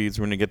cool tributes.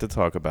 We're gonna get to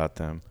talk about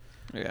them.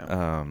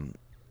 Yeah.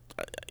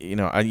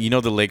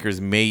 The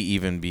Lakers may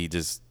even be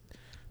just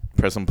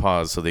press on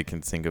pause so they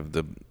can think of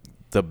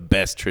the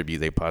best tribute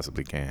they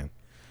possibly can.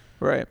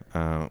 Right.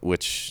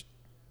 Which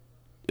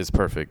is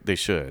perfect. They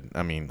should.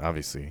 I mean,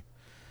 obviously.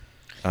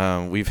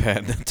 We've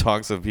had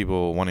talks of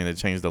people wanting to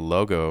change the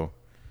logo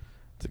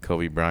to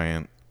Kobe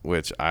Bryant,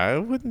 which I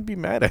wouldn't be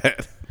mad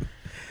at.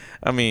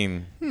 I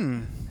mean,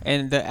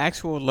 and the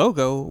actual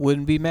logo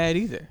wouldn't be mad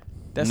either.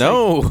 That's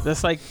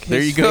like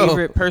his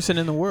favorite person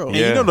in the world. And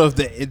you know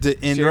the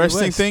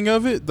interesting thing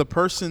of it, the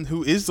person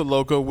who is the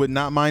logo would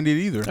not mind it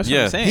either. That's what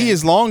I'm saying. He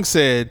has long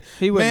said,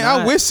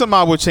 I wish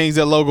somebody would change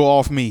that logo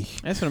off me.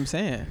 That's what I'm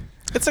saying.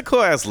 It's a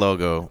cool ass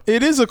logo.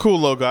 It is a cool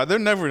logo. They're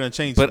never gonna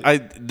change it.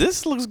 But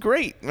this looks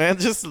great, man.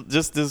 Just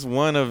this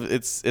one of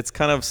it's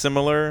kind of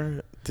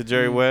similar to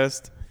Jerry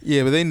West.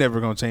 Yeah, but they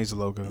never gonna change the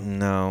logo.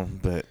 No,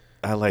 but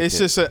I like it's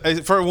it. It's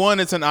just for one,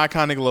 it's an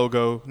iconic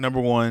logo. Number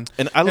one,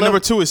 and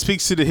number two, it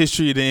speaks to the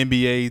history of the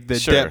NBA, the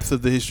depth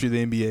of the history of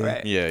the NBA.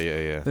 Right.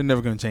 Yeah. They're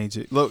never gonna change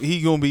it. Look,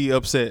 he gonna be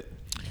upset.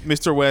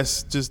 Mr.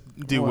 West, just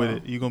deal with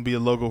it. You're gonna be a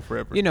logo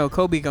forever.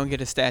 Kobe gonna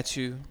get a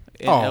statue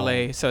in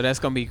LA, so that's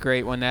gonna be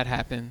great when that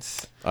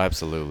happens.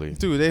 Absolutely,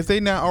 dude. If they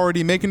not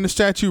already making the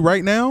statue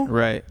right now,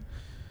 right?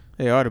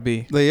 They ought to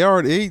be. They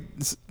already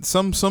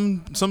some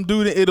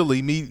dude in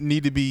Italy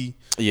need to be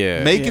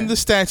making the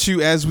statue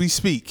as we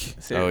speak.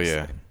 Seriously.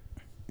 Oh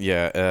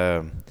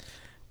yeah.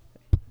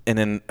 And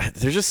then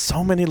there's just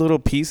so many little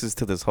pieces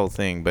to this whole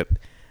thing, but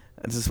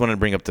I just wanted to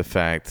bring up the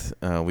fact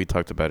we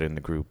talked about it in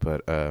the group,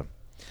 but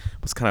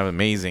what's kind of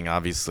amazing,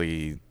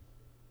 obviously,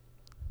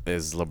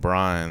 is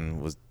LeBron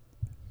was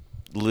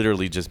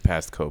literally just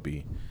past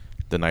Kobe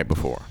the night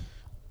before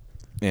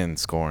in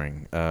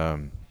scoring.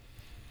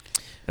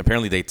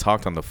 Apparently, they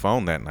talked on the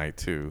phone that night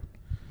too,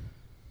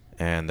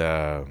 and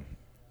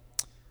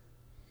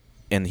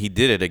he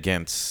did it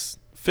against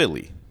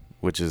Philly,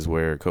 which is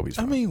where Kobe's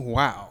from. I mean,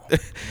 wow.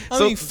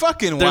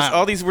 Fucking wow. There's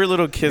all these weird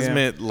little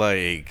kismet,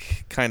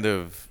 like, kind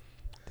of.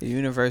 The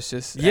universe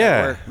just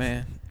at work,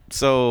 man.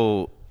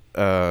 So.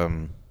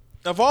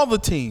 Of all the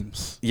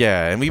teams.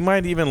 Yeah, and we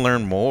might even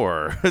learn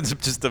more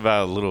just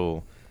about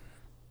little.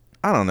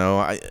 I don't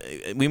know.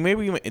 We may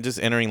be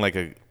just entering like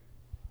a.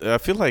 I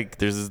feel like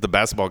the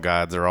basketball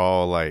gods are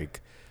all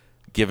like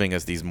giving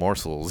us these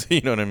morsels.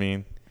 You know what I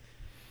mean?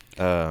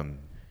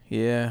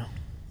 Yeah.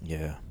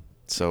 Yeah.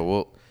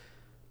 So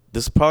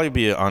this will probably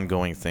be an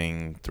ongoing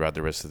thing throughout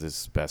the rest of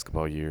this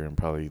basketball year and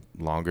probably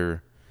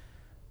longer.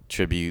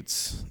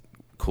 Tributes,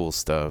 cool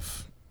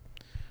stuff,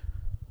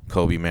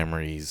 Kobe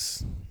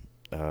memories,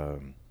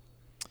 and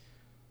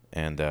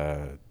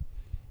dang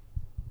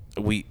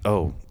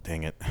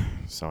it.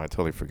 So I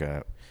totally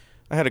forgot.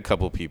 I had a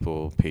couple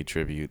people pay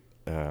tribute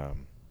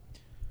on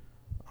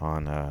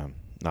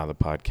Not the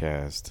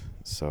Podcast.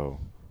 So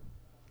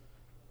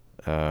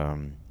I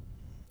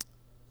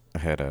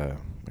had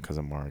my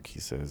cousin Mark. He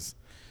says,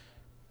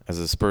 as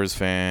a Spurs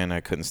fan, I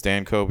couldn't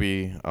stand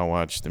Kobe. I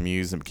watched the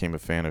Muse and became a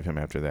fan of him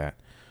after that.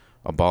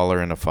 A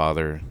baller and a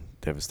father,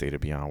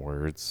 devastated beyond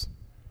words.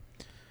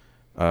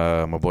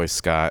 My boy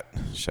Scott,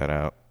 shout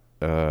out.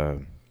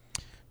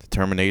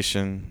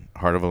 Determination,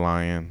 heart of a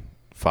lion,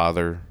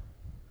 father,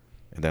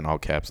 and then all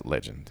caps,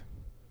 legend.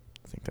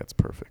 I think that's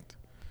perfect.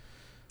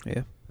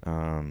 Yeah.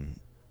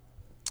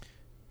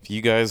 If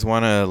you guys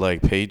want to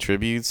like pay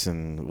tributes,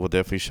 and we'll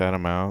definitely shout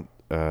them out.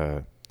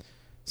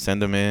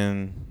 Send them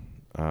in.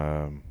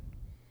 I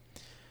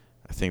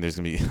think there's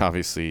gonna be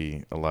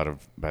obviously a lot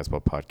of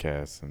basketball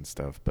podcasts and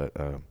stuff, but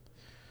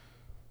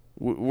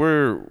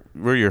we're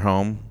your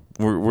home.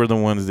 We're the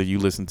ones that you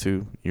listen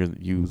to.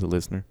 You the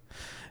listener,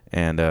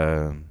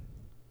 and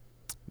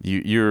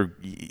you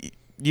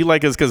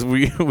like us because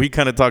we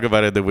kind of talk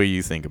about it the way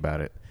you think about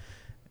it,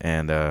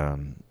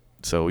 and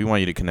so we want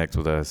you to connect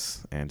with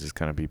us and just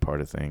kind of be part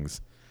of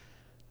things.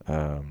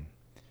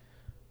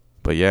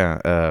 But yeah,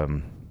 and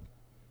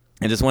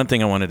just one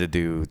thing I wanted to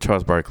do.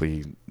 Charles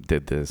Barkley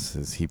did this,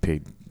 is he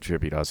paid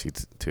tribute also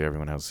to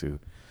everyone else who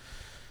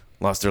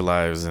lost their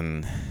lives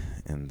in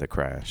the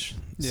crash.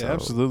 Yeah, so,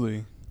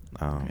 absolutely.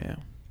 Yeah,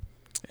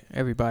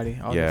 everybody,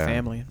 all their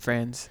family and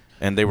friends,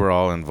 and they were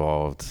all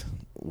involved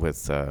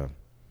with the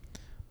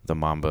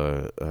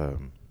Mamba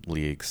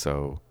League.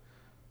 So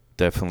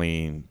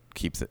definitely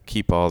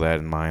keep all that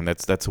in mind.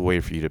 That's a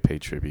way for you to pay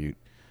tribute,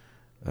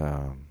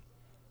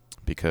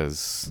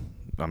 because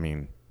I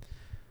mean,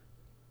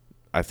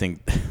 I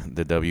think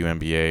the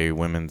WNBA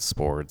women's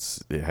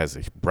sports, it has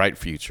a bright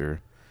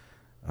future.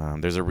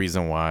 There's a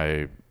reason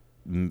why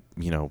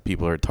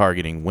people are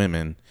targeting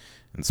women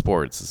in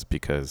sports, is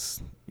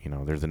because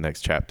they're the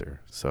next chapter.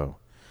 So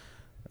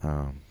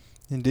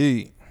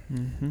indeed,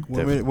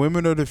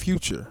 women are the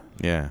future.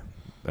 Yeah,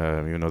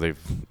 even though they've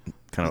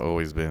kind of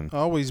always been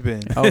always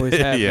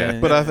have yeah.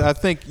 been. But I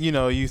think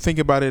you think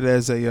about it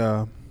as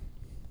a.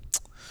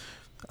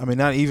 I mean,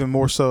 not even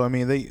more so. I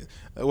mean,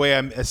 the way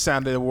it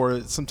sounded,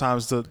 or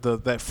sometimes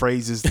that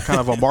phrase is kind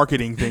of a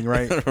marketing thing,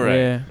 right? Right.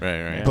 Yeah.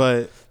 Right.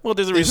 But well,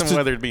 there's a reason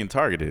why they're being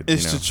targeted.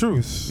 It's the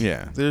truth.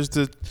 Yeah. There's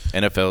the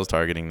NFL's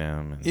targeting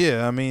them.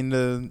 Yeah, I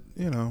mean,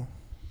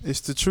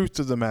 it's the truth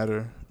of the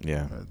matter.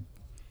 Yeah.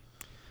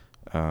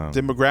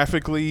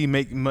 Demographically,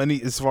 make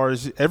money as far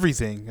as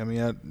everything. I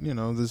mean,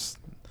 there's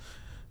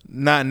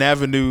not an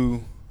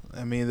avenue.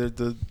 I mean,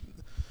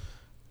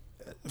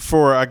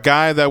 for a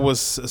guy that was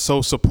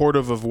so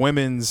supportive of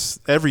women's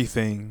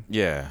everything.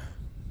 Yeah.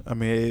 I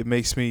mean, it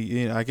makes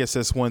me. I guess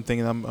that's one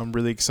thing I'm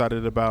really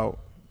excited about.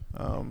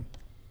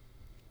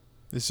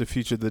 It's the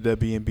future of the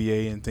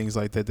WNBA and things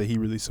like that he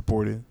really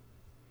supported.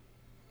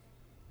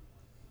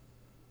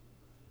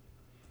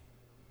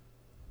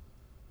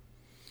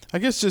 I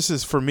guess just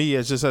as for me,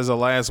 as a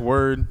last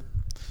word.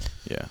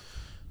 Yeah.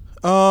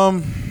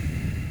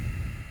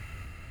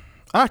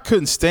 I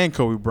couldn't stand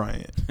Kobe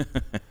Bryant,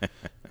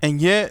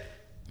 and yet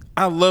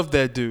I love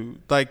that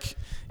dude. Like,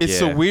 it's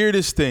the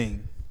weirdest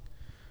thing.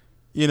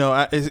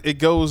 It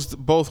goes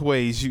both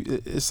ways.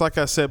 It's like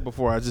I said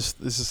before. This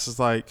is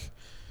like,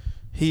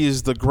 he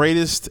is the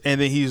greatest,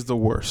 and then he's the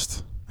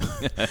worst.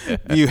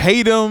 You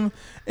hate him,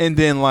 and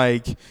then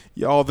like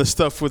all the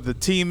stuff with the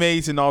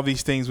teammates and all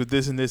these things with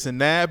this and this and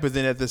that. But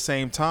then at the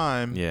same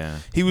time,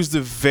 he was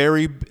the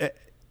very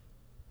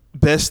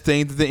best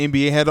thing that the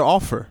NBA had to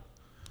offer.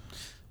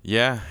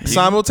 Yeah,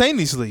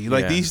 simultaneously,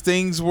 like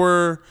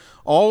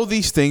all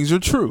these things are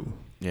true.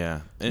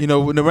 Yeah,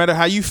 no matter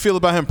how you feel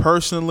about him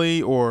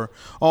personally or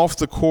off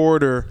the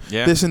court or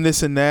this and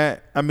this and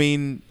that. I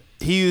mean,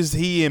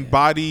 he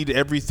embodied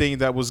everything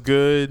that was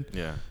good.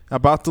 Yeah.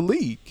 About the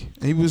league.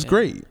 He was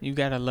great. You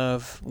gotta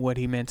love what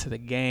he meant to the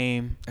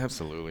game.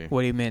 Absolutely.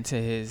 What he meant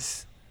to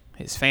his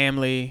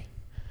family.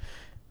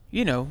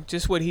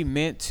 Just what he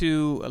meant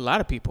to a lot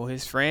of people,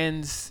 his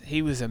friends.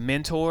 He was a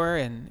mentor,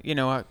 and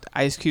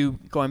Ice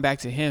Cube, going back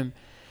to him,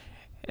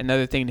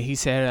 another thing that he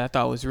said I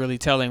thought was really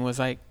telling was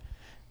like,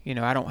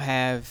 I don't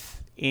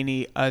have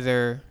any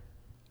other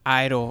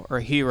idol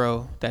or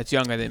hero that's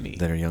younger than me.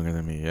 That are younger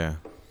than me, yeah.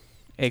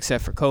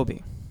 Except for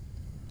Kobe.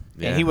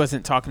 Yeah. And he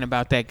wasn't talking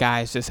about that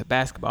guy as just a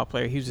basketball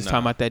player. He was just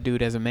talking about that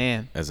dude as a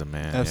man. As a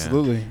man,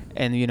 absolutely.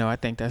 Yeah. And I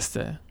think that's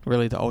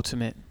really the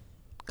ultimate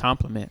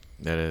compliment.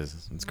 That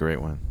is. It's a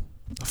great one.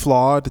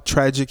 Flawed,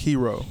 tragic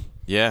hero.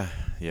 Yeah.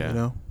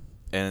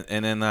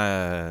 And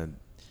then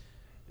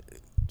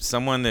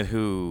someone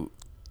who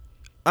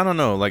I don't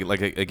know,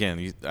 like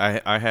again,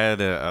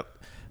 I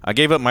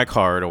gave up my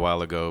card a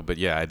while ago, but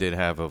I did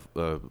have a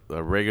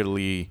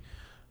regularly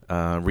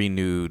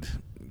renewed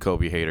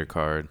Kobe hater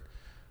card.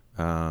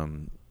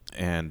 And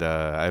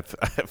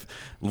I've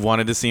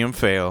wanted to see him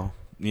fail,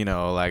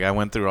 like I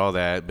went through all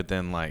that, but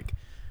then like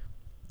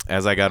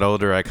as I got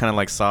older, I kind of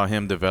like saw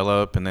him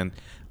develop, and then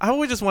I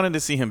always just wanted to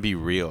see him be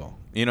real,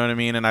 you know what I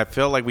mean? And I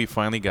felt like we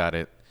finally got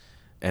it,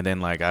 and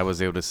then like I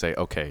was able to say,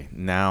 okay,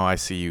 now I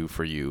see you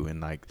for you,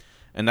 and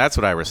that's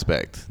what I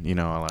respect, and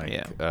not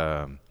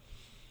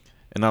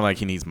like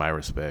he needs my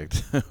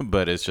respect,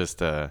 but it's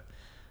just I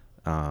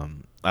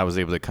was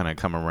able to kind of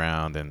come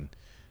around and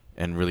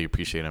really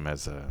appreciate him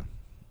as a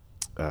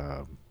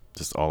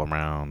just all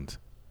around,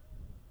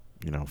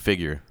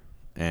 figure.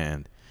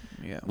 And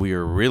we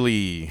were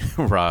really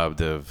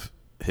robbed of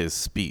his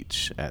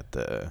speech at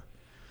the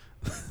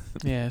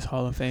his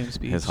Hall of Fame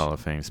speech. His Hall of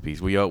Fame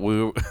speech. We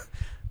I'm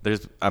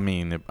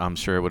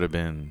sure it would have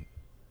been,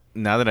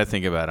 now that I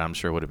think about it, I'm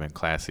sure it would have been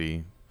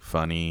classy,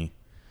 funny,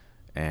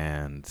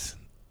 and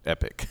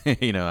epic.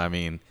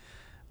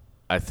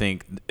 I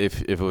think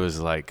if it was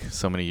like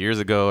so many years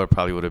ago, it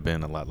probably would have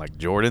been a lot like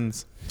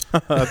Jordan's.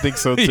 I think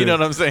so too. You know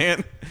what I'm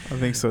saying? I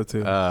think so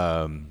too.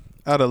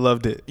 I'd have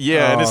loved it.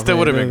 Yeah, and it still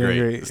would have been great.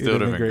 It still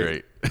would have been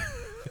great.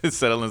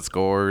 Settling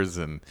scores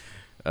and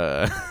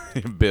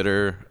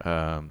bitter.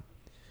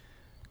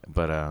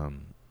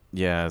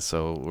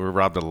 So we're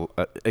robbed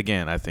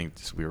again. I think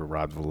we were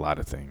robbed of a lot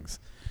of things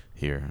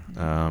here.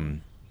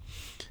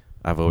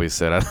 I've always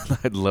said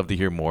I'd love to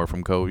hear more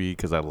from Kobe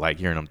because I like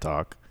hearing him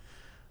talk.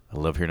 I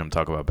love hearing him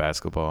talk about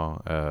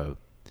basketball. I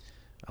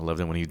loved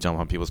him when he jumped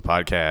on people's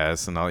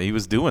podcasts and all. He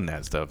was doing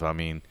that stuff. I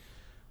mean,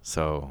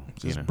 so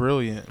just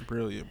brilliant.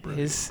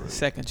 His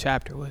second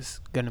chapter was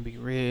gonna be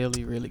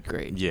really, really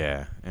great.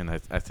 Yeah, and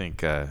I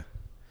think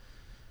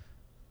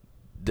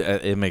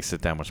it makes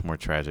it that much more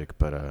tragic.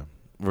 But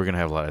we're gonna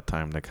have a lot of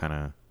time to kind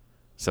of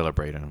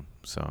celebrate him.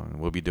 So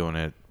we'll be doing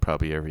it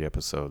probably every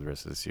episode the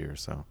rest of this year.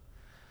 So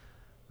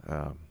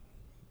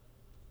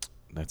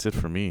that's it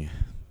for me.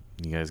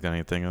 You guys got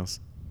anything else?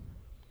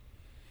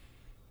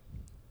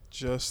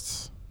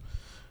 Just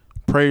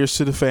prayers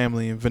to the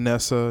family and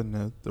Vanessa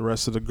and the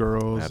rest of the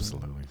girls.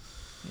 Absolutely.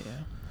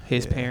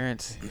 His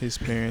parents,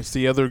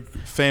 the other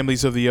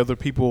families of the other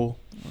people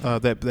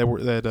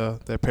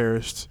that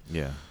perished.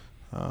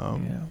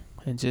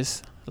 And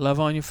just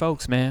love on your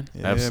folks, man.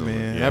 Absolutely,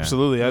 man. Yeah.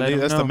 Absolutely.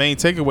 That's the main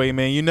takeaway,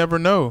 man. You never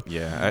know.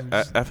 Yeah,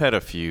 I've had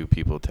a few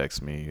people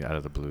text me out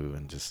of the blue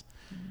and just,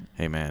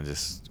 hey man,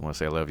 just want to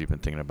say I love you. Been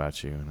thinking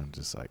about you, and I'm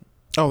just like,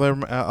 Oh,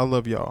 I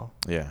love y'all.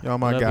 Yeah. Y'all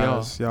my Love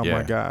guys. Y'all Yeah.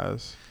 my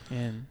guys.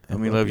 And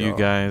And we love you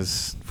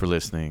guys for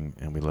listening,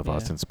 and we love Yeah.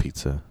 Austin's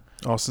Pizza.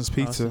 Austin's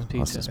Pizza. Austin's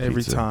Pizza. Austin's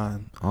Every Pizza.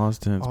 time.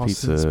 Austin's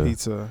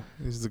Pizza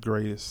is the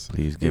greatest.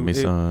 Please give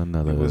me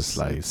another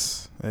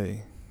slice.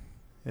 Hey,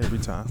 every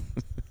time.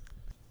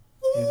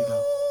 here we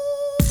go.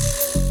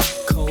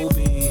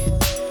 Kobe,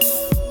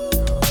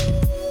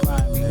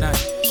 Bryant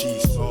McKnight,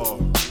 Cheese saw.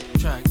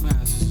 Track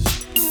Masters,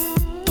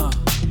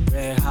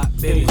 Red Hot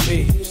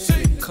Baby,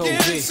 Kobe.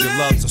 Your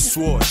love's a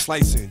sword,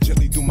 slicing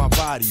gently through my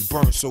body,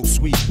 burn so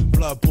sweet.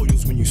 Blood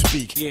boils when you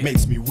speak,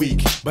 makes me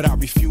weak, but I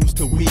refuse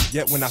to weep.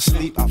 Yet when I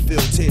sleep, I feel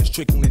tears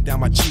trickling down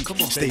my cheek.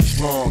 Stay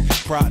strong,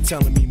 pride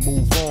telling me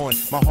move on.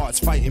 My heart's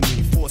fighting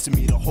me, forcing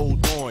me to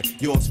hold on.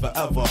 Yours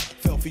forever,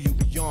 fell for you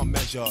beyond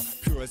measure,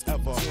 pure as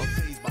ever,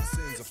 unfazed by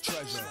sins of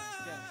treasure.